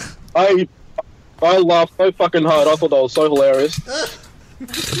 I laughed so fucking hard. I thought that was so hilarious.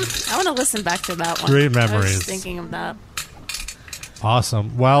 I want to listen back to that one. Great I was memories. thinking of that.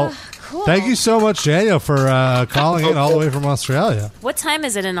 Awesome. Well, Cool. thank you so much, Daniel, for calling in all the way from Australia. What time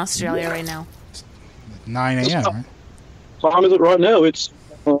is it in Australia right now? 9 a.m. Right? What time is it right now? It's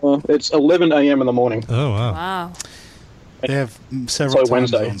 11 a.m. in the morning. Oh, wow. Wow. They have several time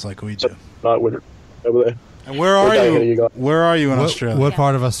Wednesday. zones like we do. No, we're over there. And where are you? Where are you in Australia? What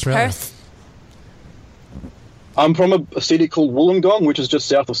part of Australia? Perth. I'm from a city called Wollongong, which is just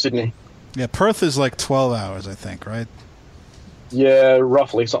south of Sydney. Yeah, Perth is like 12 hours, I think, right? Yeah,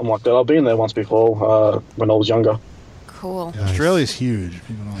 roughly, something like that. I've been there once before when I was younger. Cool. Australia's huge.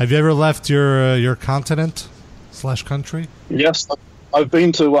 Have you ever left your continent / country? Yes, I've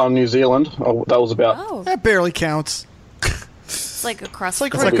been to New Zealand. That was about... Oh. That barely counts. It's like across.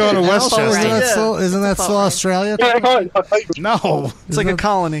 It's like going to Westchester. Yeah. Isn't that still Australia? No. It's like a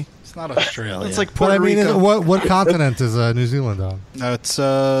colony. It's not Australia. It's like But Puerto I mean, Rico. what continent is New Zealand on? No,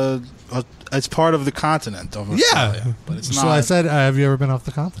 it's part of the continent of Australia. But it's So not. I said, have you ever been off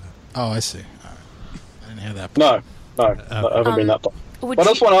the continent? Oh, I see. All right. I didn't hear that. No, I haven't been that far. would But I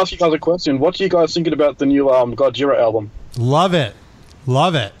you- just want to ask you guys a question. What are you guys thinking about the new Godzilla album? Love it.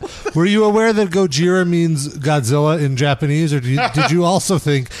 Love it. Were you aware that Gojira means Godzilla in Japanese, or did you also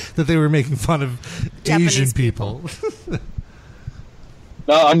think that they were making fun of Asian people?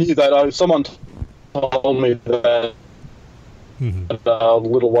 No, I knew that. Someone told me that a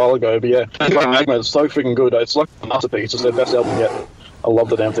little while ago. But yeah, it's so freaking good. It's like a masterpiece. It's their best album yet. I love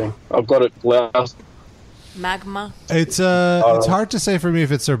the damn thing. I've got it last. Magma. It's hard to say for me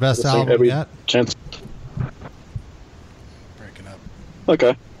if it's their best album yet. Chance.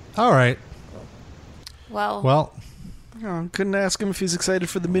 Okay. All right. Well, Oh, couldn't ask him if he's excited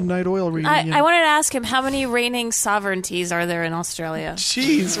for the Midnight Oil reunion. I wanted to ask him how many reigning sovereignties are there in Australia?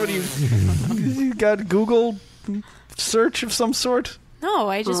 Jeez, what do you got? Google search of some sort? No,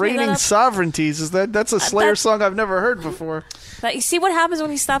 I just made that Reigning up. sovereignties. That's a Slayer that- song I've never heard before. But you see what happens when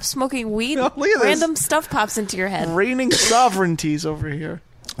you stop smoking weed? Look at this. Random stuff pops into your head. Reigning sovereignties over here.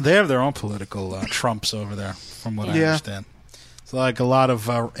 They have their own political Trumps over there, from what I Yeah. understand. It's like a lot of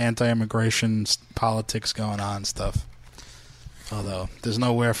anti-immigration politics going on and stuff. Although there's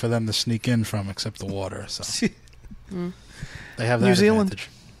nowhere for them to sneak in from except the water, so they have that New Zealand. advantage.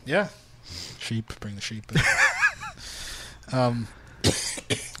 Yeah, sheep. Bring the sheep in. All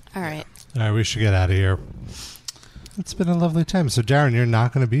right. All right, we should get out of here. It's been a lovely time. So, Darren, you're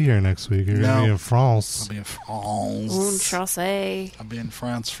not going to be here next week. You're going to be in France. I'll be in France. Un chasse. I'll be in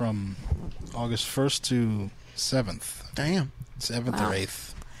France from August 1st to 7th. Damn. 7th Wow. or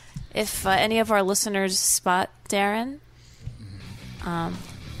 8th. If any of our listeners spot Darren, I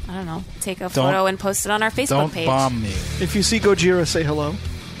don't know, take a photo and post it on our Facebook Don't page. bomb me. If you see Gojira, say hello.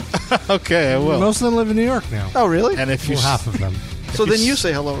 Okay, I will. Most of them live in New York now. Oh, really? And if you Well, half of them. So then you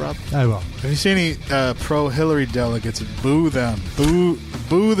say hello, Rob. I will. If you see any pro-Hillary delegates, boo them.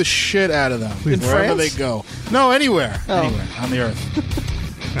 Boo the shit out of them. In wherever France? they go. No, anywhere. Oh. Anywhere on the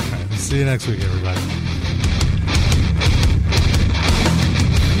earth. See you next week, everybody.